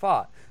just did a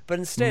fart. But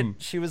instead,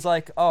 she was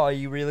like, oh, are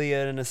you really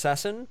an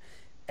assassin?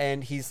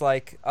 And he's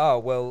like, oh,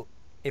 well,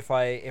 if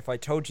I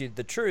told you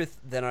the truth,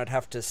 then I'd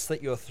have to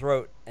slit your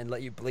throat and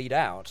let you bleed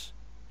out.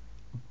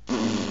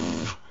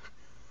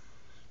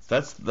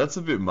 That's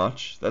a bit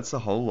much. That's a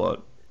whole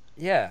lot.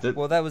 Yeah, that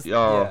was...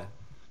 Yeah. Yeah.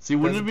 See,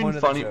 wouldn't it have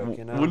been funny? Joke,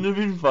 you know? Wouldn't it have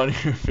been funnier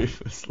if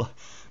it was like?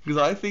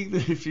 Because I think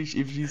that if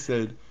she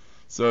said,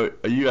 "So,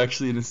 are you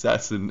actually an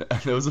assassin?"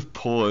 and there was a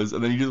pause,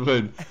 and then he just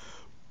went,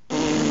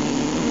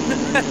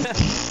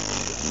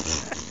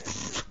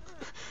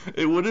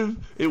 it would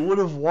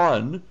have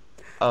one,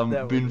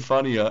 been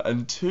funnier,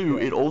 and two,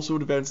 it also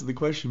would have answered the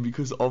question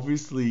because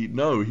obviously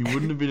no, he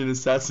wouldn't have been an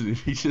assassin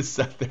if he just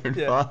sat there and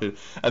farted,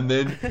 and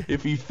then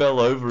if he fell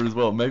over as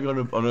well, maybe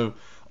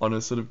on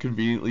a sort of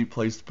conveniently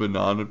placed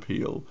banana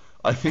peel.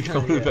 I think I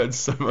would have had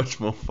so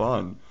much more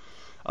fun.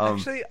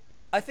 Actually,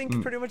 I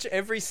think pretty much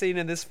every scene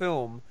in this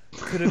film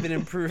could have been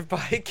improved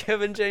by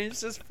Kevin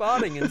James just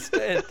farting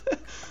instead.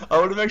 I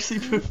would have actually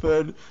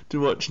preferred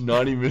to watch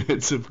 90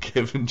 minutes of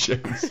Kevin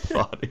James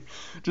farting.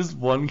 Just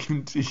one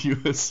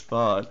continuous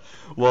fart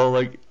while,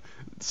 like,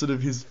 sort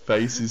of his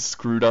face is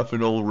screwed up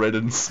and all red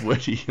and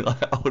sweaty.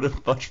 Like, I would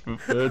have much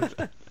preferred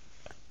that.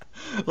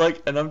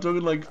 Like, and I'm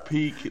talking like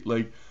peak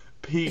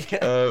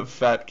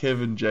fat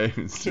Kevin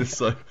James. Just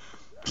like...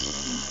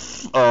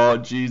 Oh,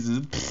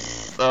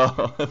 Jesus.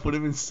 Oh, that would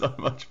have been so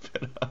much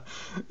better.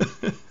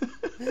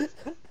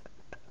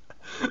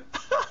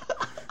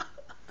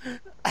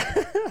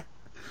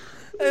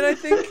 And I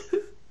think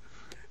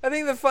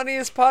the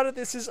funniest part of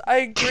this is I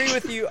agree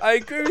with you. I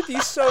agree with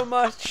you so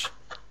much.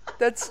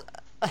 That's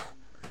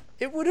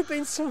it would have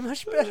been so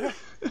much better.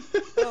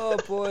 Oh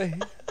boy.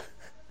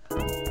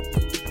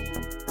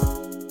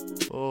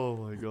 Oh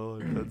my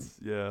god,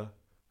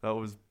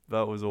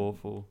 that was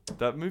awful.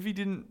 That movie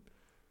didn't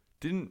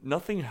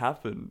nothing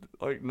happened.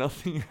 Like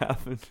nothing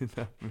happened in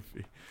that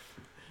movie.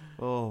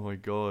 Oh my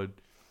god.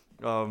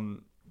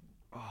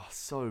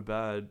 So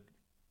bad.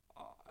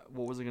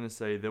 What was I gonna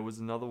say? There was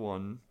another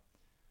one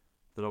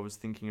that I was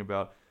thinking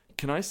about.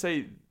 Can I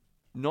say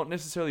not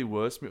necessarily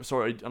worse?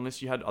 Sorry,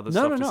 unless you had other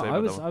stuff to say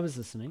about that one. I was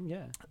listening.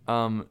 Yeah.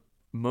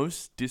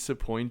 Most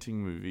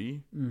disappointing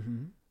movie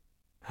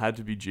had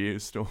to be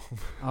Geostorm.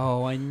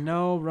 Oh, I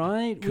know,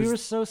 right? We 'Cause were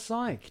so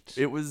psyched.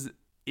 It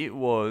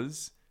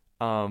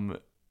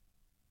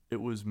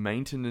was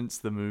Maintenance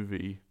the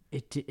movie.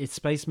 It's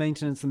Space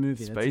Maintenance the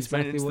movie. That's Space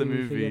exactly Maintenance what the you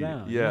movie. figured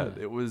out. Yeah,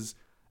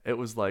 it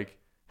was like,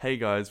 hey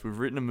guys, we've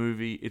written a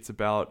movie.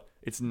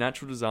 It's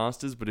natural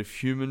disasters, but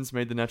if humans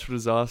made the natural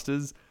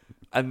disasters,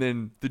 and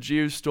then the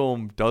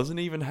Geostorm doesn't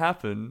even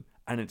happen,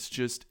 and it's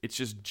just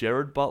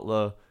Jared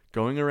Butler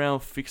going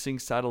around fixing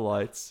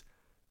satellites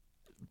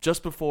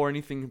just before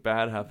anything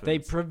bad happens. They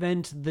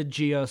prevent the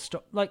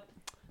Geostorm. Like,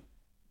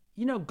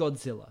 you know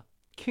Godzilla,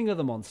 King of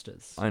the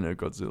Monsters. I know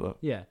Godzilla.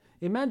 Yeah.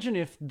 Imagine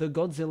if the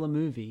Godzilla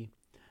movie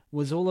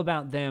was all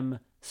about them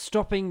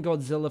stopping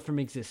Godzilla from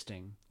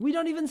existing. We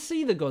don't even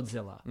see the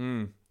Godzilla.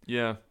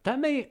 Yeah. That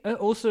may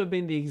also have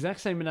been the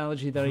exact same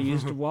analogy that I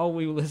used while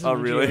we were listening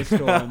to really?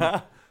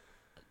 Geostorm.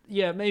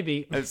 Yeah,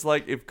 maybe. It's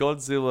like if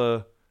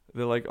Godzilla,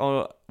 they're like,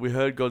 oh, we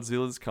heard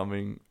Godzilla's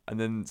coming, and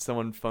then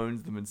someone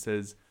phones them and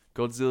says,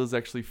 Godzilla's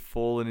actually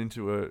fallen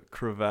into a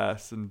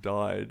crevasse and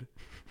died.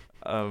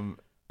 And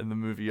the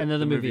movie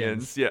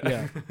ends.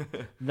 Yeah.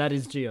 That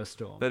is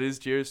Geostorm. That is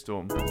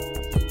Geostorm.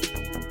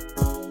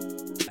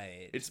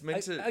 It's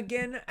meant to...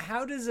 Again,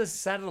 how does a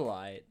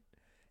satellite,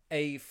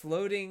 a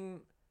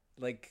floating,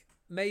 like,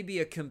 maybe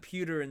a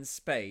computer in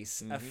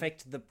space,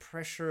 affect the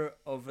pressure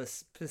of a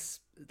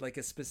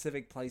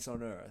specific place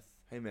on Earth?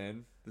 Hey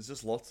man, there's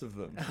just lots of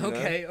them.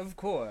 Okay, of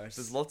course.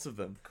 There's lots of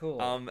them.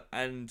 Cool.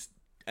 And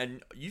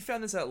you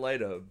found this out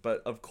later,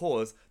 but of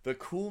course, the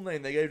cool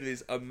name they gave to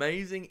this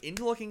amazing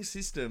interlocking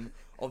system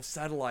of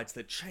satellites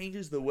that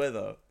changes the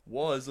weather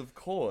was, of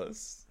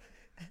course,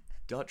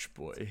 Dutch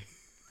Boy.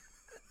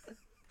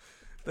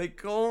 They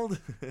called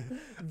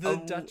the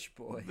Dutch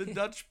Boy. The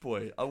Dutch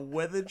Boy, a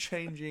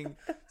weather-changing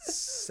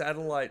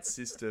satellite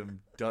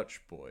system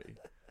Dutch Boy,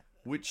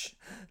 which,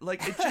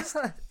 like, it just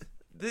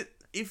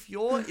if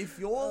your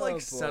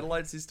like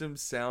satellite system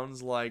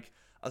sounds like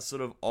a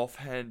sort of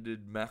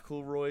offhanded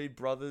McElroy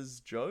brothers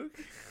joke,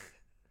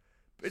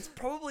 it's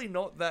probably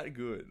not that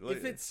good. Like,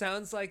 if it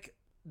sounds like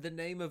the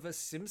name of a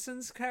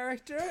Simpsons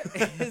character,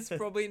 it's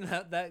probably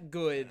not that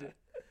good.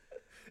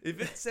 If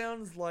it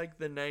sounds like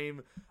the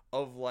name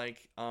of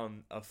like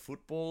a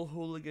football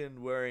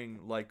hooligan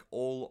wearing like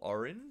all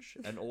orange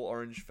and all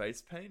orange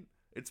face paint,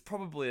 it's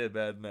probably a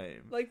bad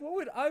name. Like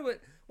what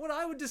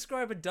I would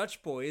describe a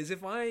Dutch boy is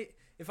if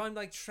I'm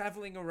like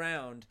traveling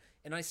around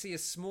and I see a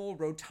small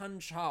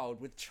rotund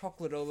child with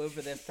chocolate all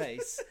over their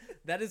face,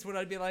 that is what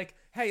I'd be like,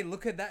 hey,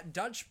 look at that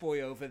Dutch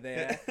boy over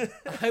there.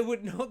 I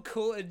would not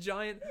call a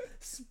giant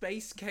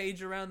space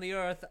cage around the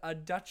Earth a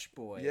Dutch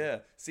boy. Yeah.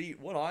 See,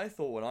 what I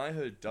thought when I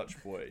heard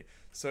Dutch boy,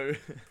 so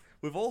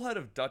we've all heard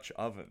of Dutch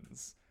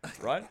ovens,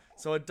 right?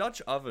 So a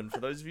Dutch oven,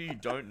 for those of you who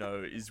don't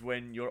know, is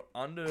when you're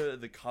under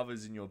the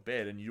covers in your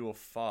bed and you do a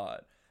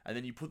fart, and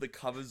then you put the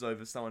covers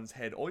over someone's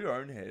head or your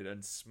own head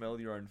and smell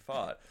your own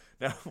fart.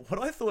 Now, what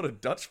I thought a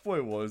Dutch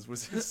boy was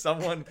if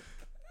someone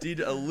did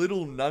a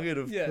little nugget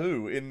of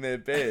poo in their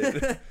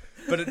bed.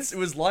 But it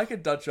was like a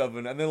Dutch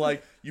oven, and they're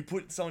like, you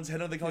put someone's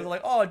head on the cover,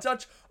 like, oh, it's a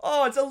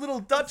little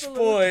Dutch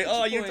boy.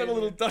 You've got a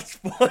little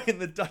Dutch boy in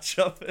the Dutch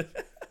oven.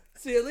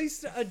 See, at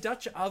least a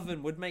Dutch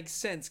oven would make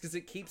sense because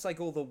it keeps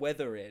like all the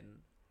weather in.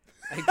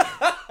 So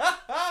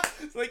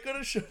they could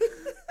have should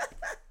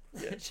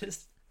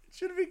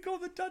have been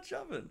called the Dutch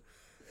oven.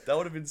 That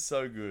would have been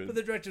so good. But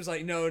the director was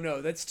like,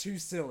 no, that's too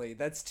silly.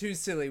 How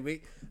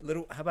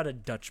about a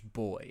Dutch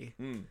boy?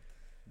 And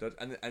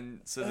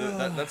so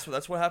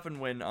that's what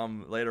happened when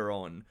later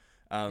on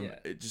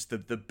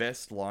the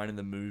best line in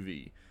the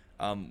movie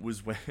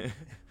was when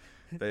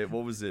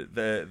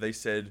they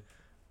said,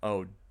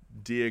 oh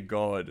dear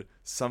God,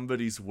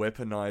 somebody's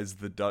weaponized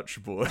the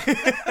Dutch boy.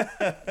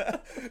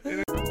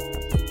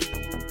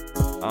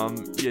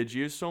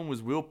 Geostorm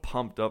we were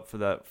pumped up for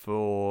that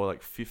for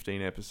like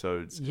 15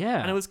 episodes.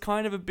 Yeah. And it was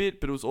kind of a bit,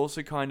 but it was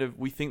also kind of,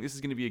 we think this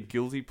is going to be a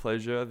guilty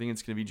pleasure. I think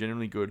it's going to be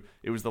genuinely good.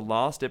 It was the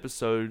last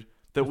episode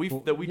that we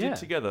did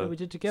together. We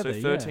did together.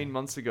 So 13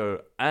 months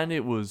ago, and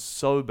it was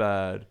so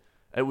bad.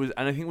 And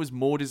I think it was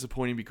more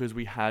disappointing because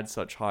we had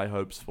such high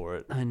hopes for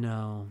it. I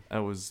know. It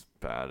was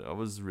bad. I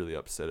was really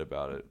upset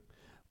about it.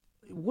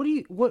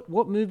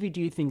 What movie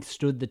do you think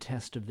stood the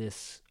test of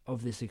this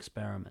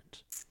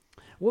experiment?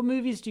 What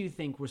movies do you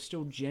think were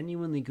still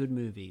genuinely good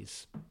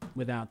movies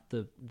without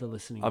the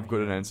listening? I've got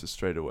an answer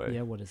straight away.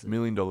 Yeah, what is it? $1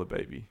 Million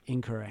Baby.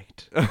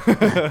 Incorrect.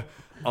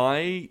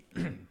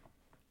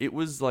 It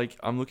was like,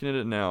 I'm looking at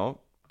it now.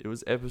 It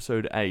was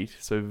episode 8,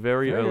 so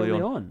very early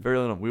on. Very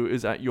early on. It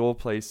was at your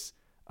place,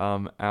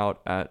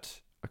 out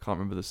at, I can't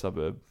remember the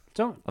suburb.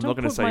 I'm not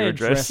going to say your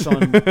address.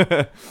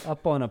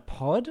 Up on a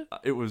pod.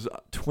 It was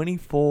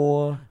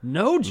 24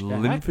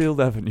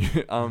 Linfield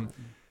Avenue.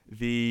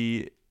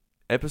 The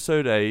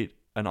episode 8,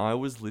 and I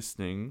was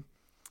listening,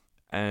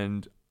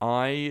 and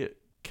I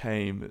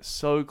came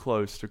so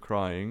close to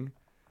crying.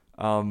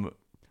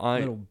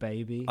 Little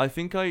baby. I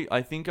think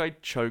I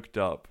choked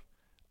up.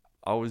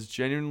 I was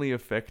genuinely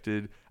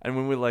affected, and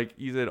when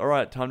you said, "All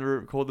right, time to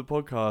record the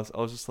podcast,"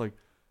 I was just like,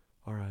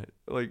 "All right,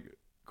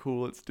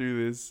 cool, let's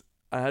do this."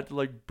 I had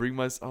to bring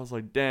myself. I was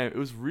like, "Damn!" It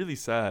was really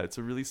sad. It's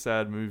a really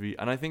sad movie,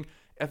 and I think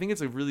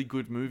it's a really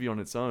good movie on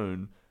its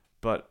own.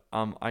 But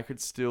I could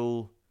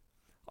still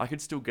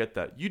get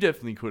that. You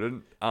definitely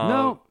couldn't.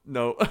 No.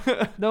 No.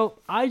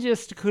 I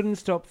just couldn't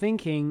stop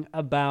thinking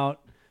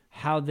about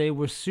how they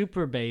were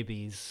super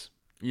babies.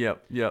 Yeah.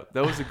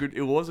 That was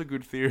it was a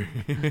good theory.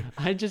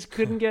 I just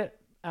couldn't get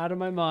out of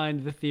my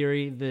mind the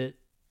theory that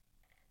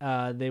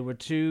they were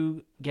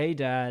two gay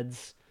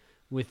dads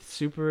with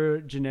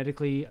super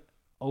genetically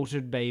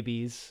altered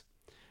babies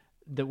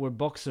that were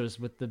boxers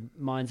with the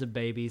minds of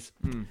babies.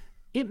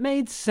 It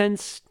made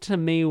sense to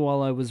me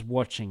while I was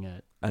watching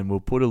it. And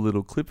we'll put a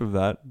little clip of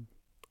that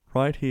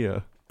right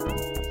here.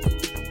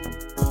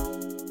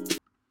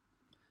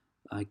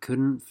 I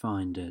couldn't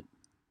find it.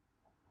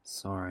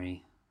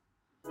 Sorry.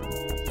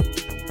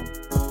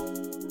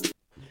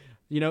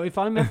 If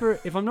I'm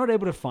not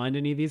able to find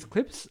any of these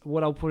clips,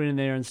 what I'll put in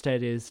there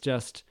instead is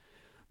just,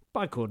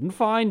 I couldn't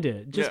find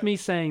it. Just me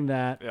saying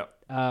that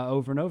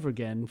over and over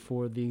again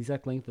for the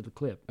exact length of the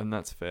clip. And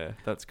that's fair.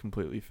 That's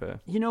completely fair.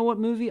 You know what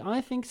movie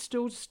I think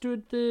still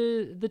stood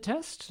the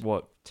test?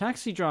 What?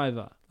 Taxi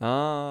Driver.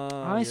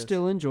 I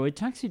still enjoyed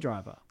Taxi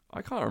Driver.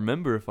 I can't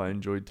remember if I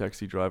enjoyed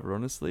Taxi Driver,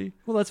 honestly.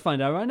 Well, let's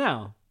find out right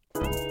now.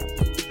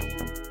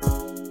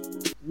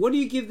 What do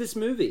you give this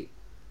movie?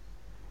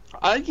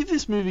 I give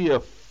this movie a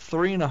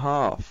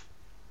 3.5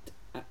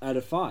 out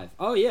of 5.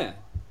 Oh yeah,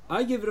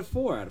 I give it a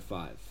 4 out of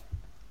 5.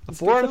 A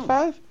 4 out of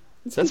 5?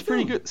 That's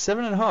pretty good.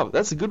 7.5.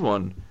 That's a good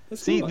one.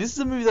 See, this is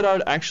a movie that I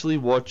would actually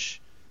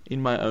watch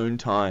in my own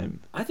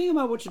time. I think I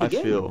might watch it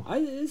again.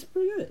 It's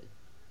pretty good.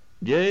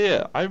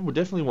 Yeah, I would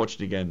definitely watch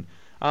it again.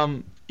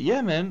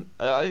 Yeah, man.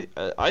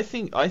 I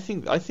think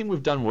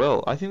we've done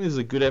well. I think this is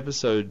a good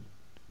episode.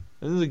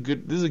 This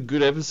is a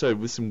good episode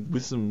with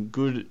some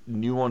good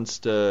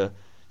nuanced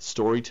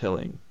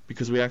storytelling,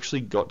 because we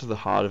actually got to the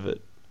heart of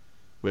it.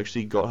 We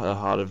actually got to the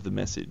heart of the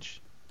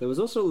message. There was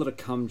also a lot of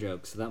cum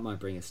jokes, so that might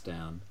bring us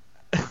down.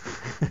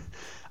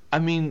 I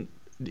mean,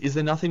 is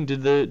there nothing?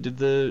 Did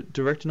the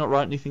director not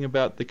write anything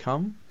about the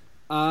cum?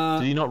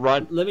 Did he not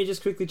write? Let me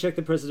just quickly check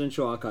the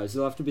presidential archives.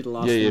 It'll have to be the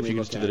last. Yeah, thing if we you can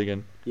look just do at. that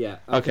again. Yeah.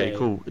 Okay,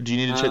 cool. Do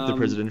you need to check the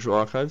presidential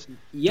archives?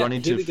 Yeah. Do I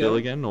need to fill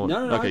again? Or?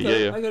 No.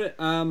 Okay, I got it.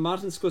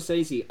 Martin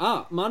Scorsese.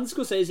 Martin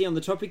Scorsese on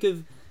the topic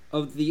of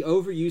the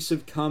overuse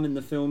of cum in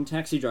the film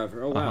Taxi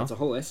Driver. Oh wow, it's a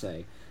whole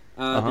essay.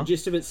 The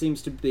gist of it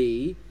seems to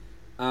be,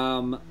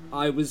 the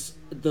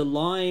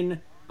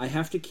line "I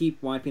have to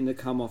keep wiping the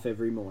cum off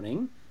every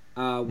morning"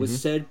 was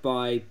said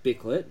by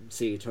Bicklet.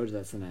 See, I told you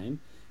that's the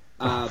name.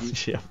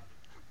 Yeah.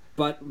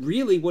 But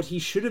really, what he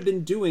should have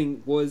been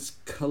doing was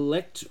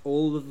collect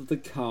all of the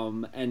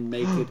cum and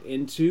make it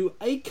into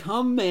a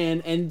cum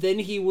man, and then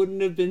he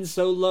wouldn't have been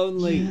so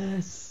lonely.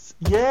 Yes.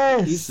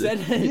 He said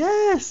it.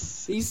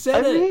 Yes. He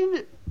said it. I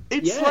mean,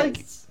 it's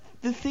like,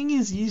 the thing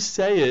is, you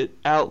say it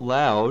out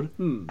loud,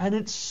 and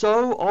it's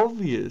so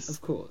obvious.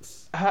 Of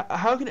course.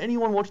 How can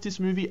anyone watch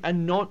this movie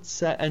and not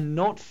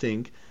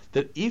think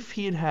that if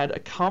he had had a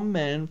cum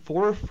man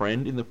for a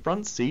friend in the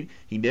front seat,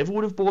 he never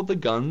would have bought the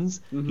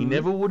guns, he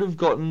never would have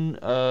gotten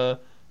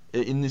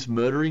in this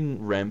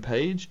murdering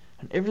rampage,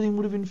 and everything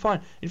would have been fine.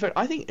 In fact,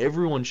 I think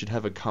everyone should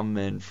have a cum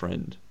man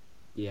friend.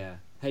 Yeah.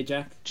 Hey,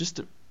 Jack.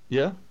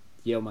 Yeah?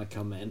 Yo, my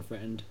cum man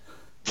friend.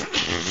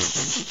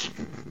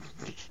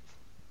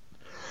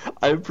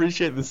 I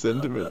appreciate the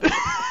sentiment.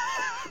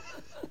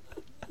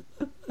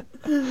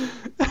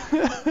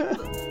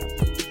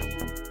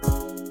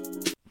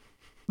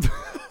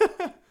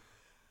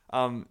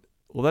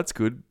 Well, that's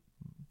good,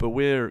 but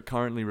we're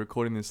currently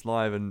recording this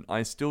live, and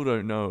I still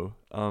don't know.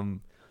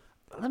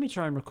 Let me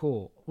try and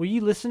recall. Were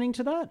you listening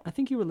to that? I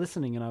think you were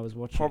listening, and I was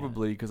watching.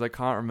 Probably, because I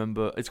can't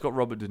remember. It's got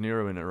Robert De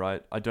Niro in it,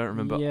 right? I don't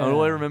remember. Yeah.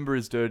 All I remember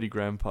is Dirty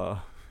Grandpa.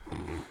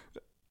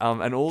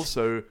 And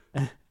also,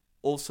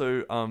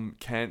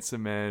 Cancer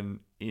Man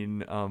in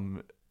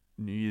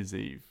New Year's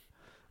Eve.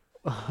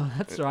 Oh,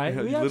 that's right.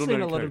 We have Little seen a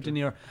known lot of De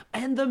character. Niro.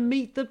 And the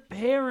Meet the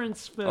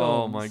Parents films.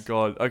 Oh my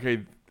god.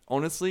 Okay,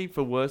 honestly,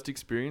 for worst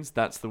experience,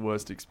 that's the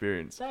worst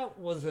experience. That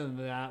wasn't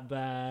that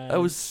bad. That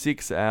was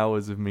 6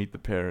 hours of Meet the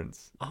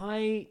Parents.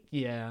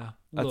 Yeah.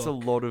 That's a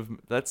Look, lot of...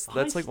 That's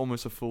like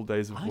almost a full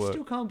days of I work.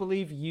 still can't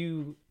believe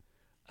you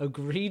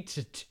agreed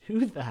to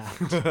do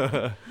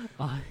that.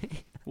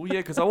 Well, yeah,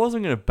 because I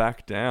wasn't going to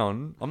back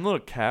down. I'm not a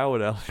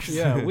coward, Alex.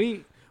 Yeah,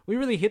 we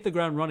really hit the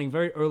ground running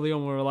very early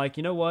on. We were like,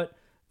 you know what?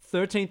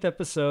 13th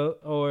episode,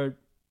 or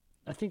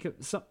I think it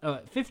was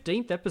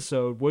 15th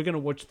episode, we're going to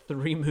watch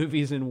 3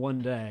 movies in one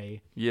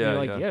day. Yeah, and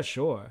you're like, yeah,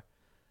 sure.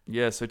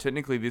 Yeah, so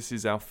technically this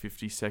is our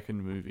 52nd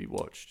movie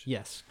watched.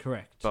 Yes,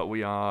 correct. But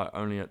we are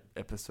only at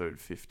episode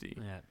 50.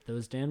 Yeah,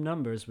 those damn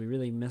numbers, we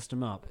really messed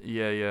them up.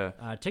 Yeah.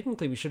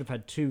 Technically, we should have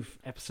had 2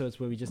 episodes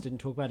where we just didn't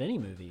talk about any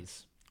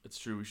movies. It's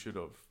true, we should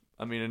have.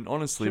 I mean, and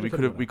honestly,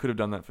 Should've, we could have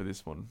done that for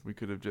this one. We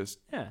could have just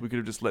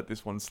let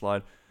this one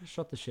slide.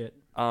 Shot the shit.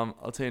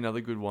 I'll tell you another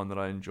good one that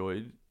I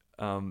enjoyed.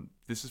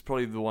 This is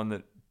probably the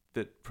one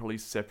that probably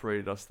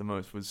separated us the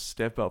most, was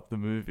Step Up the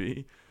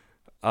movie.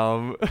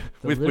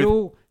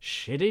 Little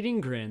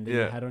shit-eating grin that you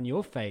had on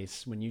your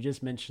face when you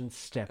just mentioned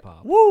Step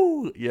Up.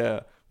 Woo! Yeah,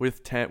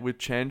 with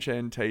Chan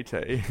Chan Tay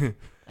Tay.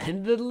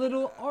 And the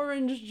little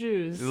orange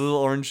juice. The little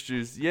orange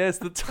juice. Yes,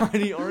 the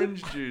tiny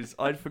orange juice.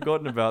 I'd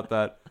forgotten about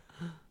that.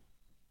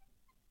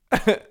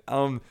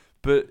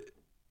 But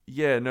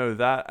yeah, no,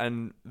 that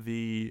and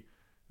the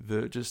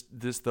links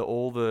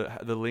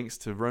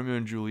to Romeo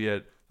and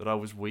Juliet that I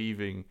was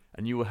weaving,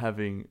 and you were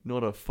having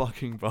not a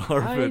fucking bar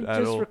of it at all. I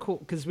just recall,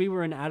 because we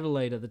were in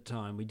Adelaide at the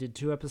time. We did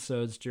 2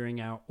 episodes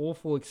during our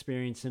awful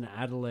experience in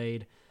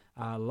Adelaide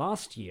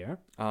last year.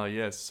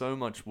 Yes, so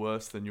much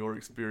worse than your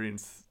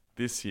experience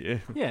this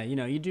year. Yeah,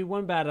 you do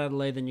one bad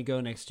Adelaide, then you go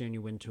next year and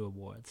you win 2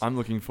 awards. I'm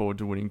looking forward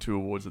to winning 2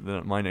 awards at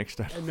my next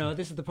Adelaide. No,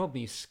 this is the problem.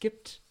 You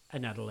skipped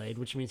an Adelaide,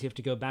 which means you have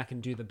to go back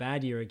and do the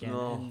bad year again,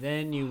 and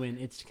then you win.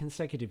 It's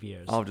consecutive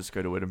years. I'll just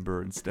go to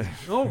Edinburgh instead.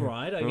 All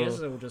right, I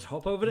guess we'll just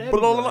hop over to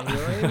Edinburgh.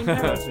 Here I am in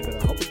Paris.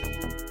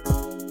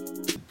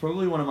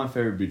 Probably one of my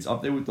favourite bits,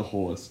 up there with the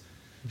horse.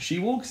 She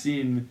walks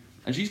in,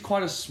 and she's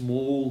quite a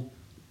small...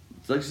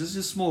 Like, this is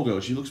a small girl.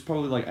 She looks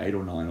probably like 8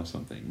 or 9 or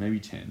something, maybe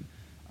 10.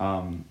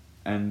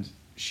 And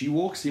she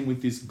walks in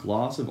with this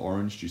glass of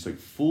orange juice, like,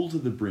 full to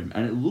the brim,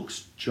 and it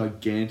looks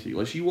gigantic.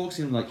 Like, she walks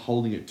in, like,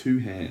 holding it 2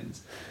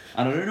 hands.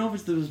 And I don't know if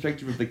it's the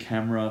perspective of the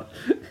camera,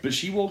 but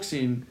she walks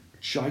in,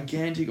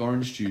 gigantic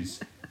orange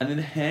juice, and then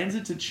hands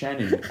it to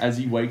Channing as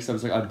he wakes up.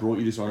 It's like, I brought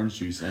you this orange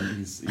juice.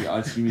 And I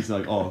assume he's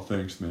like, oh,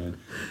 thanks, man.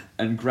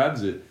 And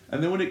grabs it.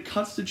 And then when it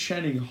cuts to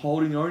Channing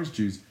holding the orange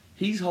juice,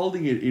 he's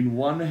holding it in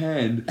one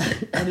hand,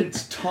 and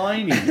it's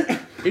tiny.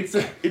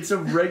 It's a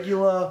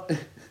regular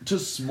to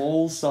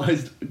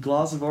small-sized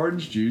glass of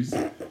orange juice,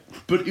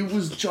 but it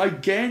was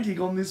gigantic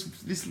on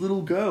this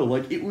little girl.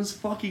 Like, it was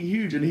fucking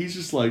huge, and he's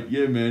just like,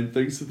 yeah, man,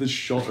 thanks for the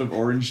shot of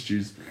orange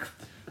juice.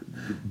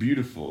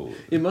 Beautiful.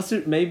 It must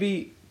have...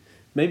 Maybe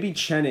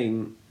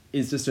Channing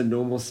is just a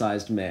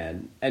normal-sized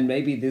man, and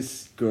maybe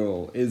this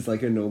girl is,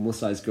 like, a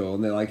normal-sized girl,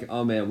 and they're like,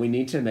 oh, man, we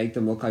need to make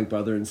them look like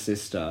brother and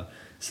sister.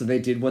 So they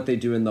did what they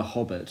do in The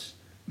Hobbit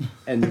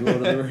and Lord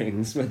of the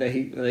Rings, where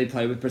they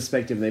play with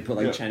perspective and they put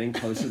like Channing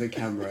close to the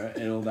camera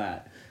and all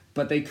that.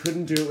 But they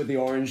couldn't do it with the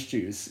orange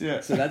juice. Yeah.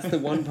 So that's the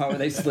one part where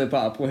they slip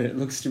up, where it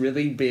looks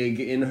really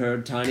big in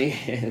her tiny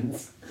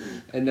hands.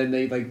 And then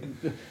they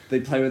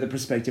play with the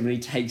perspective and he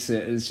takes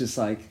it and it's just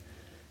like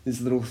this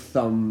little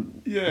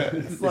thumb. Yeah,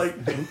 it's like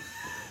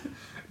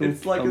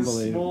it's like a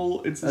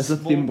small... It's a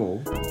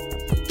thimble.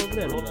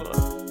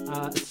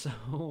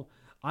 So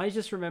I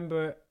just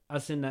remember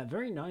us in that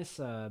very nice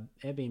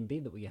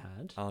Airbnb that we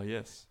had. Oh,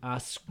 yes.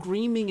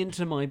 Screaming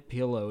into my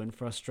pillow in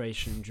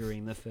frustration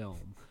during the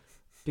film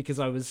because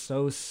I was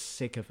so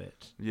sick of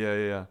it.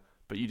 Yeah.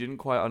 But you didn't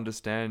quite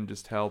understand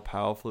just how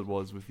powerful it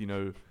was with,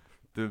 the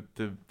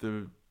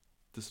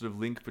sort of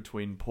link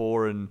between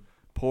poor and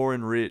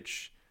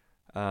rich.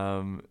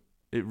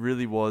 It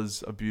really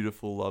was a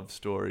beautiful love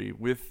story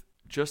with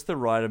just the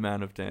right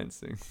amount of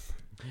dancing.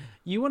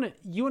 You want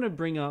to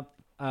bring up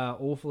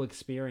awful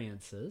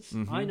experiences.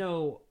 Mm-hmm. I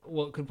know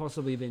what could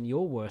possibly have been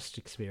your worst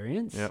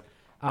experience. Yep.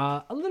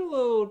 A little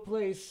old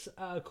place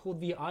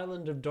called the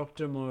Island of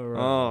Dr. Moreau.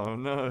 Oh,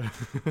 no.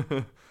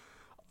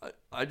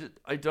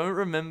 I don't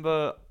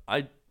remember.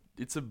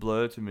 It's a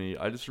blur to me.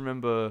 I just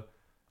remember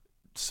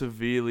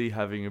severely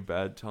having a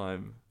bad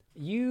time.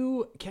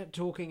 You kept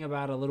talking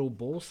about a little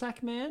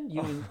ballsack man,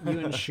 you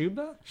and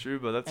Shuba.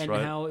 Shuba, that's and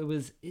right. And how it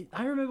was...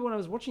 I remember when I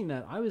was watching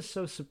that, I was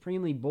so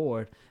supremely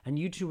bored, and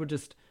you two were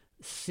just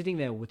sitting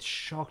there with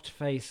shocked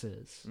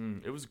faces.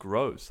 It was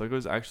gross. Like, it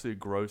was actually a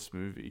gross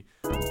movie.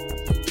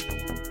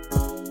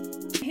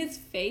 His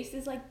face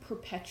is like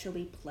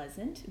perpetually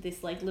pleasant.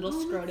 This like little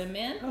scrotum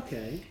man.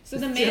 Okay. So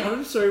the man...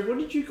 I'm sorry, what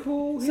did you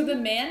call him? So the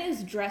man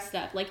is dressed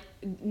up. Like,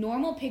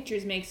 normal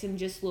pictures makes him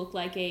just look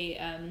like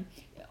an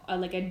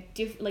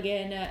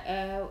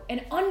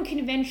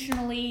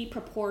unconventionally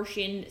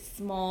proportioned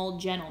small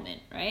gentleman,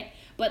 right?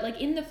 But like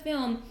in the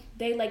film,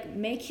 they like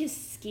make his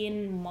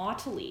skin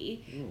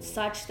mottly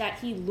such that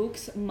he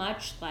looks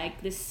much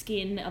like the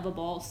skin of a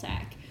ball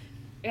sack.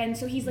 And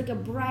so he's like a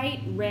bright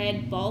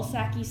red ball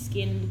sacky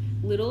skinned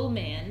little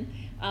man,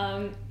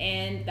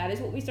 and that is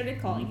what we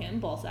started calling him,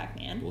 ball sack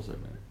man. Ball sack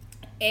man.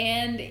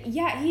 And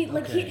yeah,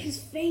 his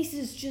face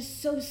is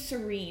just so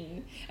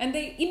serene, and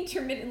they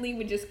intermittently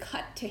would just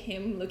cut to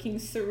him looking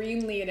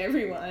serenely at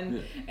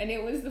everyone, and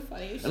it was the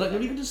funniest. And like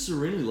not even just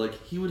serenely, like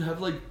he would have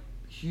like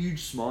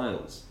huge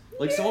smiles.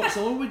 Like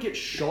someone would get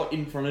shot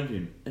in front of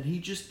him, and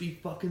he'd just be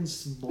fucking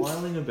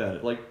smiling about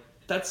it. Like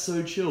that's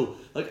so chill.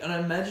 Like, and I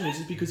imagine it's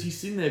just because he's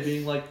sitting there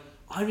being like,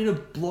 I'm in a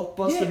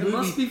blockbuster movie. It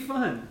must be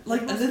fun.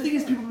 Like, and the thing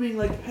is, people being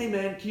like, "Hey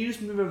man, can you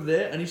just move over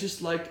there?" And he's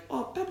just like,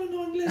 "Oh, Pablo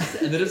no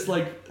inglés." And then it's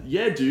like,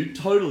 "Yeah, dude,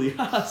 totally,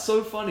 haha,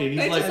 so funny." And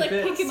he's I like, just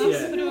pick him up,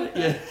 spit him up.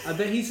 "Yeah." I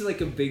bet he's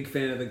like a big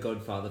fan of the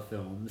Godfather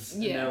films.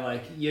 Yeah. And they're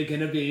like, "You're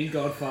gonna be in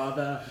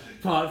Godfather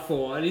Part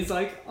 4," and he's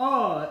like,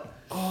 "Oh,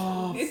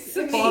 It's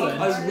fuck!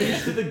 amazing. I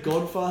wish that the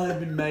Godfather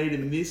had been made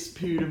in this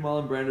period of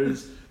Marlon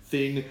Brando's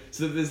thing,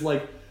 so that there's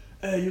like,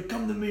 "Hey, you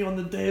come to me on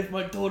the day of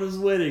my daughter's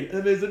wedding,"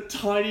 and there's a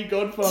tiny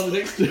Godfather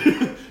next to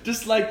him,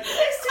 just like,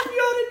 "Hey,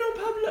 signore, no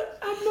Pablo,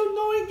 hablo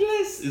no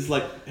inglés." It's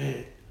like,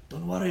 "Hey,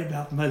 don't worry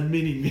about my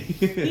mini-me."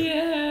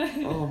 Yeah.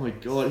 Oh my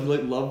god,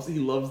 he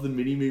loves the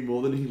mini-me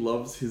more than he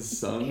loves his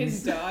son.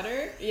 His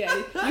daughter? Yeah.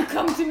 You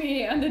come to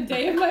me on the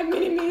day of my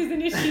mini-me's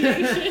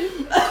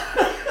initiation.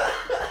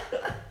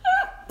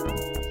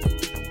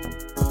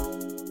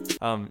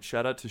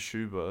 Shout out to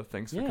Shuba.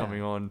 Thanks for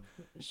coming on.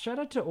 Shout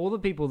out to all the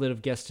people that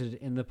have guested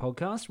in the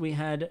podcast. We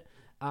had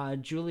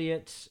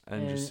Juliet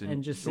and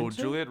Jacinta. Or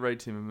Juliet Ray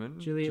Timmerman.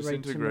 Juliet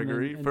Jacinta Ray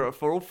Gregory. Timmerman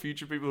For all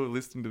future people who are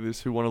listening to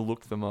this who want to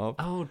look them up.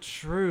 Oh,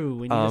 true.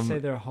 We need to say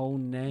their whole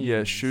name.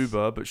 Yeah,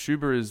 Shuba. But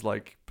Shuba is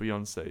like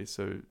Beyonce,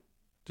 so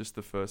just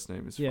the first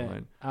name is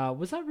fine.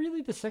 Was that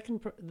really the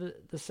second?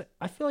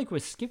 I feel like we're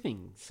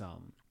skipping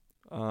some.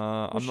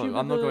 I'm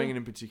not going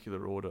in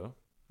particular order.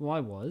 Well, I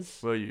was.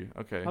 Were you?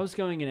 Okay. I was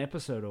going in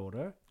episode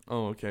order.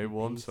 Oh, okay.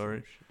 Well, I'm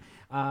sorry.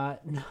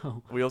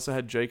 No. We also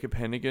had Jacob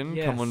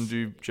Hennigan come on and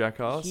do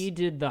Jackass. He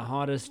did the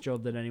hardest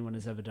job that anyone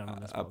has ever done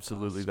on this podcast.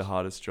 Absolutely the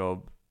hardest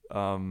job.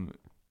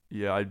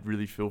 Yeah, I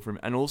really feel for him.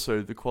 And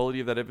also, the quality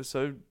of that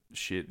episode,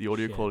 the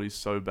audio quality is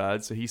so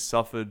bad. So he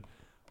suffered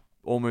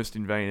almost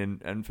in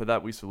vain. And for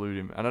that, we salute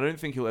him. And I don't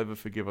think he'll ever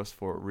forgive us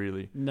for it,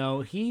 really.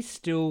 No, he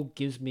still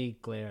gives me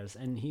glares.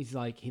 And he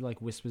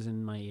whispers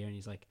in my ear and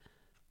he's like,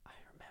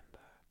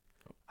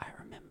 I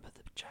remember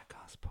the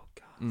Jackass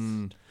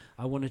podcast.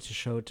 I wanted to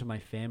show it to my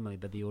family,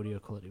 but the audio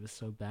quality was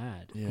so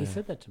bad. Yeah. He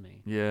said that to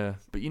me. Yeah,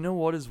 but you know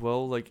what as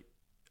well? Like,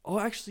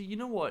 actually, you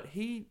know what?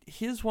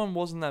 His one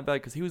wasn't that bad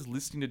because he was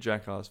listening to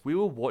Jackass. We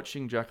were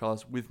watching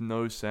Jackass with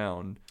no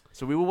sound.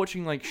 So we were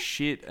watching like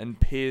shit and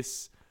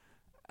piss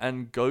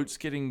and goats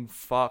getting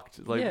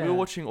fucked. Like, we were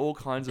watching all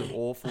kinds of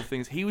awful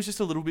things. He was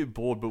just a little bit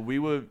bored, but we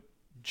were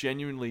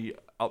genuinely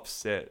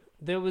upset.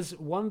 There was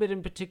one bit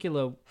in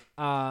particular,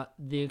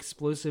 the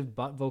explosive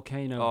butt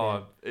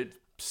volcano bit. It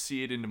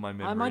seared into my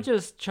memory. I might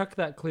just chuck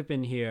that clip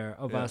in here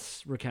of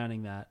us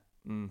recounting that.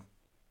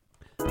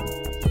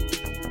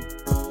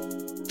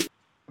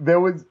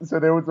 There was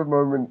a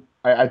moment,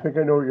 I think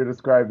I know what you're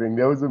describing.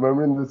 There was a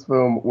moment in this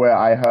film where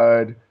I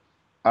heard,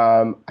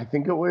 I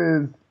think it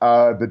was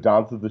The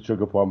Dance of the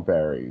Sugar Plum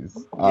Fairies.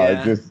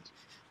 Just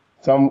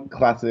some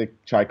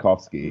classic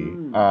Tchaikovsky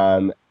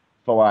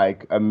for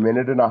like a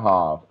minute and a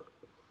half.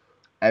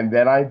 And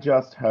then I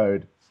just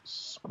heard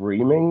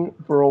screaming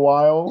for a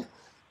while.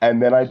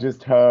 And then I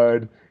just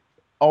heard,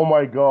 "Oh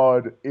my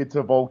God, it's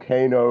a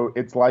volcano.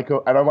 It's like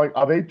and I'm like,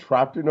 are they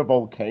trapped in a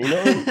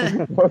volcano?"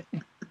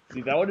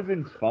 See, that would have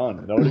been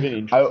fun. That would have been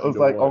interesting. I was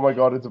like, "Oh my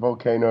God, it's a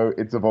volcano.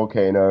 It's a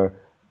volcano.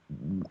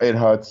 It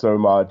hurts so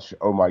much.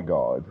 Oh my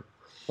God."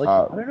 Like,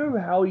 I don't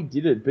know how he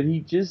did it, but he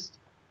just,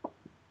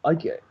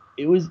 like,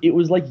 it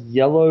was like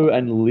yellow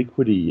and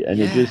liquidy, and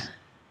it just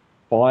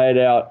fired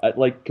out at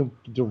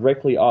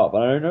directly up.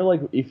 And I don't know,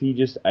 like, if he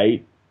just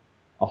ate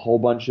a whole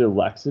bunch of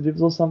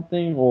laxatives or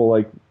something, or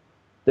like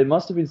there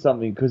must have been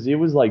something, because it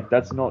was like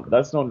that's not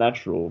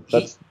natural.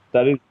 It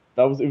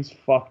was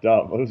fucked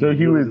up. So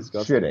he was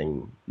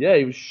shitting. Yeah,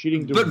 he was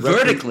shitting but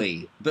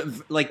vertically,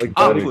 like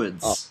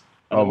upwards. Up.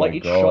 And my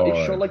God!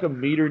 It shot like a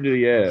meter into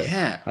the air.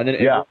 Yeah, and then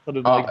everyone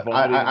started like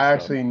vomiting. I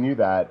actually knew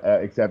that,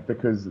 except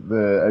because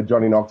the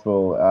Johnny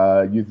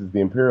Knoxville uses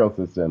the imperial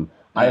system.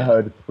 I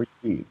heard 3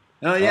 feet.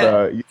 Oh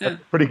yeah, so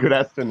pretty good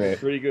estimate.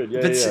 Pretty good,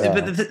 But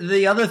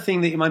the other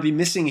thing that you might be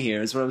missing here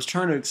is what I was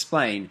trying to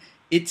explain.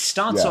 It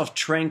starts off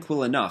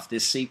tranquil enough,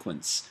 this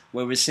sequence,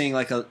 where we're seeing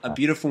like a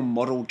beautiful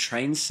model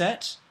train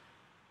set,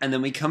 and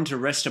then we come to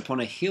rest upon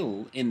a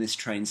hill in this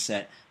train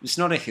set. It's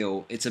not a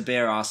hill, it's a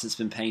bare ass that's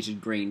been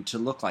painted green to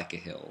look like a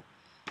hill,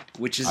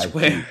 which is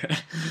where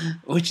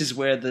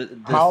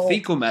the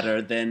fecal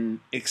matter then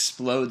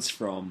explodes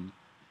from.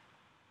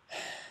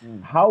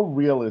 How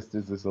realist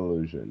is this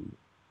illusion?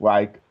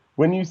 Like,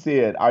 when you see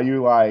it, are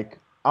you like,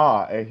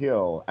 a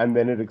hill, and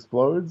then it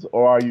explodes?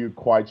 Or are you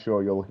quite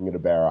sure you're looking at a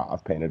bare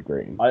ass painted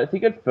green? I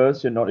think at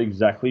first you're not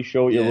exactly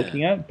sure what you're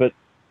looking at, but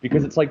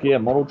because it's like,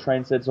 model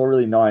train set's all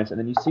really nice, and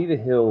then you see the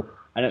hill,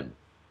 and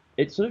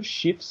it sort of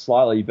shifts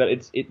slightly, but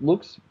it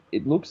looks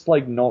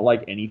like not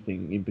like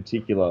anything in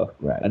particular.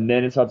 Right. And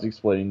then it starts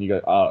exploding, and you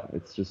go,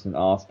 it's just an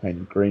ass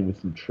painted green with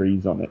some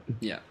trees on it.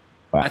 Yeah.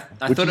 Wow.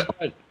 I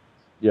thought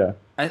Yeah.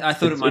 I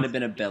thought it It's- might have it's-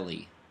 been a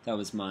belly. That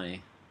was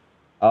my...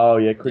 Oh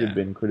yeah, could Yeah. have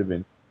been, could have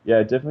been. Yeah,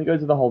 it definitely goes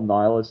to the whole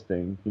nihilist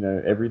thing. You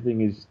know,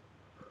 everything is,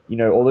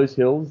 all those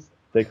hills,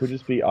 they could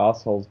just be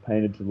assholes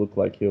painted to look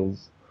like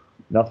hills.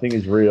 Nothing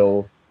is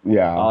real.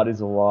 Yeah. Art is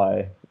a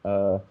lie.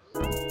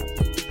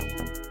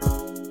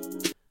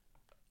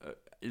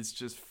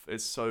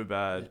 It's so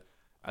bad.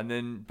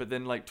 But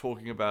then like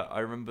talking about, I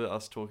remember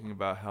us talking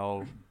about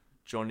how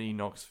Johnny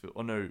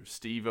Knoxville,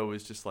 Steve-O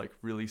is just like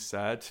really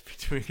sad to be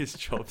doing his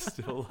job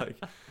still. Like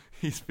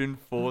he's been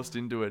forced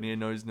into it and he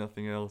knows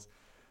nothing else.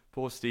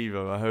 Poor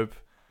Steve-O. I hope,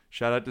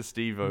 shout out to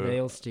Steve-O.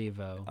 Male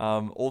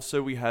Steve-O.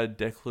 Also we had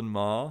Declan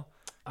Marr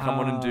come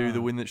on and do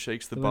The Wind That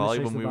Shakes the Barley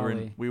when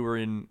we were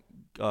in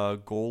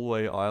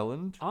Galway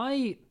Island.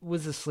 I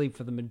was asleep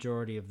for the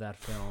majority of that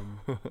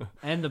film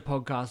and the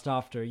podcast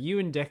after. You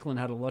and Declan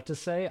had a lot to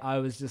say. I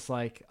was just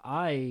like,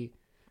 I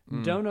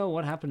don't know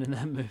what happened in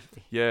that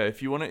movie. Yeah,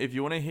 if you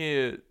wanna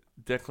hear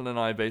Declan and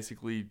I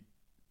basically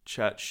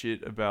chat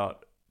shit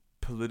about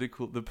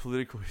the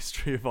political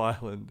history of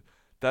Ireland,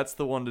 that's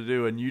the one to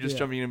do. And you just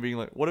jumping in and being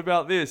like, "What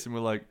about this?" And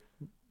we're like,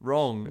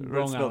 "Wrong.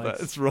 It's not Alex.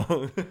 that. It's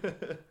wrong."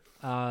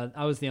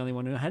 I was the only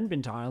one who hadn't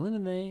been to Ireland,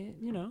 and they,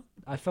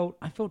 I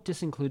felt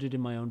disincluded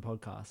in my own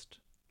podcast.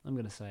 I'm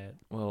gonna say it.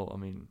 Well, I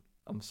mean,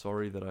 I'm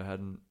sorry that I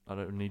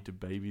don't need to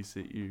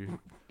babysit you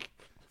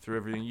through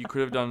everything. You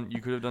could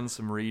have done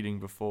some reading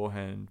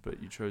beforehand,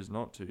 but you chose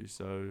not to.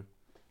 So,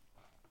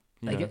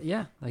 I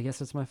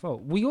guess it's my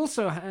fault. We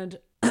also had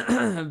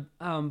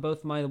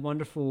both my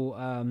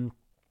wonderful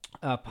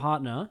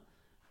partner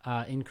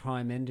in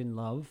crime and in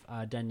love,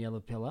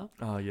 Daniela Pilla.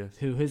 Oh yes,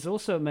 who has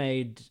also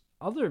made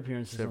other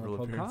appearances Several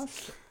on the podcast,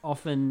 appearances.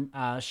 often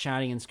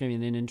shouting and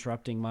screaming and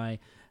interrupting my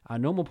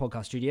normal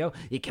podcast studio.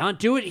 You can't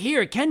do it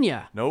here, can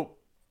ya? Nope.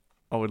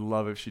 I would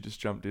love if she just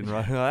jumped in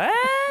right.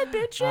 Hey,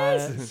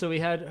 bitches! So we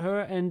had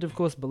her and, of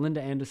course,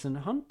 Belinda Anderson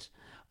Hunt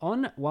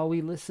on while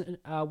we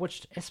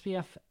watched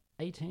SPF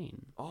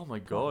 18. Oh my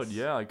god,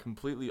 yeah, I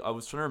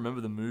was trying to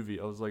remember the movie.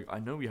 I was like, I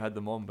know we had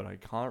them on, but I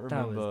can't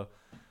remember.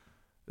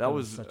 That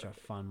was such a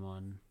fun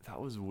one. That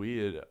was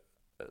weird.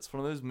 It's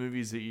one of those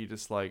movies that you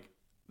just like,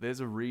 there's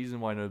a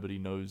reason why nobody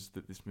knows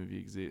that this movie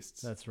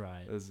exists. That's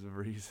right. There's a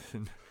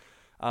reason.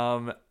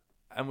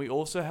 And we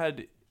also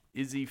had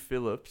Izzy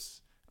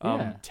Phillips,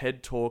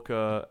 TED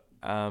Talker,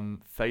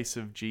 face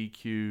of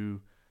GQ,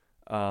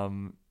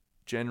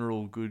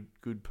 general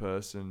good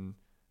person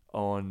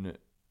on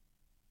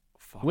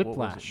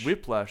Whiplash.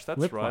 Whiplash, that's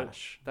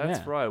Whiplash. right. That's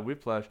Yeah. right,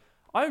 Whiplash.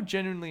 I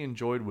genuinely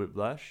enjoyed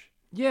Whiplash.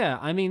 Yeah,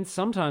 I mean,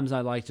 sometimes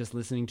I like just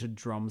listening to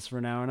drums for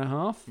an hour and a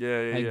half.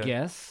 Yeah. I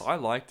guess. I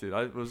liked it.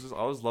 I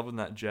was loving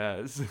that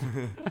jazz.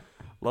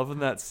 Loving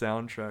that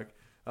soundtrack.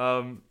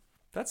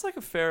 That's like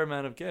a fair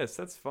amount of guests.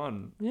 That's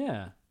fun.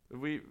 Yeah.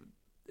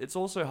 It's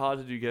also hard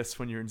to do guests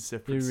when you're in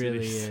separate It really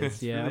cities. is.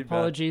 It's Yeah. really bad.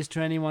 Apologies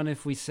to anyone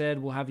if we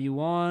said we'll have you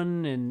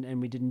on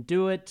and we didn't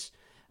do it.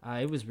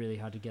 It was really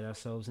hard to get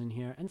ourselves in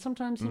here. And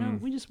sometimes,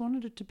 we just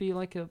wanted it to be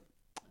like a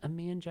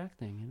me and Jack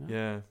thing,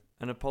 Yeah.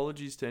 And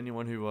apologies to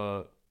anyone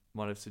who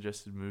might have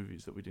suggested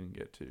movies that we didn't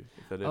get to.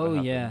 If that ever Oh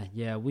happened.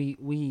 yeah.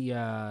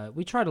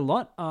 We tried a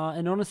lot,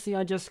 and honestly,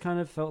 I just kind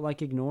of felt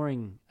like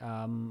ignoring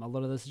a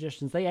lot of the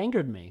suggestions. They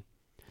angered me.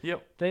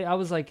 Yep. I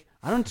was like,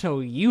 I don't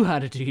tell you how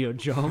to do your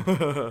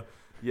job.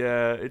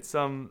 Yeah, it's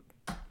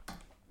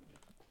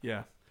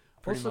yeah,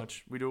 pretty Also-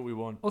 much. We do what we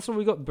want. Also,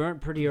 we got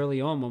burnt pretty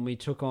early on when we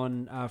took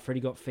on Freddy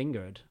Got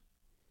Fingered.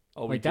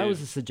 Oh, we That did.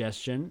 was a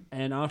suggestion,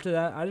 and after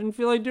that, I didn't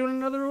feel like doing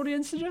another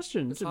audience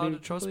suggestion. It's hard to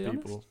trust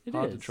people. It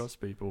hard is. to trust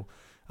people.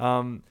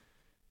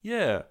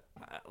 Yeah,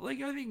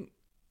 like I think,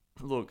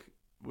 look,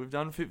 we've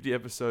done 50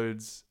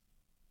 episodes.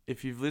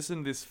 If you've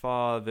listened this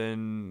far,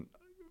 then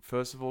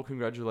first of all,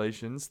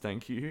 congratulations,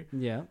 thank you.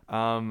 Yeah.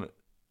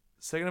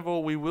 Second of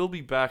all, we will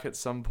be back at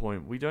some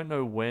point. We don't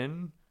know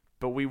when,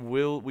 but we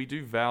will. We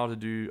do vow to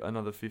do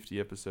another 50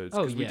 episodes Oh,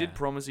 because we yeah. did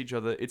promise each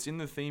other. It's in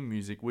the theme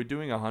music. We're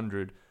doing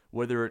 100,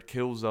 whether it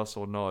kills us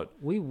or not.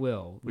 We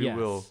will. We yes.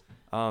 will.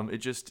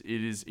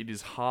 It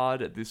is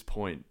hard at this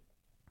point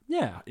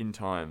Yeah. in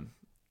time,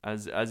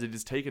 as it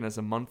has taken us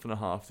a month and a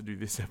half to do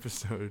this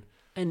episode.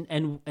 And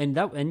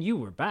you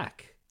were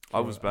back.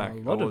 I was for back. a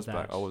I lot of was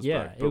back. that. I was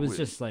yeah, back. it was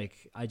just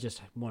like I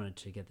just wanted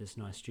to get this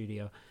nice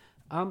studio.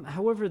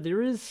 However,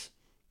 there is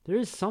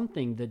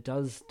something that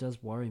does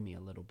worry me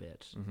a little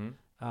bit.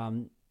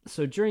 Mm-hmm.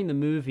 So during the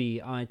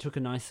movie, I took a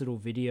nice little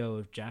video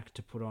of Jack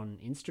to put on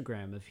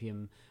Instagram of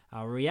him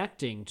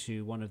reacting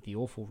to one of the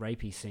awful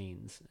rapey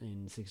scenes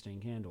in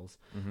 16 Candles.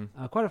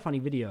 Mm-hmm. Quite a funny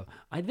video.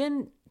 I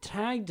then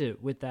tagged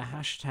it with the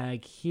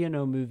hashtag Hear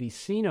No Movie,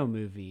 See No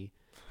Movie,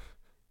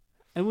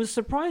 and was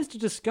surprised to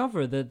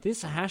discover that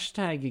this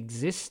hashtag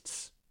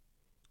exists.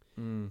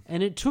 And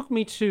it took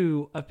me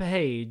to a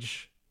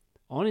page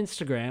on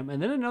Instagram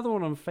and then another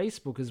one on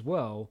Facebook as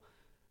well,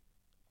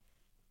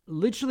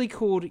 literally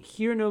called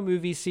Hear No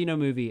Movie, See No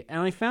Movie.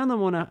 And I found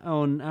them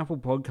on Apple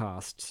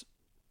Podcasts.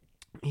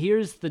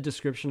 Here's the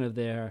description of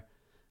their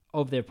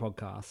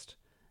podcast.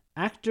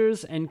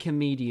 Actors and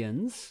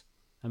comedians,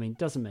 I mean, it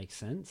doesn't make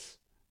sense,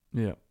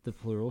 Yeah. the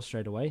plural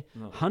straight away.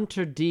 No.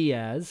 Hunter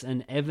Diaz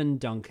and Evan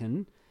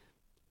Duncan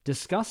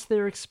discuss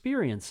their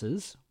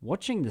experiences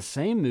watching the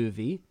same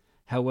movie.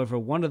 However,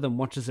 one of them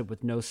watches it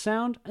with no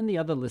sound and the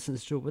other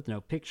listens to it with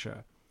no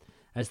picture.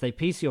 As they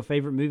piece your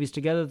favorite movies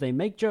together, they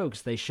make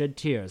jokes, they shed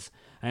tears,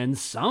 and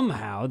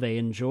somehow they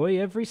enjoy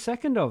every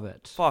second of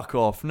it. Fuck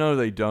off. No,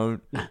 they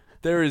don't.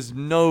 There is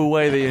no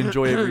way they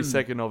enjoy every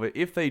second of it.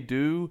 If they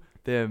do,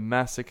 they're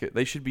massacred.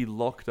 They should be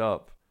locked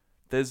up.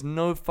 There's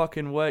no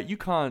fucking way. You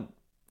can't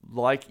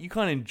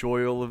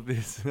enjoy all of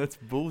this. That's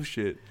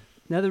bullshit.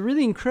 Now, the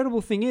really incredible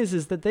thing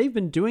is that they've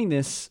been doing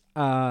this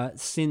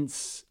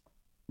since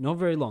not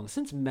very long,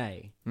 since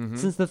May. Mm-hmm.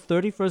 Since the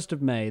 31st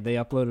of May, they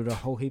uploaded a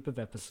whole heap of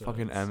episodes.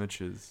 Fucking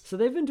amateurs. So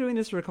they've been doing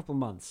this for a couple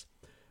months.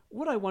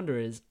 What I wonder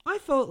is, I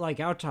felt like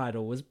our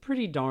title was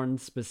pretty darn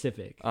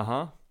specific.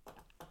 Uh-huh.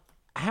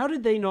 How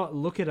did they not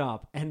look it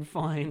up and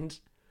find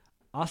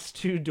us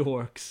two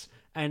dorks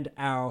and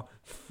our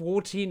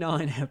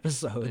 49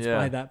 episodes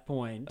by that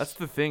point? That's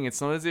the thing. It's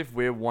not as if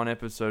we're one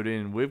episode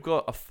in. We've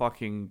got a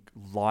fucking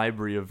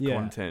library of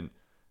content.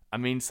 I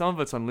mean, some of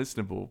it's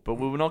unlistenable, but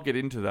we will not get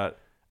into that.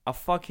 A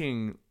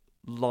fucking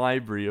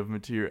library of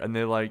material. And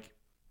they're like,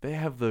 they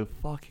have the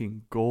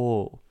fucking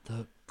gall.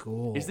 The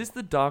gall. Is this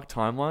the dark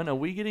timeline? Are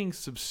we getting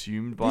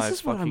subsumed by This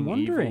is what I'm fucking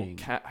wondering.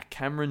 evil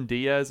Cameron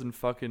Diaz and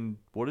fucking...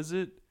 What is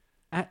it?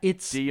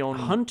 It's Dion-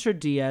 Hunter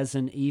Diaz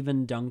and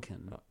Evan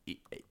Duncan.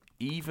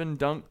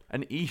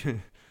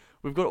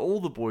 We've got all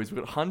the boys. We've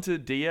got Hunter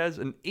Diaz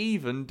and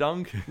even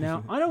Duncan.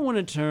 Now, I don't want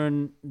to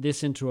turn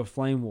this into a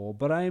flame war,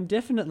 but I am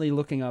definitely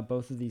looking up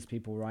both of these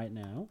people right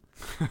now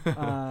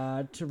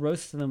to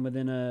roast them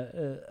within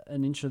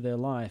an inch of their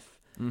life.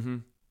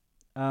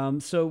 Mm-hmm.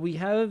 So we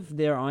have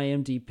their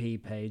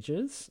IMDb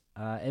pages.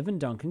 Evan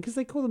Duncan, because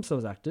they call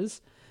themselves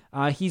actors.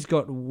 He's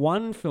got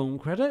one film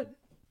credit.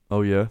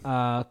 Oh,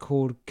 yeah?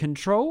 Called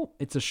Control.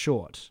 It's a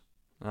short.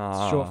 It's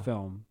a short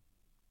film.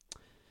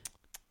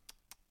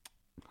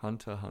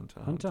 Hunter.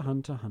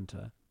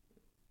 Hunter.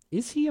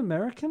 Is he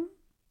American?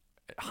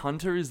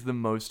 Hunter is the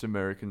most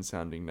American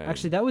sounding name.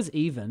 Actually, that was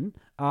Even.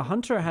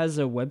 Hunter has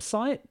a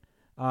website.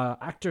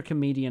 Actor,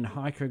 comedian,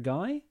 hiker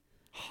guy.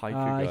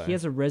 He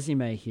has a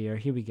resume here.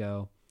 Here we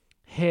go.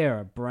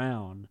 Hair,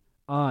 brown.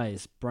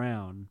 Eyes,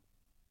 brown.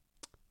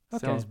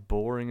 Okay. Sounds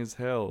boring as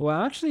hell.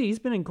 Well, actually, he's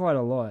been in quite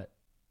a lot.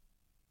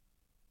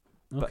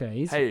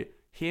 Okay. Hey,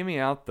 hear me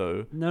out,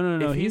 though. No.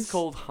 If he's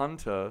called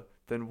Hunter,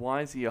 then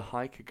why is he a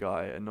hiker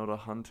guy and not a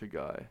hunter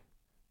guy?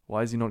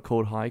 Why is he not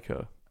called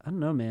hiker? I don't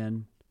know,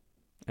 man.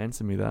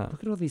 Answer me that.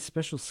 Look at all these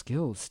special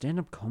skills.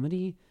 Stand-up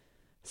comedy,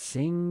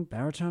 sing,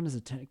 baritone as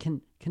a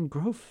can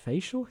grow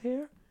facial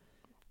hair.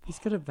 He's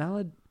got a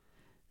valid.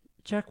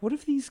 Jack, what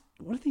if these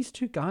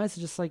two guys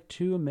are just like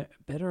two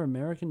better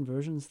American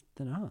versions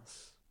than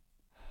us?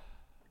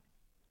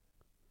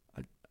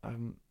 I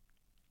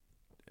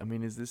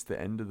mean, is this the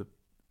end of the?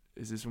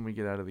 Is this when we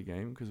get out of the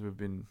game? Because we've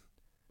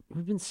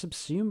been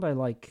subsumed by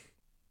like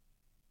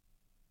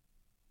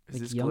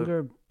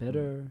younger,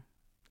 better.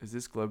 Is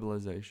this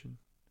globalization?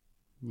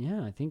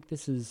 Yeah, I think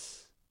this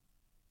is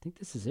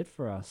it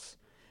for us.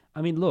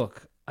 I mean,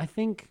 look, I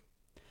think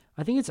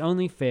it's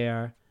only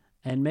fair,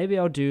 and maybe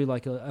I'll do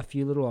like a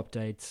few little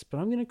updates. But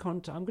I'm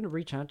gonna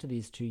reach out to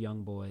these two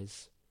young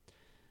boys.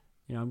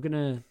 You know,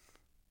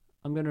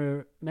 I'm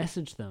gonna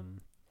message them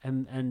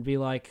and be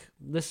like,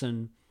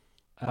 listen,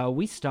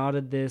 we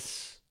started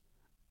this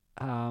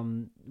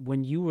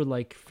when you were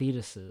like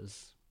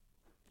fetuses.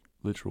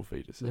 Literal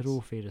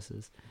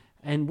fetuses.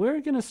 And we're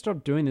going to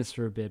stop doing this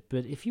for a bit,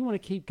 but if you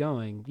want to keep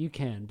going, you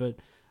can. But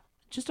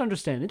just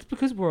understand, it's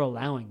because we're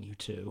allowing you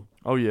to.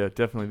 Oh, yeah,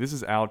 definitely. This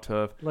is our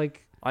turf.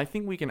 Like, I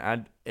think we can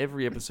add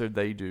every episode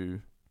they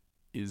do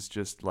is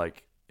just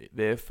like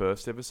their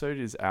first episode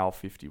is our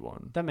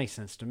 51. That makes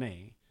sense to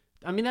me.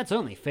 I mean, that's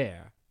only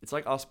fair. It's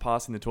like us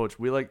passing the torch.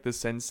 We're like the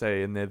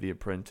sensei and they're the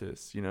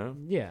apprentice, you know?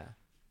 Yeah.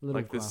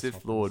 Like the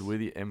Sith Lord, we're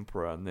the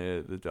Emperor and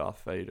they're the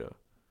Darth Vader.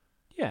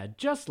 Yeah,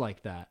 just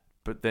like that.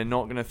 But they're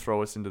not going to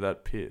throw us into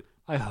that pit.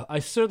 I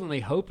certainly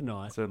hope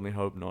not. I certainly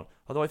hope not.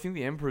 Although I think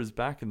the Emperor's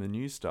back in the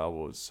new Star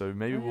Wars, so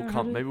maybe we'll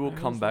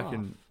come back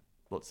in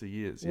lots of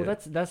years. Well, yeah.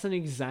 that's an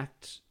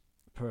exact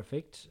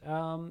perfect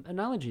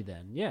analogy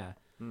then. Yeah.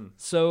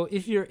 So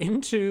if you're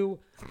into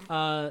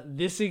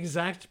this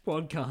exact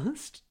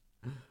podcast,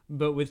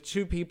 but with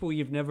two people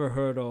you've never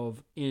heard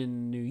of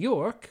in New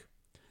York,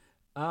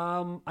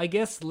 I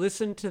guess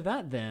listen to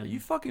that then. Are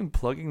you fucking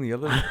plugging the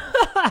other?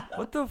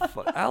 What the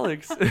fuck,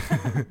 Alex?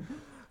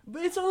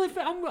 But it's only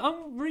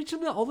I'm reaching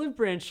the olive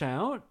branch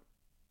out.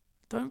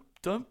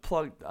 Don't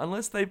plug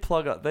unless they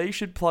plug us. They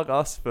should plug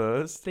us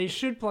first. They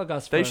should plug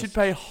us first. They should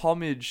pay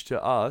homage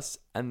to us,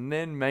 and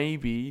then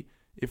maybe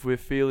if we're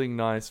feeling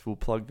nice, we'll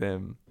plug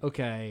them.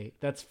 Okay,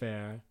 that's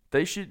fair.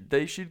 They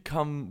should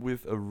come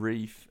with a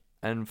wreath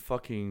and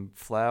fucking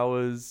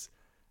flowers,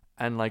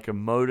 and like a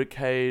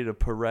motorcade, a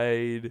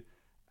parade.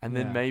 And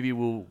then maybe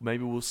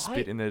we'll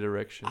spit in their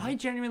direction. I'm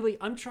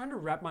trying to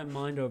wrap my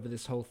mind over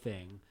this whole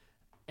thing.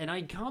 And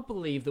I can't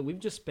believe that we've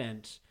just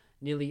spent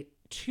nearly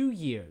 2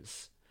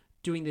 years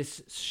doing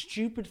this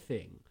stupid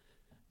thing,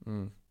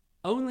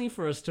 only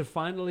for us to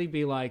finally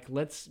be like,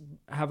 let's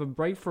have a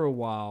break for a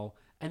while,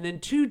 and then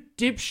two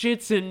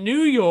dipshits in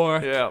New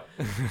York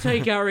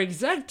take our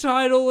exact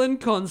title and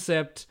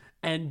concept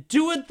and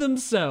do it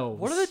themselves.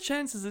 What are the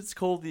chances it's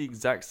called the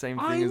exact same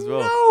thing I as well?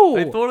 know!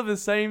 They thought of the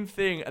same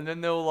thing, and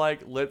then they were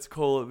like, let's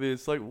call it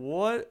this. Like,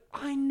 what?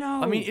 I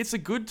know. I mean, it's a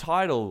good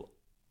title.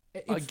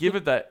 I give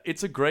it that.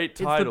 It's a great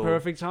title. It's the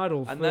perfect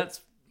title. And for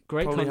that's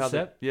great probably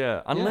concept.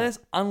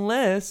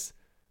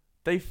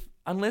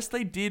 Unless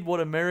they did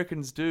what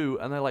Americans do,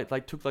 and they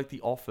like took like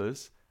The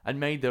Office and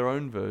made their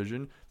own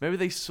version. Maybe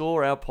they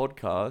saw our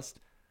podcast,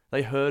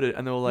 they heard it,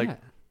 and they were like,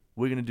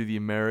 we're going to do the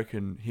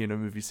American Hear No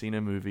Movie, See No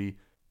Movie.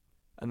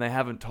 And they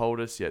haven't told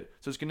us yet.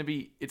 So it's gonna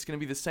be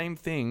the same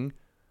thing,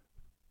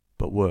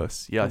 but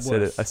worse. Yeah, I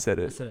said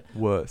it.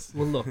 Worse.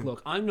 Well,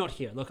 look, I'm not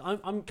here. Look,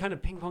 I'm kind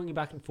of ping-ponging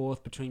back and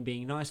forth between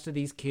being nice to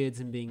these kids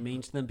and being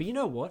mean to them. But you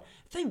know what?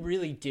 If they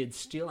really did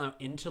steal our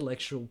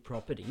intellectual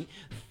property,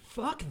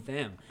 fuck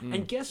them.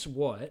 And guess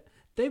what?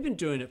 They've been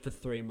doing it for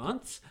 3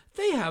 months.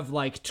 They have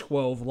like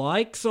 12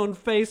 likes on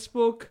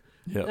Facebook.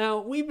 Yep.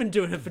 Now, we've been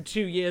doing it for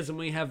 2 years and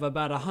we have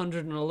about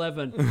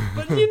 111.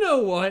 But you know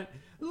what?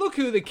 Look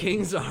who the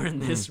kings are in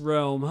this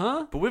realm,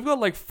 huh? But we've got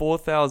like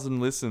 4,000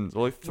 listens,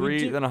 or like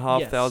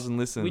 3,500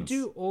 listens. We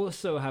do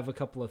also have a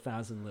couple of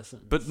thousand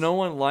listens. But no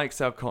one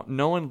likes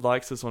no one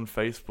likes us on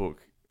Facebook.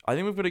 I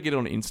think we've got to get it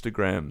on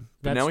Instagram.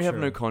 But That's now we have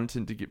true. no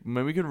content to get.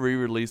 Maybe we could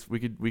re-release. We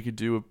could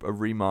do a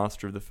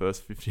remaster of the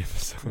first 50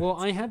 episodes. Well,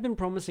 I have been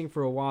promising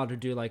for a while to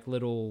do like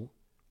little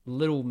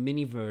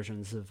mini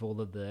versions of all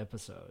of the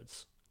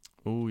episodes.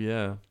 Oh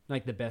yeah,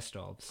 like the best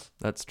ofs.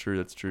 That's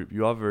true.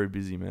 You are a very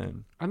busy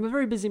man. I'm a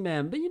very busy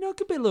man, but you know, it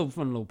could be a little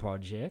fun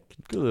project.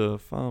 Good little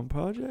fun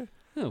project.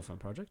 A little fun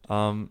project.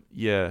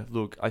 Yeah.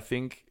 Look, I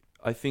think.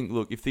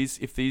 Look, if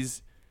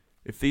these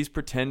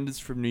pretenders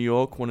from New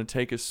York want to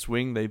take a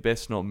swing, they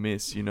best not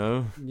miss. You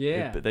know.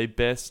 Yeah. They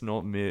best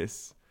not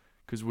miss,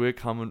 because we're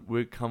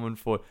coming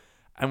for.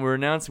 And we're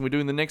announcing we're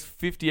doing the next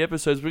 50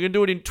 episodes. We're going to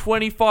do it in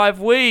 25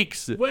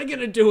 weeks. We're going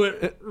to do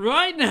it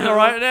right now.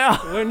 Right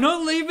now. We're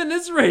not leaving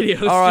this radio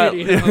studio. All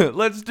right,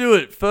 let's do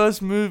it.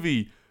 First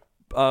movie,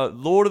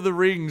 Lord of the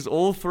Rings,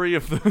 all 3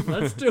 of them.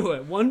 Let's do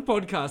it. One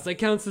podcast. That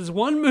counts as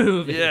one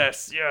movie.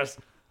 Yes.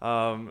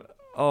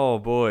 Oh,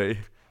 boy.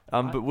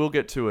 But we'll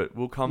get to it.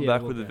 We'll come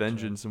back with a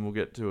vengeance and we'll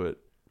get to it.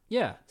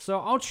 Yeah, so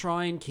I'll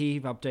try and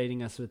keep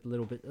updating us with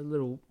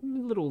little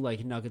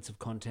like nuggets of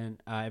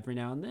content every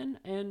now and then,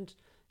 and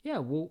yeah,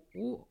 we'll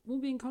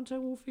be in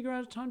contact. We'll figure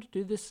out a time to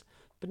do this.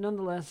 But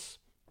nonetheless,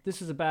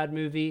 this is a bad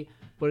movie,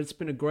 but it's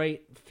been a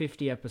great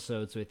 50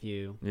 episodes with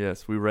you.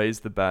 Yes, we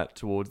raised the bat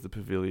towards the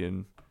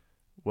pavilion.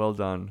 Well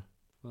done.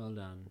 Well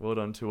done. Well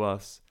done to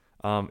us.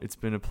 It's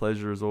been a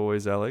pleasure as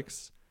always,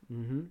 Alex.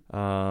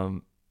 Mm-hmm.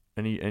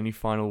 Any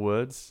final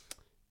words?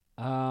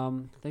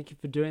 Thank you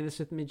for doing this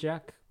with me,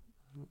 Jack.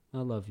 I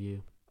love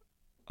you.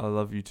 I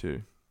love you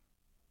too.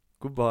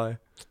 Goodbye.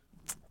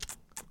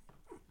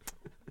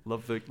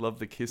 Love the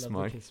kiss, Love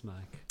Mike. the kiss,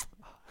 Mike.